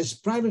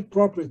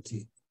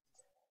property.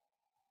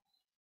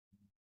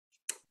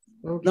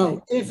 Okay.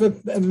 Now, if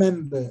a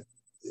member,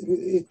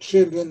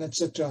 children,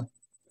 etc.,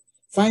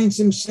 finds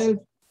himself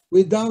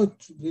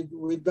without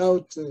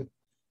a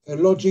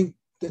lodging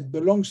that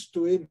belongs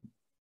to him,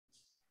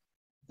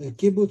 the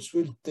kibbutz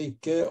will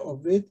take care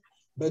of it,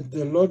 but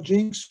the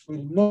lodgings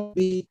will not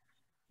be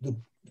the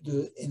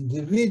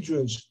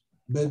individuals,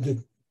 but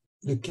the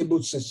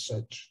kibbutz as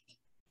such.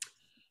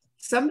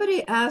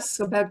 Somebody asks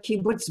about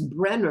kibbutz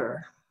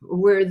Brenner,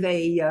 where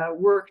they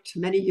worked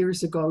many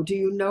years ago. Do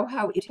you know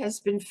how it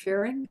has been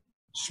faring?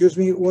 Excuse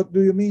me, what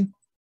do you mean?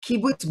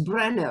 Kibbutz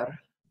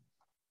Brenner.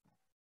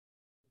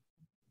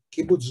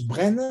 Kibbutz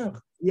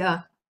Brenner?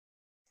 Yeah.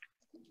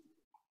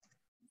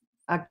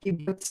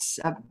 Kibbutz,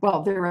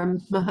 well, there are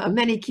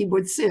many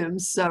kibbutzim,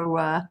 so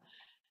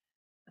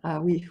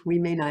we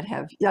may not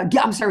have. Yeah,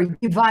 I'm sorry,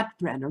 Givat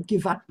Brenner.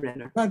 Givat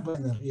Brenner,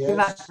 yes.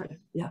 Givat Brenner,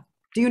 yeah.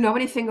 Do you know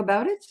anything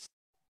about it?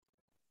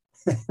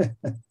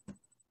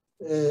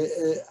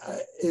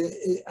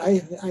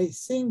 I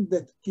think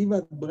that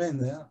Givat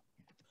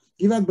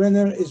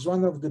Brenner is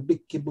one of the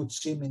big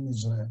kibbutzim in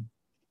Israel.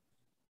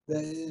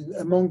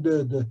 Among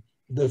the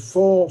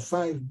 4 or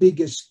 5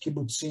 biggest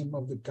kibbutzim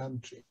of the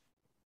country.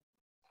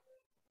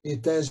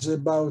 It has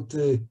about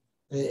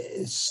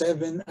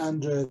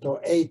 700 or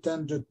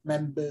 800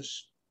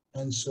 members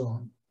and so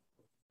on.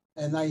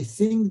 And I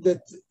think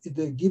that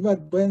the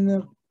Givat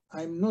Brenner,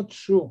 I'm not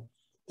sure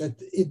that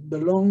it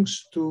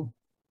belongs to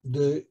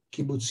the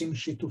kibbutzim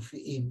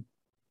shitufiyim.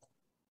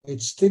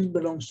 It still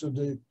belongs to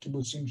the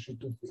kibbutzim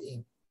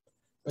shitufiyim.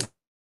 But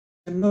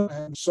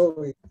I'm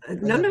sorry.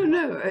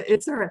 No,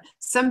 it's all right.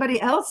 Somebody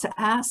else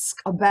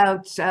asked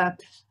about a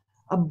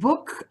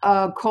book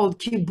called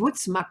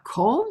Kibbutz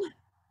Makom.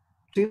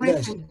 Do you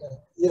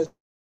Yes.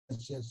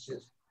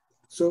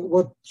 So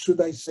what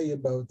should I say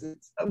about it?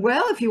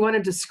 Well, if you want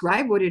to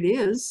describe what it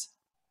is.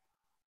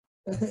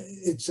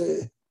 It's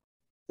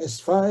as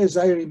far as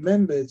I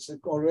remember, it's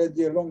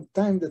already a long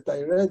time that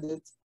I read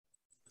it.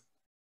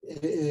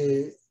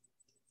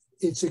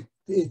 It's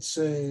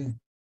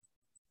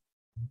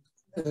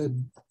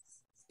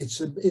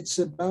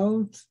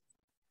about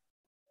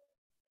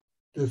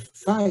the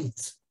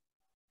fight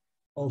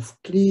of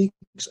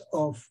cliques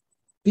of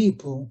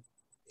people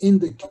in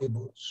the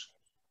kibbutz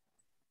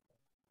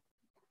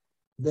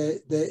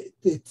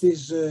it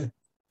is a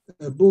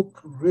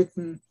book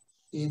written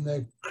in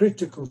a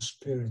critical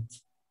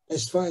spirit,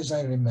 as far as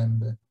I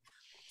remember.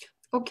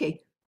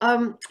 Okay.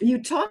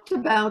 You talked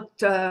about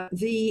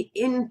the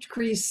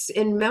increase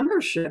in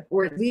membership,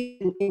 or at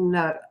least in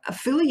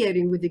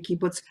affiliating with the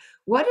kibbutz.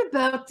 What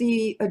about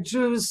the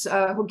Jews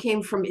who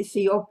came from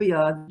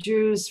Ethiopia,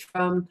 Jews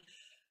from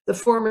the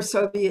former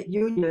Soviet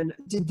Union?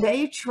 Did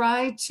they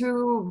try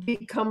to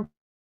become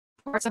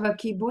part of a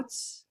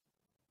kibbutz?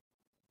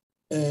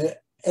 The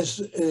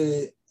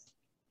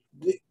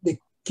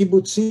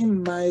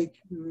kibbutzim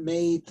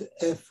made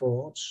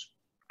efforts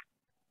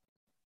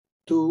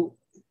to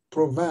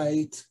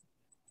provide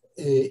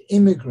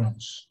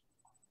immigrants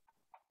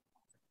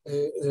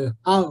a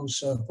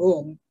house, a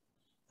home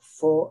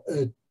for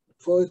a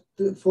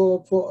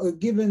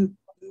given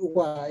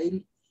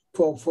while,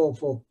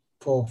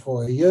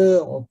 for a year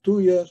or 2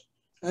 years,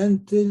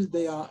 until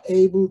they are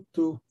able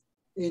to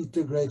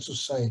integrate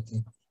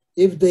society.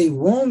 If they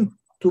want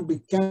to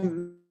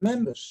become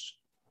members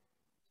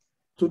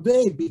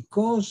today,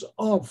 because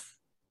of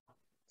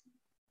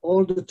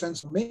all the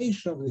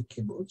transformation of the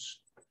kibbutz,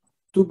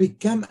 to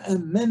become a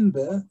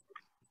member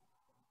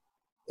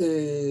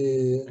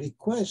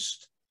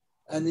request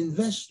an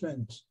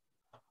investment.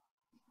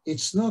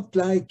 It's not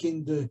like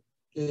in the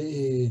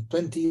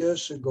 20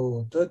 years ago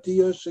or 30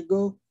 years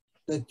ago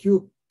that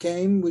you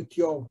came with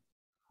your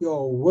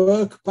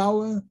work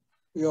power,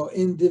 your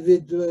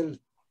individual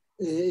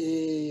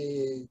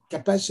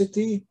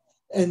capacity,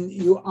 and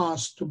you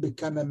asked to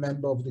become a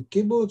member of the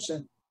kibbutz,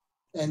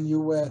 and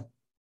you were,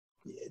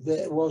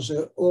 there was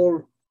a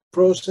whole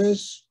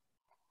process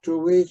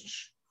through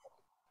which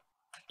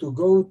to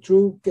go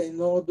through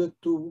in order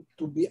to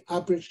be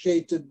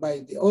appreciated by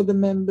the other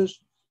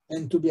members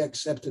and to be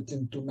accepted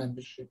into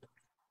membership.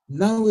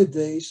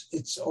 Nowadays,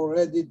 it's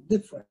already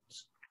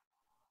different.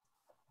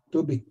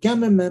 To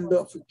become a member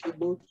of a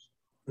kibbutz,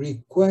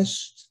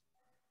 request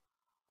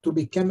to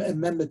become a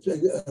member,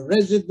 a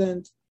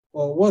resident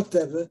or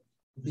whatever,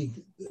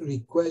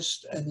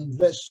 request an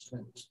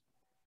investment.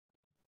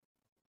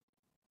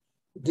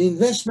 The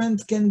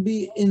investment can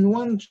be in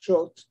one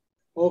shot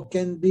or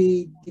can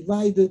be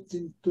divided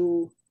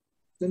into,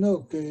 you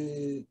know,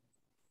 a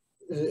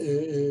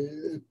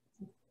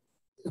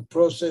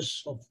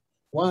process of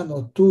 1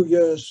 or 2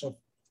 years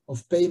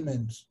of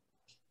payments.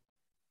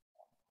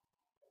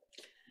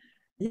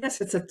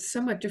 Yes, it's a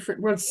somewhat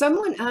different world.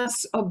 Someone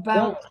asks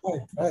about...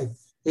 Right.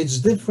 It's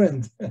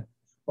different,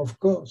 of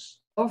course.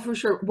 Oh, for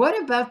sure.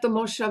 What about the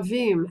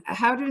Moshavim?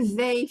 How do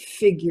they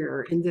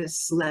figure in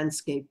this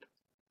landscape?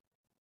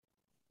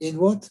 In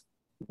what?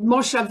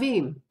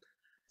 Moshavim.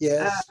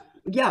 Yes.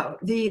 Yeah,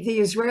 the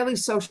Israeli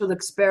social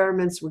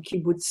experiments were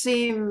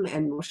kibbutzim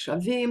and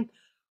Moshavim.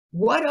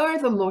 What are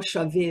the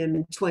Moshavim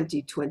in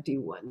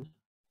 2021?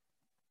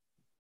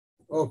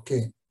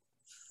 Okay.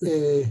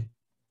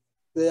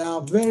 They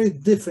are very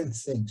different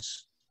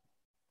things.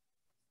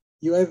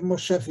 You have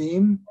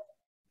Moshavim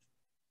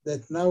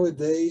that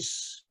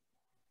nowadays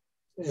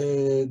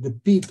the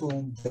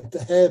people that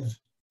have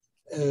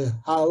a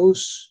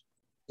house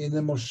in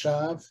a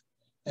Moshav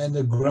and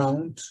a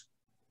ground,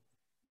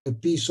 a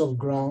piece of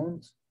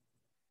ground,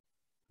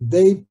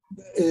 they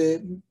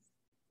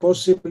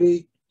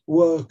possibly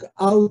work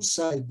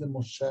outside the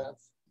Moshav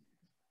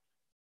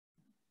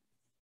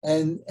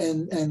and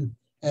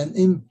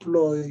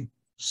employ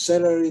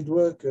salaried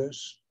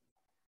workers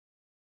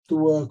to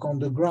work on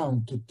the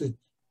ground, to do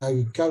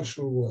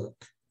agricultural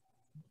work.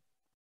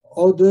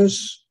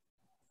 Others,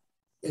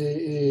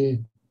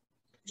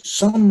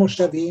 some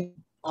Moshavim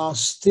are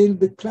still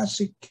the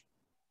classic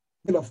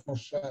of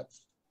Moshav,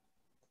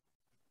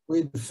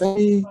 with the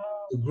family,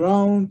 the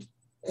ground,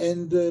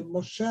 and the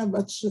Moshav.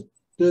 That's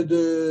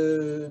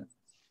the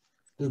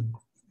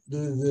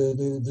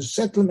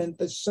settlement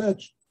as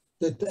such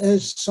that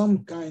has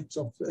some kinds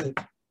of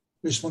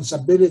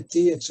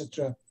responsibility,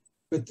 etc.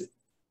 But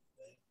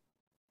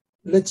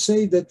let's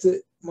say that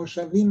the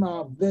Moshavim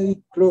are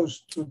very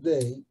close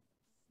today.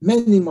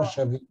 Many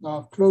Moshavim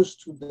are close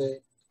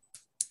today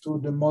to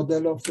the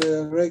model of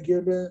a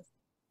regular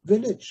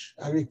village,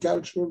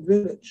 agricultural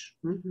village.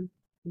 Mm-hmm.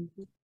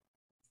 Mm-hmm.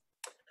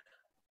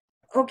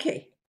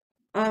 Okay.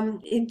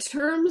 In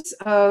terms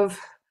of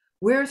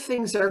where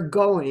things are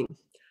going,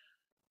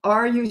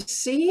 are you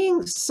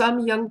seeing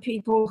some young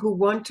people who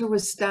want to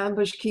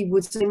establish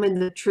kibbutzim in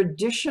the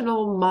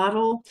traditional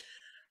model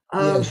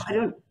of,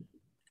 yes.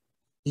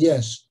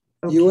 Yes,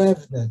 okay. You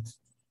have that.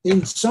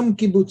 In some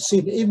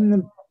kibbutzim,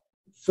 even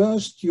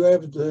first you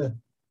have the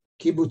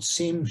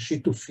kibbutzim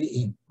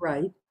shitufiim,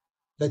 right,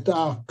 that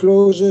are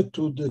closer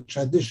to the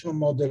traditional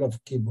model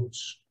of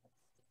kibbutz.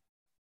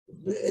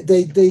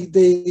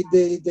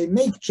 They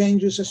make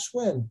changes as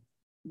well,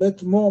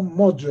 but more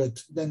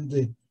moderate than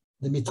the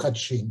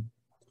mitrachim.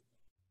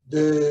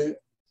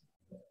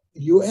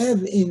 You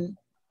have in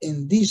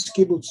these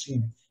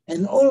kibbutzim,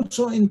 and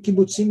also in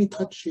kibbutzim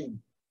mitrachim,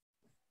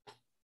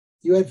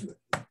 you have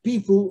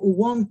people who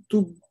want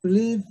to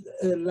live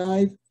a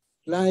life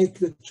like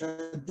the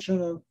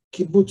traditional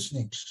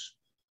kibbutzniks.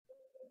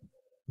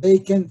 they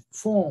can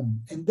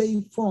form, and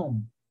they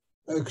form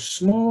a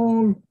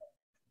small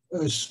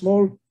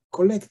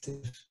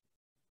collective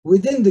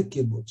within the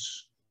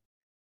kibbutz.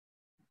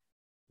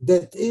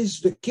 That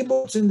is the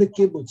kibbutz in the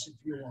kibbutz, if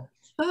you want.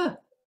 Ah.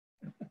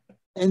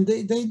 And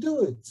they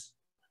do it.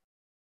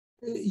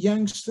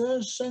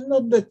 Youngsters and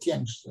not that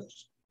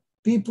youngsters.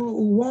 People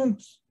who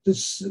want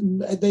this,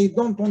 they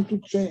don't want to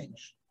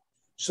change.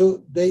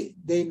 So they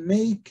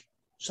make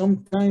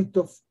some kind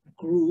of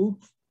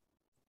group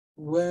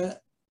where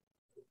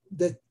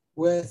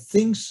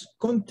things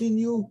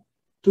continue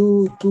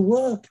to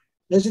work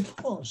as it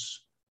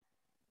was.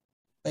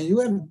 And you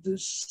have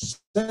this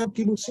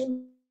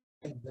kibbutzim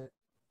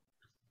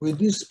with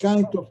this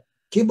kind of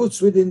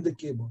kibbutz within the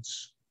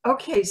kibbutz.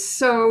 Okay,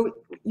 so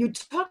you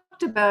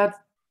talked about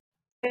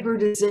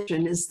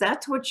hybridization. Is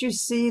that what you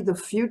see the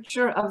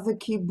future of the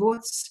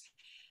kibbutz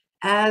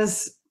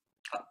as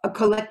a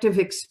collective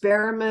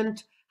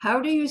experiment? How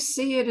do you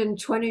see it in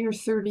 20 or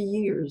 30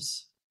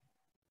 years?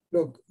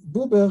 Look,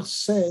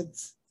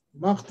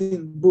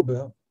 Martin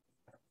Buber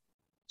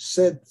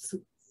said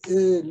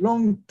a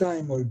long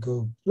time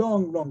ago,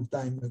 long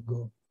time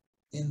ago,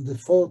 in the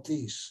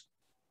 40s,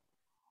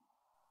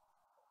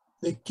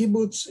 the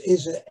kibbutz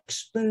is an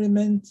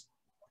experiment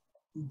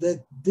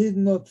that did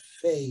not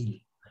fail.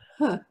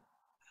 Huh.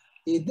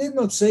 He did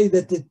not say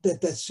that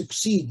it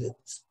succeeded.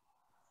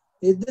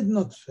 It did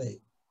not fail.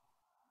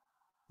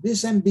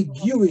 This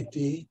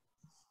ambiguity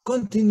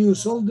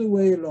continues all the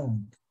way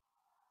along,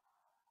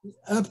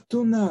 up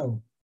to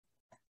now.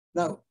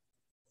 Now,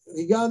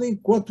 regarding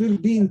what will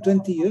be in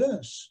 20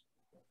 years,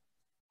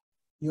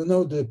 you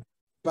know the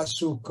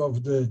pasuk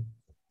of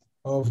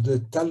the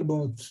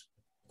Talmud,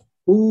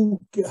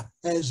 who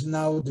has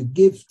now the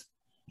gift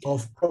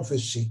of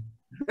prophecy?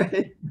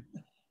 Right.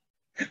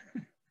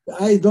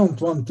 I don't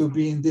want to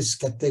be in this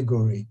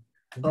category.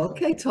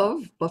 Okay,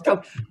 Tov. Well,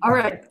 Tov. All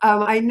right.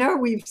 I know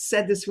we've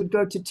said this would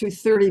go to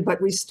 2:30,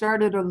 but we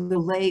started a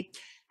little late,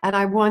 and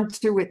I want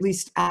to at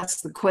least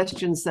ask the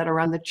questions that are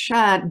on the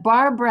chat.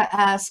 Barbara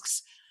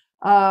asks,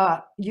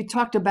 you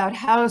talked about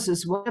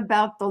houses. What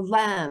about the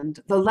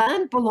land? The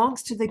land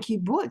belongs to the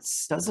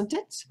kibbutz, doesn't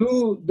it?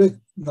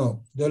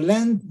 No, the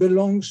land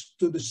belongs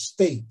to the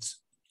state.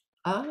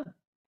 Ah.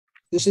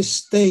 This is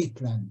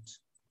state land.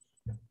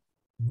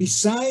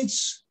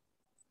 Besides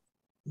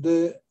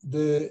the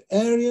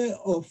area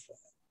of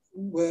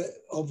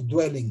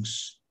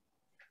dwellings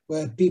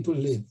where people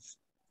live,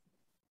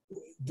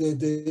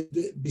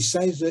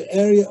 besides the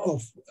area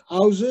of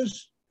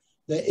houses,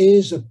 there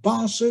is a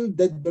parcel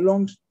that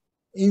belongs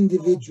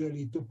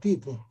individually to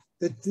people.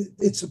 That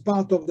it's a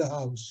part of the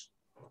house.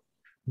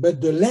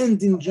 But the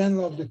land in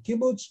general of the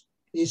kibbutz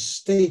is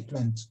state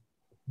land.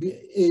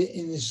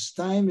 In his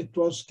time, it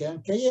was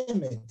Keren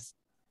Kayemet,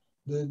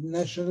 the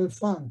national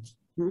fund.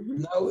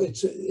 Mm-hmm. Now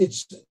it's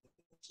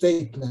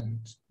state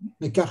land.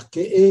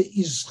 Mekarke'e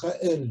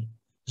Israel.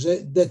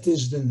 That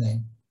is the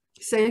name.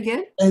 Say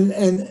again?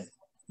 And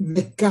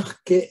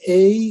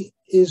Mekarke'e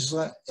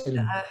Israel.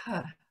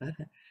 Uh-huh.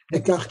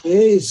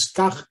 Mekarke'e is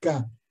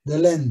karka, the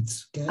land.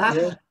 Uh-huh.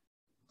 Yeah?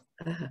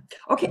 Uh-huh.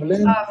 Okay.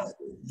 Land.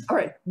 All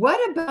right.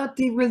 What about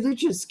the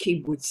religious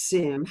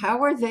kibbutzim?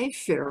 How are they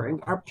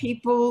faring? Are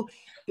people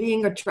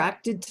being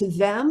attracted to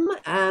them?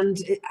 And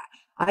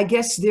I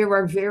guess there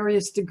are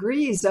various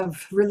degrees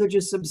of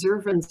religious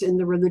observance in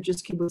the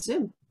religious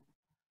kibbutzim.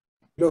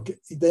 Look,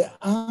 there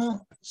are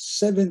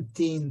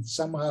 17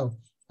 somehow,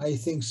 I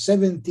think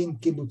 17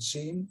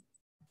 kibbutzim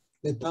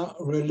that are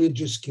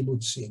religious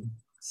kibbutzim.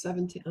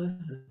 17.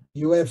 Uh-huh.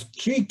 You have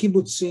 3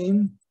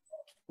 kibbutzim,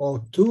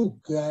 or 2,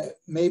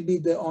 maybe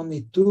there are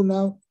only 2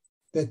 now,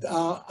 that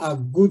are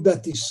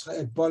Agudat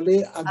Israel,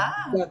 Polei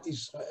Agudat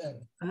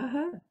Israel.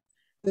 Uh-huh.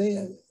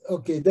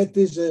 Okay, that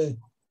is a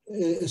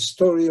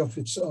story of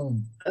its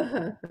own.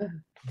 Uh-huh.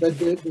 But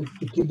the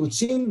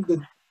kibbutzim,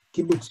 the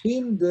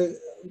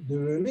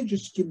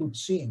religious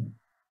kibbutzim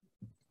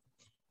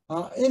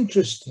are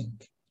interesting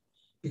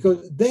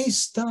because they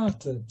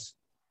started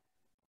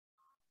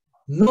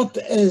not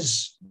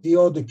as the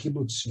other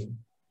kibbutzim.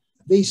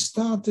 They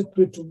started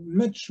with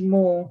much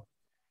more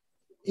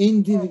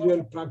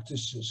individual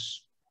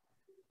practices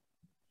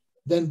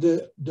than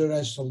the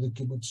rest of the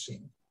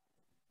kibbutzim.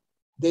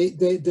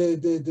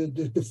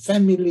 The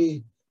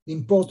family, the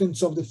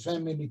importance of the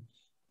family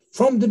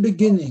from the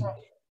beginning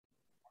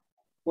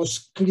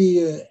was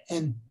clear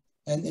and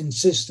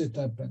insisted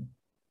upon.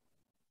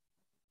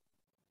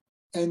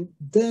 And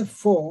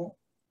therefore,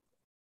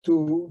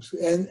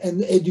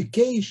 and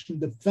education,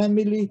 the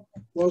family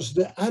was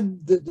the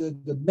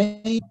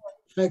main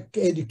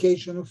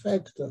educational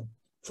factor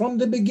from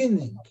the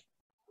beginning.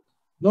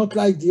 Not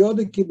like the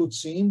other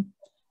kibbutzim,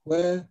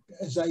 where,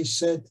 as I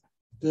said,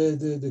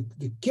 the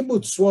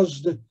kibbutz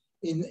was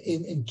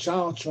in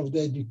charge of the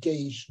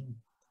education.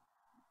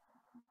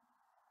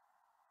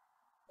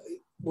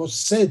 Was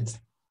said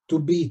to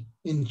be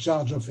in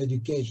charge of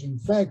education. In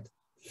fact,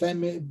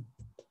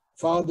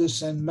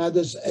 fathers and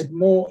mothers had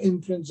more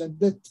influence than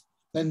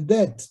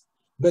that.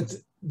 But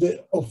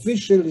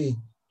officially,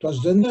 it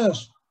was the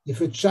nurse.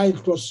 If a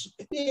child was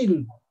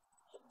ill,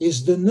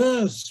 Is the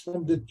nurse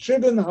from the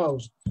children's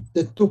house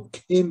that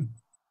took him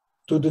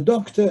to the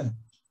doctor,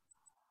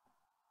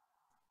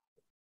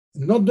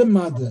 not the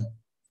mother.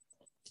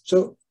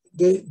 So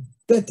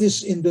that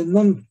is in the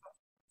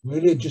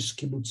non-religious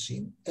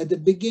kibbutzim. At the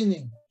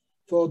beginning,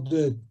 for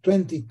the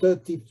 20,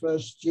 30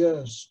 first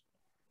years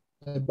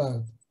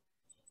about.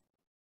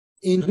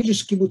 In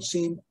religious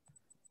kibbutzim,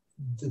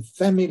 the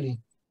family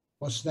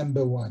was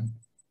number one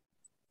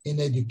in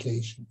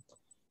education.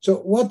 So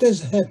what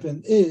has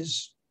happened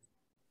is,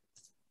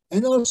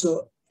 and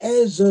also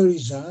as a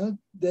result,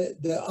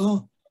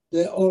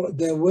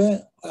 there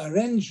were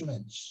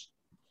arrangements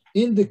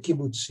in the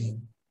kibbutzim,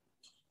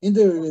 in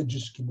the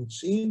religious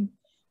kibbutzim,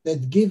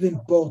 that give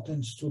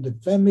importance to the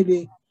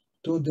family,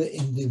 to the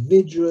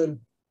individual,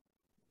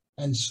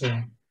 and so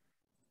on.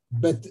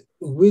 But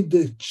with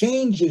the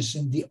changes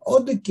in the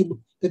other kibbutz,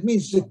 that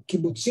means the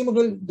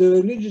kibbutzim, the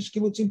religious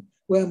kibbutzim,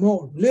 were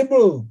more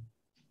liberal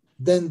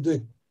than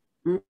the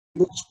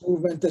kibbutz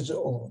movement as a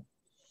whole.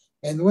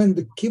 And when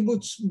the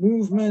kibbutz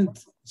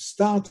movement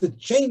started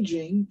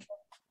changing,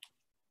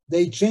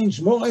 they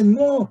changed more and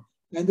more.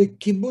 And the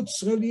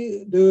kibbutz,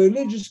 really, the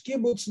religious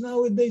kibbutz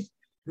nowadays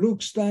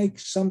looks like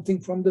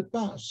something from the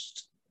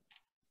past.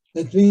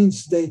 That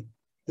means they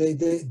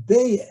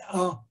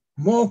are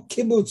more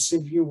kibbutz,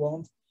 if you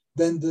want,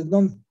 than the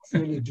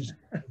non-religious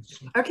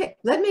kibbutz. Okay,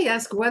 let me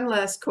ask one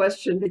last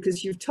question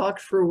because you've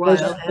talked for a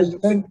while.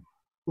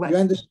 You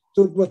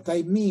understood what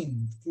I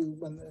mean.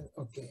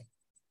 Okay.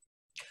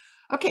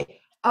 Okay.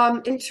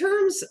 In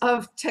terms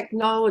of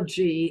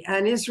technology,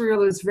 and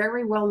Israel is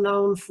very well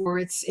known for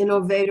its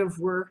innovative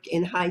work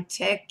in high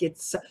tech.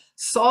 It's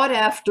sought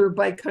after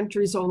by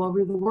countries all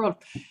over the world.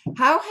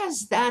 How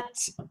has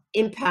that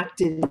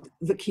impacted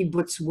the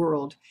kibbutz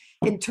world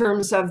in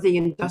terms of the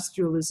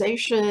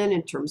industrialization,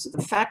 in terms of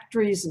the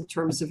factories, in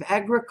terms of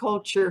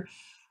agriculture?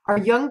 Are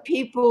young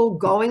people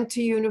going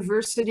to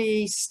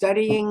university,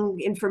 studying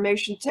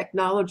information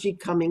technology,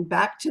 coming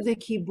back to the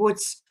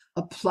kibbutz,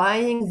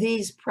 applying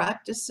these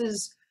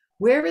practices?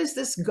 Where is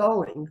this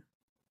going?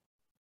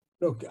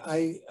 Look,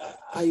 I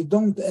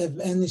don't have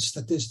any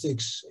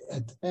statistics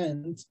at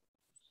hand,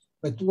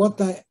 but what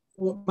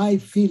my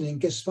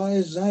feeling, as far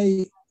as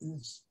I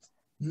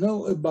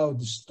know about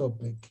this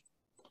topic,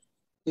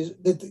 is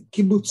that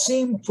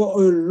kibbutzim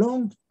for a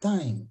long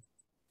time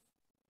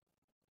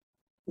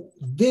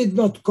did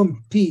not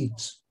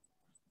compete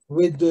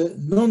with the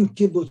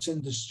non-kibbutz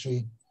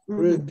industry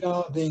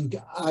regarding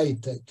high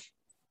tech.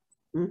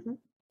 Mm-hmm.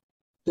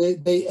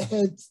 They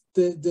had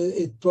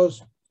it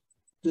was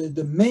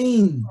the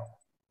main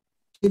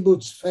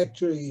kibbutz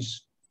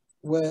factories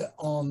were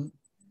on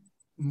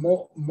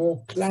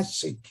more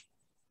classic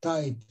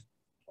type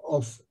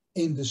of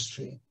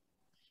industry.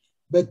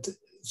 But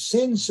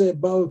since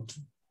about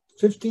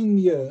 15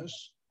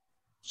 years,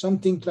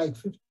 something like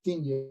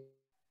 15 years,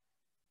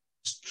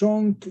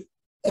 strong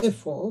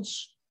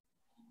efforts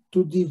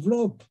to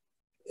develop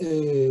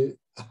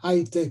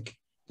high-tech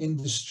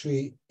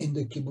industry in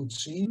the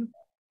kibbutzim.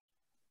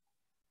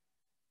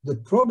 The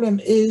problem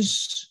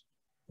is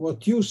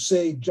what you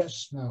say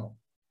just now.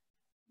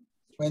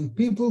 When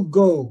people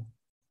go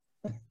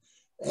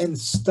and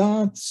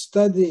start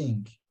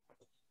studying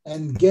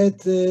and get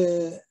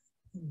the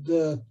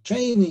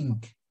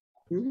training,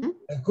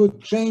 a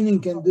good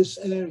training in this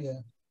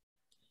area,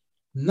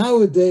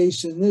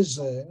 nowadays in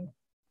Israel,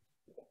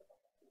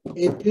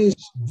 it is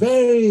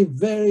very,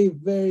 very,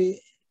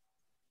 very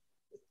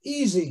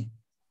easy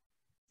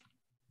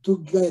to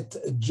get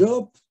a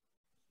job,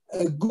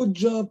 a good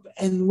job,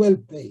 and well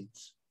paid.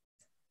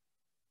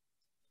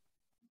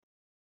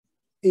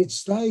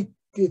 It's like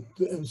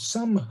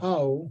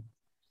somehow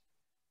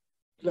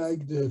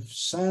like the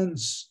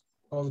sons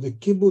of the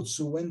kibbutz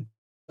who went to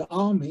the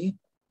army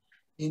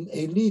in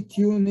elite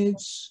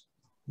units,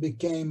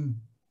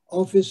 became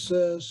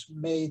officers,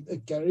 made a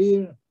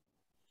career,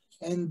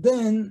 and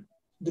then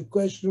the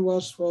question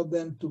was for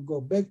them to go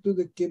back to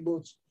the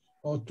kibbutz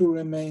or to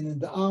remain in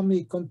the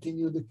army,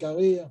 continue the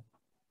career.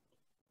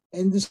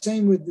 And the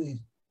same with this.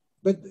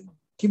 But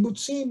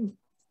kibbutzim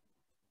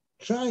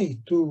try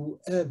to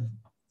have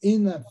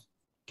enough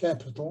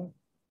capital.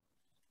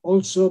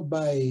 Also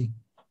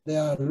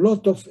there are a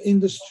lot of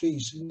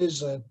industries in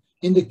Israel,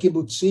 in the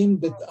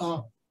kibbutzim, that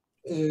are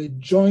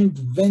joint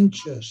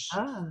ventures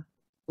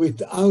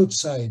with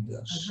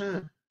outsiders.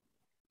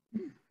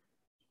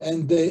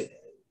 And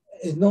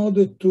in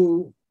order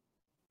to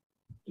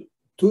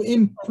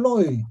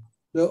employ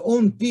their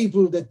own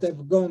people that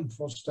have gone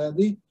for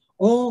study,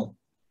 or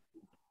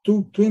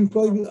to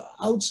employ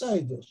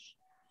outsiders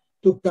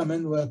to come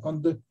and work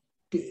on the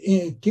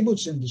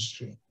kibbutz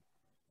industry.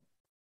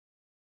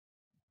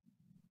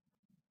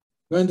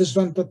 You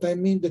understand what I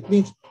mean? That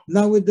means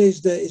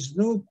nowadays there is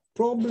no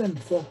problem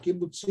for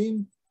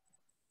kibbutzim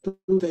to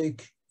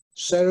take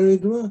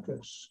salaried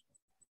workers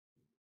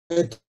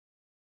at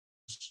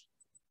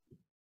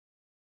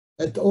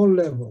all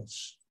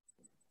levels.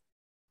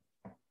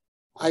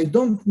 I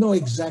don't know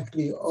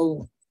exactly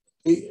how.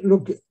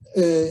 Look,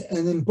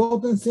 an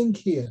important thing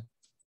here.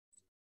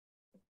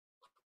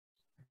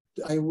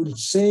 I will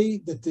say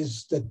that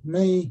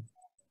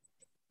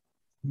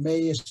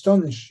may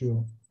astonish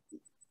you.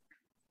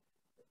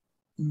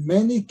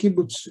 Many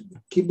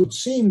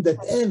kibbutzim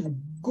that have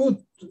good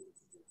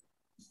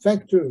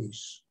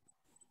factories,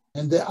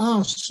 and there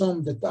are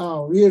some that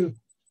are really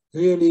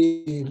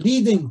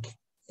leading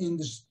in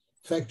the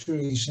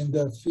factories in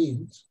their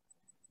fields.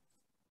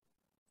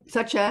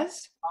 Such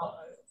as?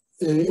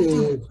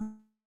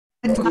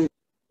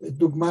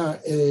 דוגמה,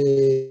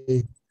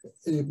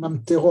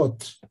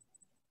 ממטרות,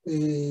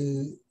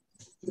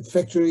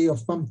 factory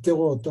of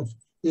ממטרות, of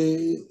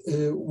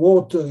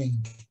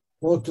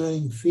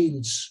watering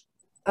fields.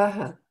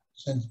 Uh-huh.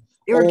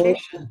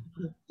 Irrigation.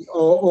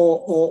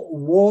 Or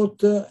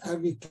water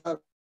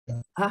agriculture,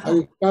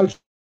 agriculture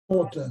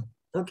water.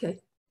 Okay.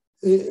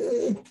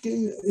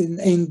 In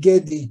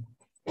Engedi,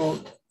 or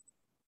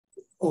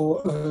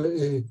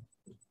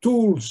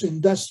tools,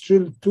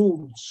 industrial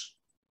tools.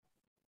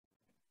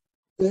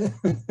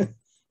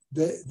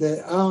 They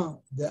are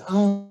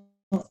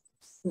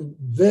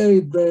very,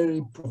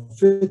 very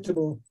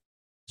profitable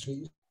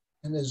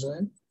in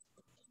Israel,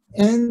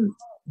 and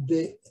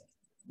the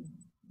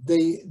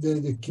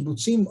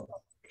kibbutzim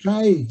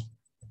try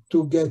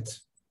to get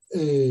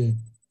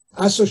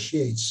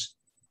associates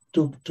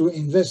to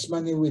invest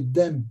money with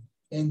them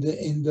in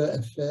the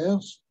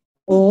affairs,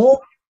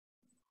 or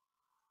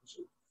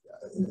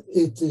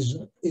it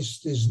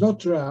is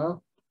not rare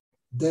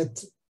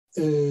that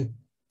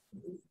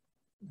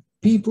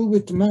people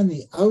with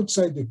money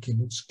outside the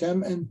kibbutz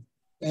come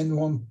and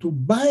want to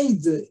buy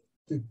the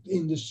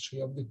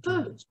industry of the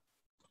kibbutz.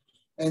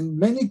 And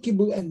many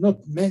kibbutz, and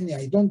not many,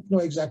 I don't know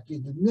exactly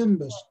the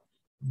numbers,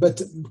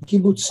 but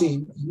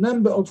kibbutzim,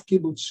 number of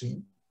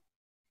kibbutzim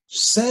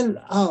sell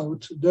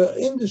out their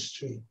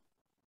industry,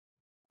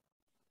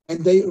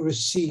 and they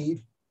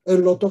receive a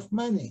lot of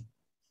money.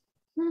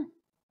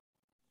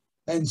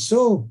 And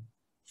so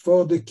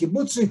for the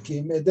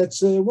kibbutznikim,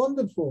 that's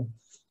wonderful.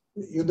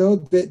 You know,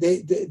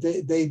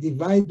 they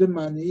divide the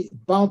money,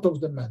 part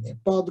of the money,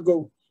 part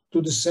go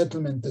to the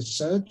settlement as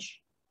such,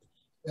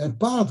 and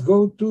part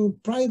go to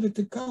private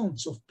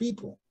accounts of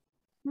people.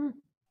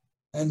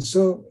 And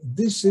so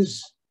this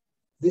is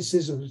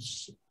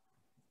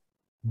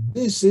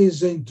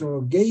an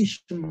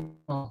interrogation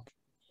mark.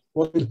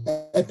 What will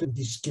happen to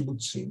these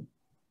kibbutzim?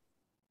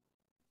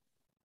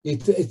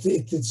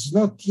 It's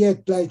not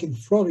yet like in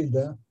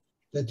Florida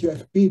that you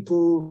have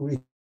people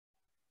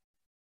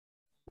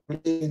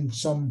in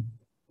some,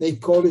 they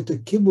call it a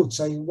kibbutz.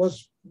 I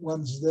was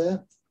once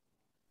there,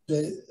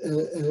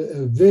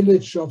 a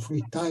village of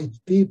retired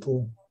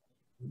people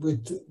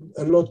with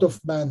a lot of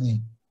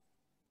money.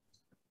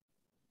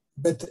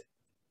 But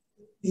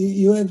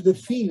you have the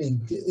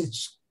feeling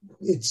it's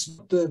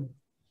the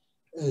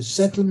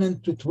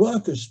settlement with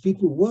workers.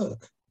 People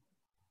work,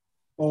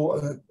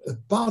 or a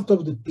part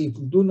of the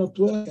people do not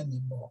work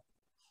anymore.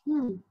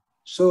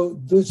 So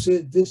this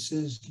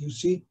is, you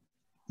see,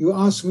 you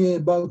asked me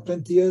about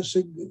 20 years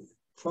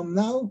from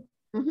now.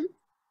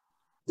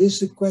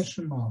 This is a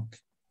question mark.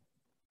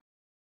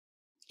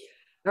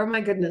 Oh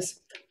my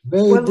goodness.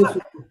 Very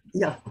difficult.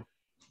 Yeah.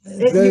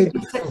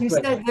 You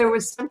said there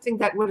was something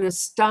that would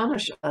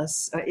astonish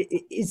us.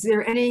 Is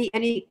there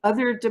any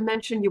other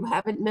dimension you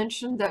haven't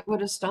mentioned that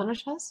would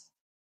astonish us?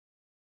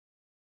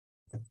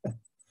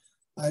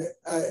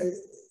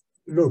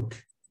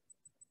 Look,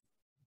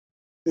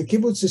 the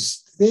kibbutz is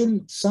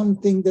still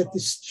something that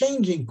is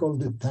changing all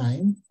the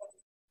time,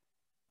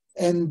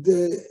 and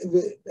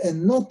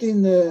not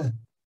in a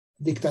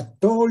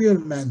dictatorial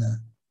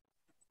manner.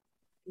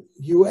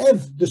 You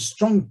have the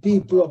strong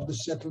people of the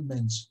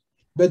settlements,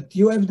 but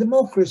you have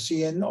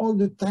democracy, and all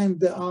the time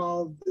there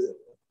are,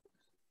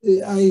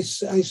 I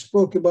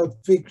spoke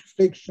about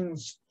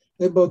frictions,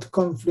 about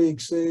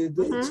conflicts.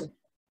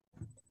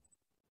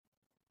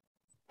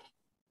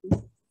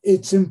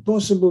 It's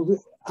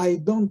impossible. I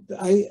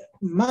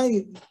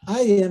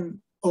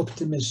am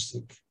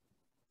optimistic.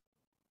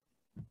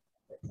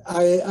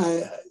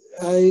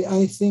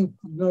 I think,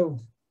 no,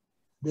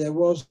 there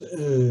was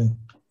an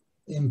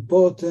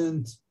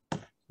important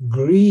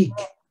Greek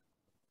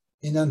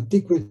in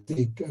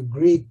antiquity, a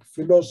Greek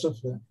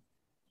philosopher,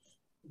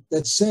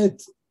 that said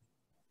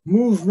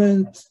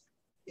movement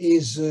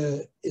is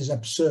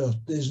absurd.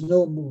 There's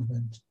no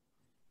movement,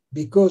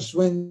 because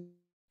when you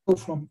go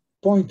from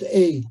point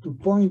A to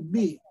point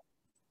B,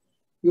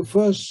 you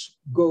first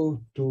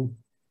go to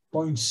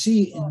point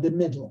C in the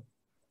middle.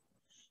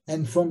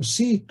 And from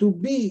C to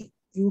B,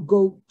 you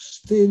go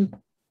still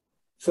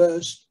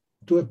first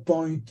to a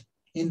point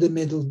in the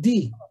middle,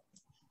 D.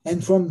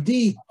 And from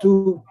D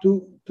to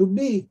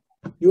B,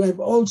 you have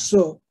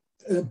also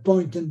a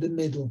point in the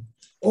middle.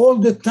 All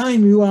the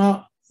time you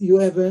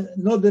have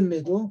another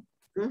middle,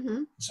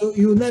 so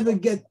you never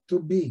get to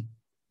B.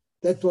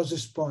 That was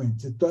his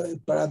point, a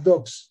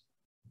paradox.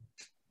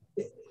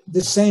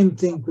 The same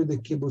thing with the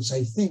kibbutz,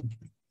 I think.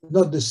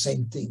 Not the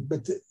same thing,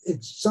 but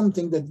it's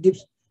something that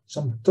gives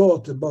some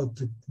thought about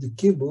the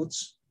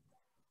kibbutz.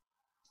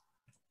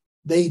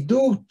 They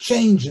do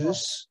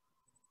changes,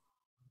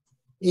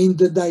 in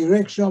the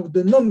direction of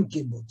the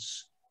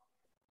non-kibbutz.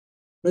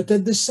 But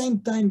at the same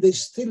time, they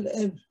still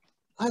have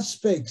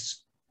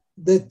aspects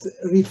that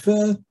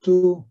refer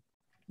to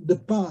the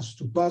past,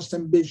 to past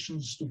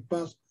ambitions, to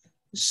past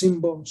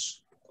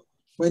symbols.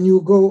 When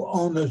you go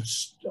on a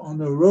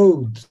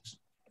road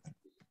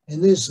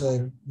in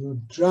Israel,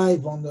 you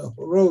drive on the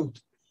road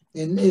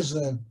in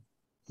Israel,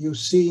 you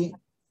see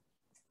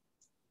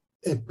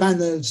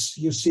panels,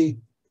 you see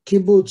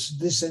kibbutz,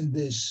 this and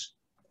this,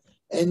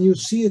 and you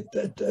see a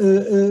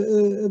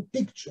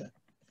picture.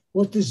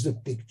 What is the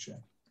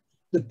picture?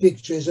 The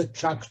picture is a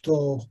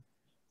tractor,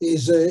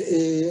 is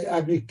a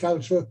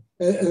agricultural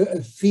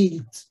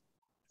field,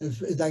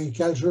 an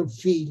agricultural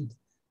field,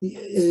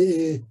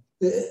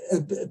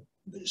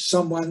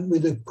 someone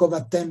with a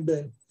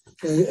kovatember.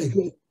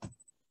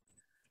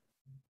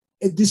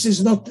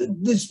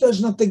 This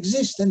does not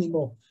exist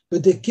anymore.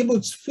 But the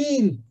kibbutz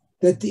feel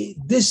that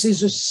this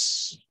is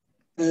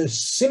a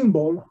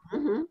symbol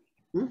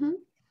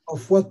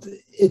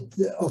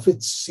of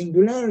its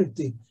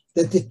singularity,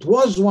 that it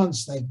was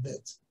once like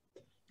that.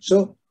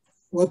 So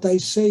what I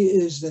say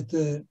is that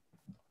the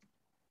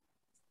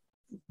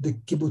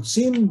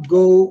kibbutzim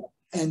go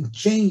and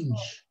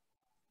change,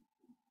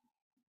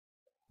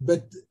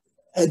 but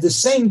at the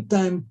same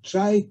time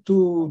try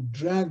to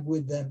drag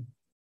with them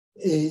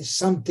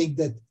something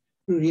that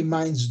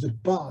reminds the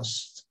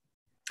past.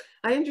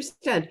 I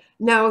understand.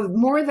 Now,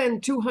 more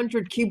than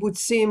 200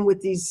 kibbutzim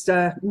with these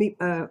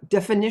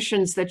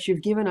definitions that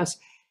you've given us,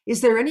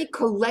 is there any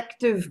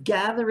collective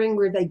gathering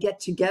where they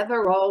get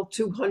together, all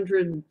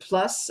 200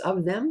 plus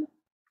of them?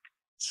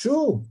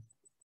 Sure.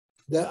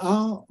 There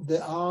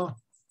are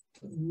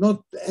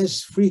not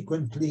as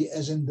frequently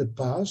as in the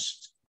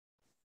past,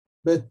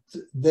 but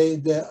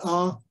there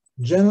are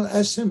general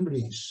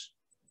assemblies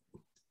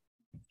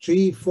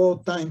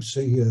 3-4 times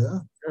a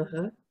year,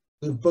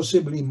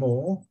 possibly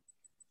more.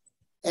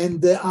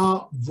 And there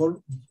are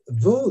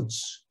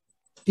votes.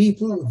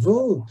 People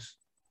vote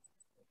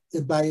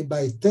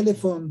by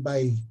telephone,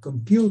 by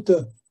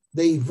computer.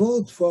 They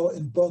vote for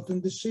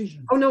important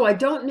decisions. Oh, no, I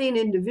don't mean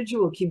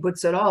individual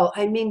kibbutz at all.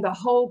 I mean the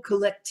whole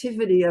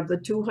collectivity of the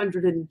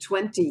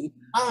 220.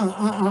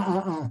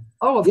 Oh,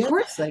 of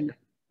course I know.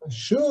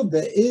 Sure,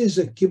 there is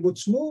a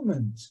kibbutz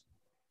movement.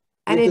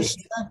 And with the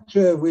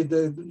structure, with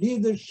the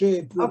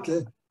leadership,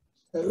 with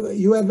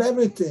you have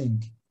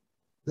everything.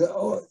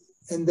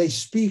 And they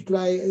speak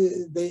like,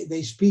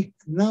 they speak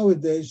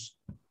nowadays,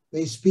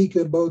 they speak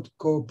about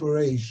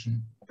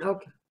cooperation.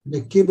 Okay.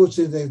 The kibbutz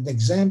is an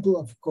example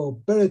of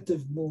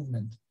cooperative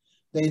movement.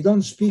 They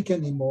don't speak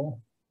anymore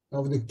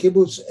of the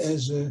kibbutz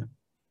as a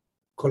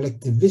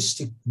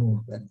collectivistic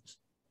movement,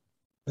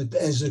 but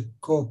as a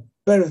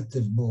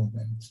cooperative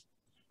movement.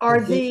 Are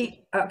the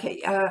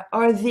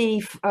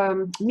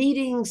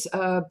meetings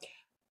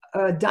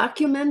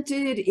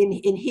documented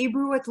in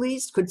Hebrew at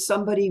least? Could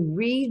somebody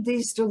read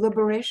these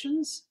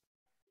deliberations?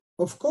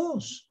 Of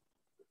course,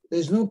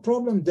 there's no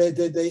problem. They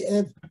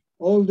have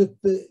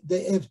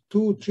they have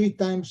 2-3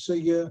 times a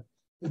year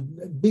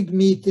big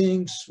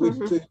meetings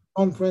with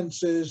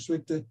conferences,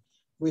 with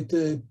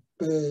the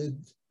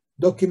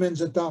documents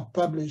that are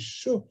published.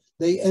 Sure,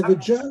 they have a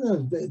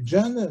journal,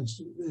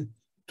 journals,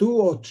 2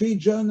 or 3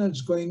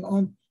 journals going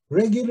on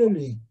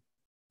regularly.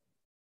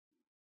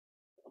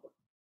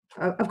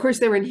 Of course,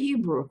 they're in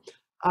Hebrew.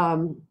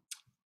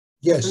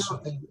 Yes,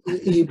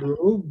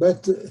 Hebrew,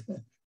 but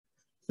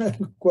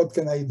what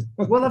can I do?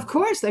 Well, of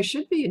course, they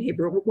should be in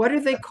Hebrew. What are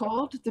they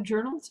called, the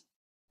journals?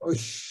 Oh,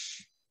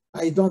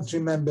 I don't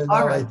remember now.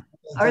 All right.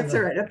 It's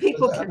all right.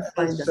 People can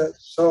find them.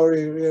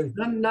 Sorry, really.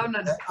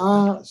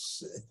 No.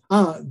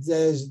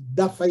 There's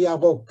Daf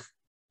Hayarok.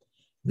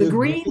 The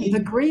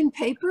green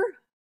paper?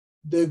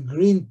 The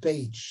green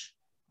page.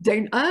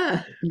 Green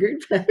page.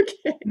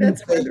 Okay,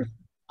 that's wonderful.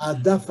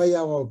 Daf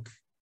Hayarok.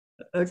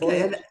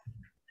 Okay.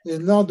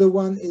 Another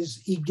one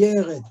is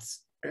Igeret.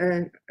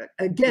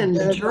 Again,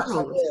 the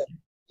journal.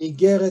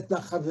 Igeret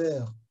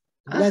Lachaver.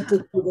 Letter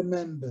to the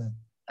member.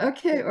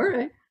 Okay, all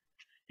right.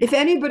 If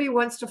anybody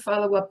wants to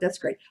follow up, that's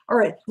great. All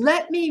right,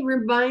 let me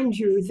remind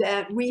you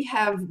that we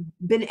have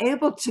been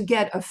able to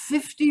get a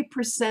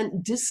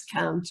 50%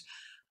 discount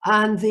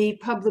on the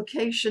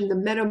publication, The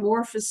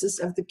Metamorphosis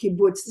of the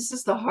Kibbutz. This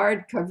is the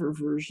hardcover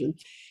version,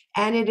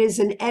 and it is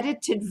an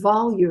edited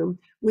volume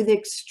with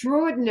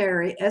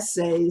extraordinary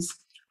essays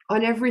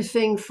on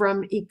everything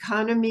from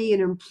economy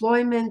and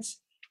employment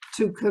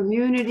to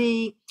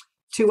community,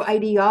 to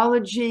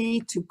ideology,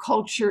 to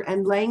culture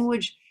and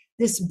language.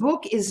 This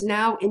book is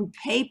now in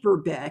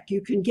paperback.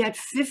 You can get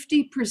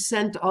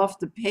 50% off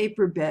the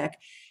paperback,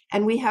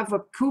 and we have a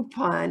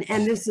coupon,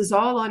 and this is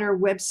all on our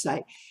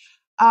website.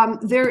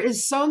 There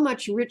is so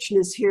much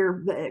richness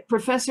here. The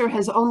professor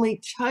has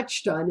only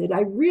touched on it.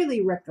 I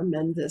really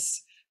recommend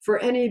this for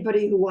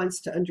anybody who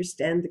wants to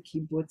understand the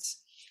kibbutz.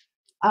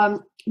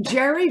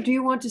 Jerry, do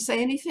you want to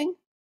say anything?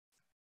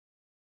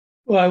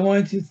 Well, I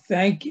want to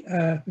thank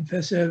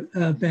Professor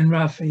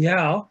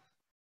Ben-Rafael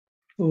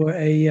for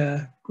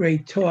a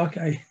great talk.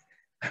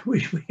 I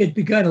wish we had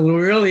begun a little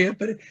earlier,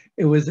 but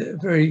it was a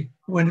very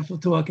wonderful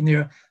talk. And there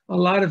are a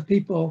lot of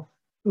people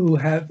who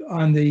have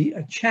on the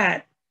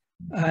chat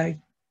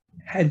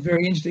had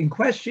very interesting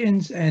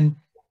questions and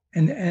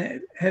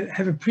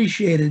have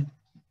appreciated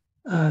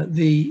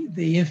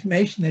the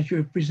information that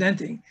you're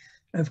presenting.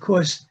 Of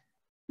course,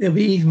 there'll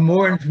be even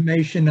more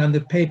information on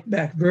the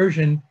paperback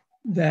version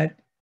that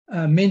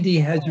Mindy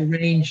has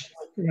arranged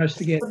for us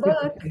to get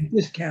a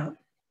discount.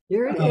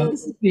 Here it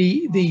is.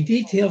 The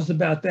details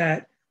about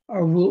that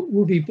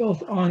will be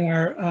both on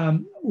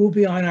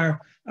our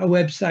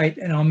website,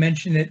 and I'll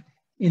mention it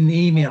in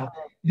the email.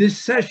 This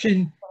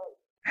session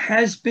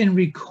has been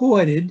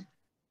recorded.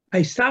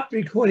 I stopped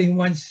recording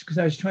once because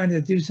I was trying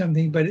to do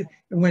something, but it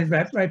went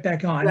right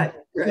back on. Right.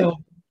 So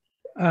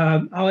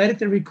I'll edit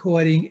the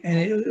recording and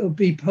it'll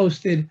be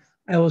posted.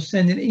 I will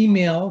send an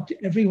email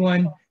to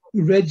everyone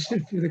who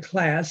registered for the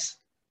class,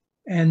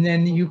 and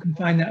then you can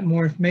find out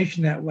more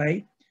information that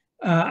way.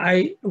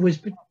 I was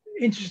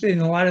interested in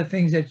a lot of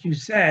things that you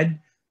said.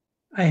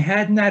 I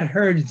had not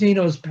heard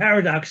Zeno's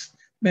paradox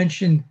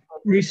mentioned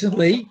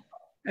recently.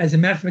 As a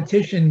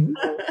mathematician,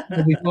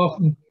 we've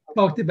often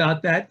talked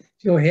about that.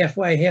 Go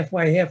halfway,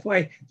 halfway,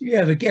 halfway. Do you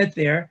ever get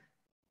there?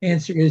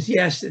 Answer is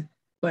yes,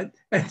 but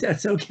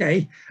that's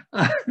okay.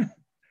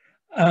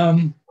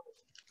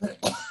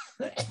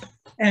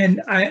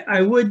 And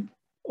I would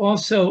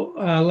also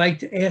like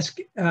to ask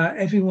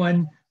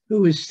everyone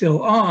who is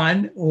still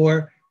on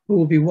or who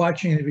will be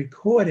watching the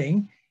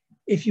recording,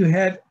 if you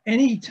have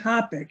any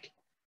topic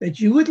that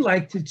you would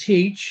like to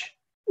teach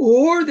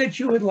or that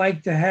you would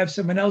like to have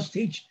someone else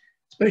teach,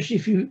 especially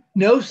if you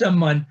know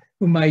someone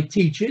who might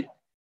teach it,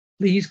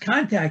 please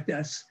contact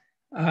us.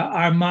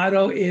 Our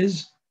motto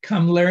is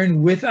come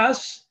learn with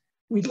us.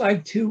 We'd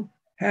like to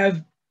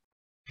have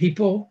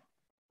people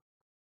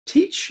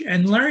teach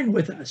and learn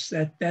with us.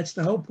 That's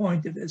the whole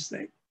point of this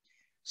thing.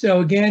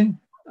 So again,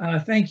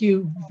 thank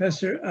you,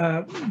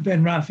 Professor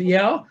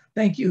Ben-Rafael.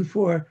 Thank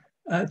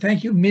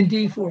you,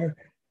 Mindy, for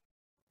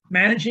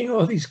managing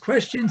all these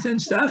questions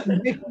and stuff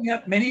and making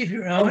up many of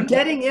your own. I'm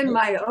getting in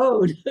my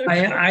own.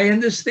 I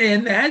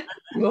understand that.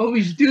 You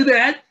always do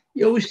that.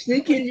 You always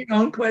sneak in your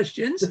own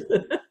questions.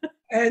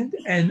 And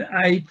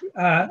I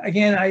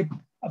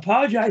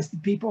apologize to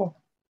people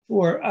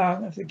for,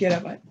 I have to get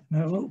up, I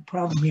have a little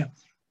problem here.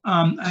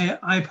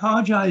 I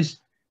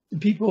apologize to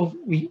people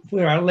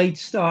for our late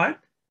start,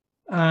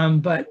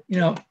 but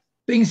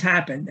things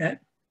happen.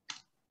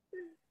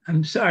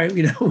 I'm sorry,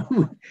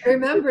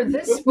 Remember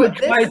this.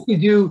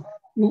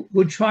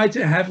 We'll try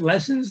to have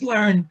lessons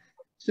learned.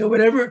 So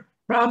whatever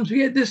problems we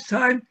had this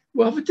time,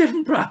 we'll have a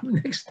different problem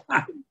next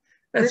time.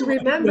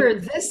 Remember,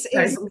 this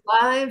is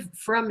live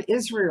from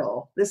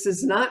Israel. This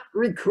is not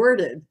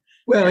recorded.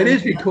 Well, it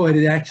is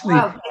recorded, actually.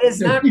 Well, it is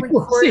not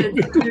recorded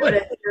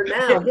here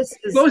now.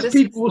 Most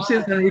people will see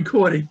it on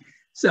recording.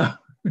 So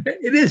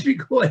it is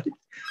recorded.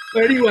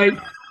 But anyway,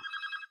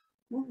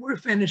 we're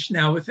finished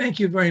now. But thank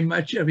you very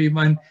much,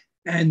 everyone.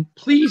 And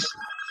please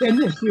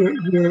send us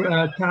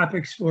your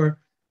topics for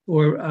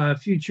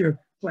future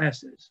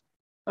classes.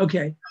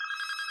 Okay.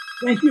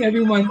 Thank you,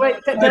 everyone. Wait,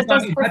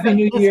 Happy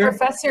New Year.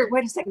 Professor,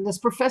 wait a second. Does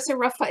Professor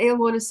Raphael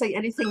want to say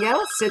anything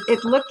else?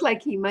 It looked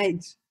like he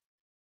might.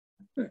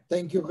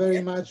 Thank you very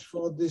much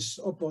for this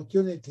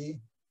opportunity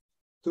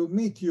to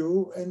meet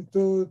you and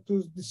to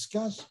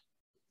discuss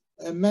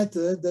a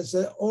matter that's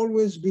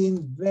always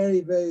been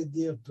very, very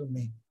dear to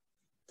me.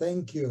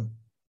 Thank you.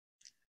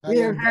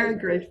 We are very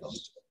grateful.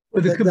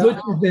 Well, the kibbutz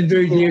has been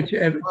very dear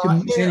to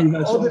many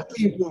of us. Other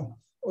people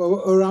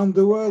around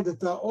the world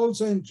that are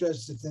also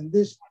interested in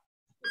this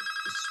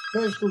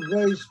special,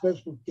 very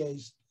special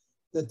case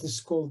that is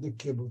called the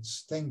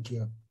kibbutz. Thank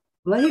you.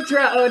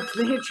 Lehitraot.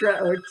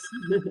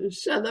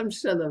 Shalom,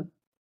 shalom.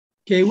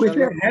 Okay, with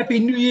that, Happy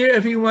New Year,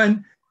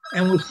 everyone,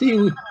 and we'll see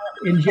you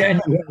in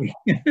January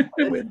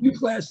with new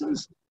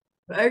classes.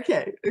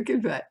 Okay,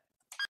 goodbye.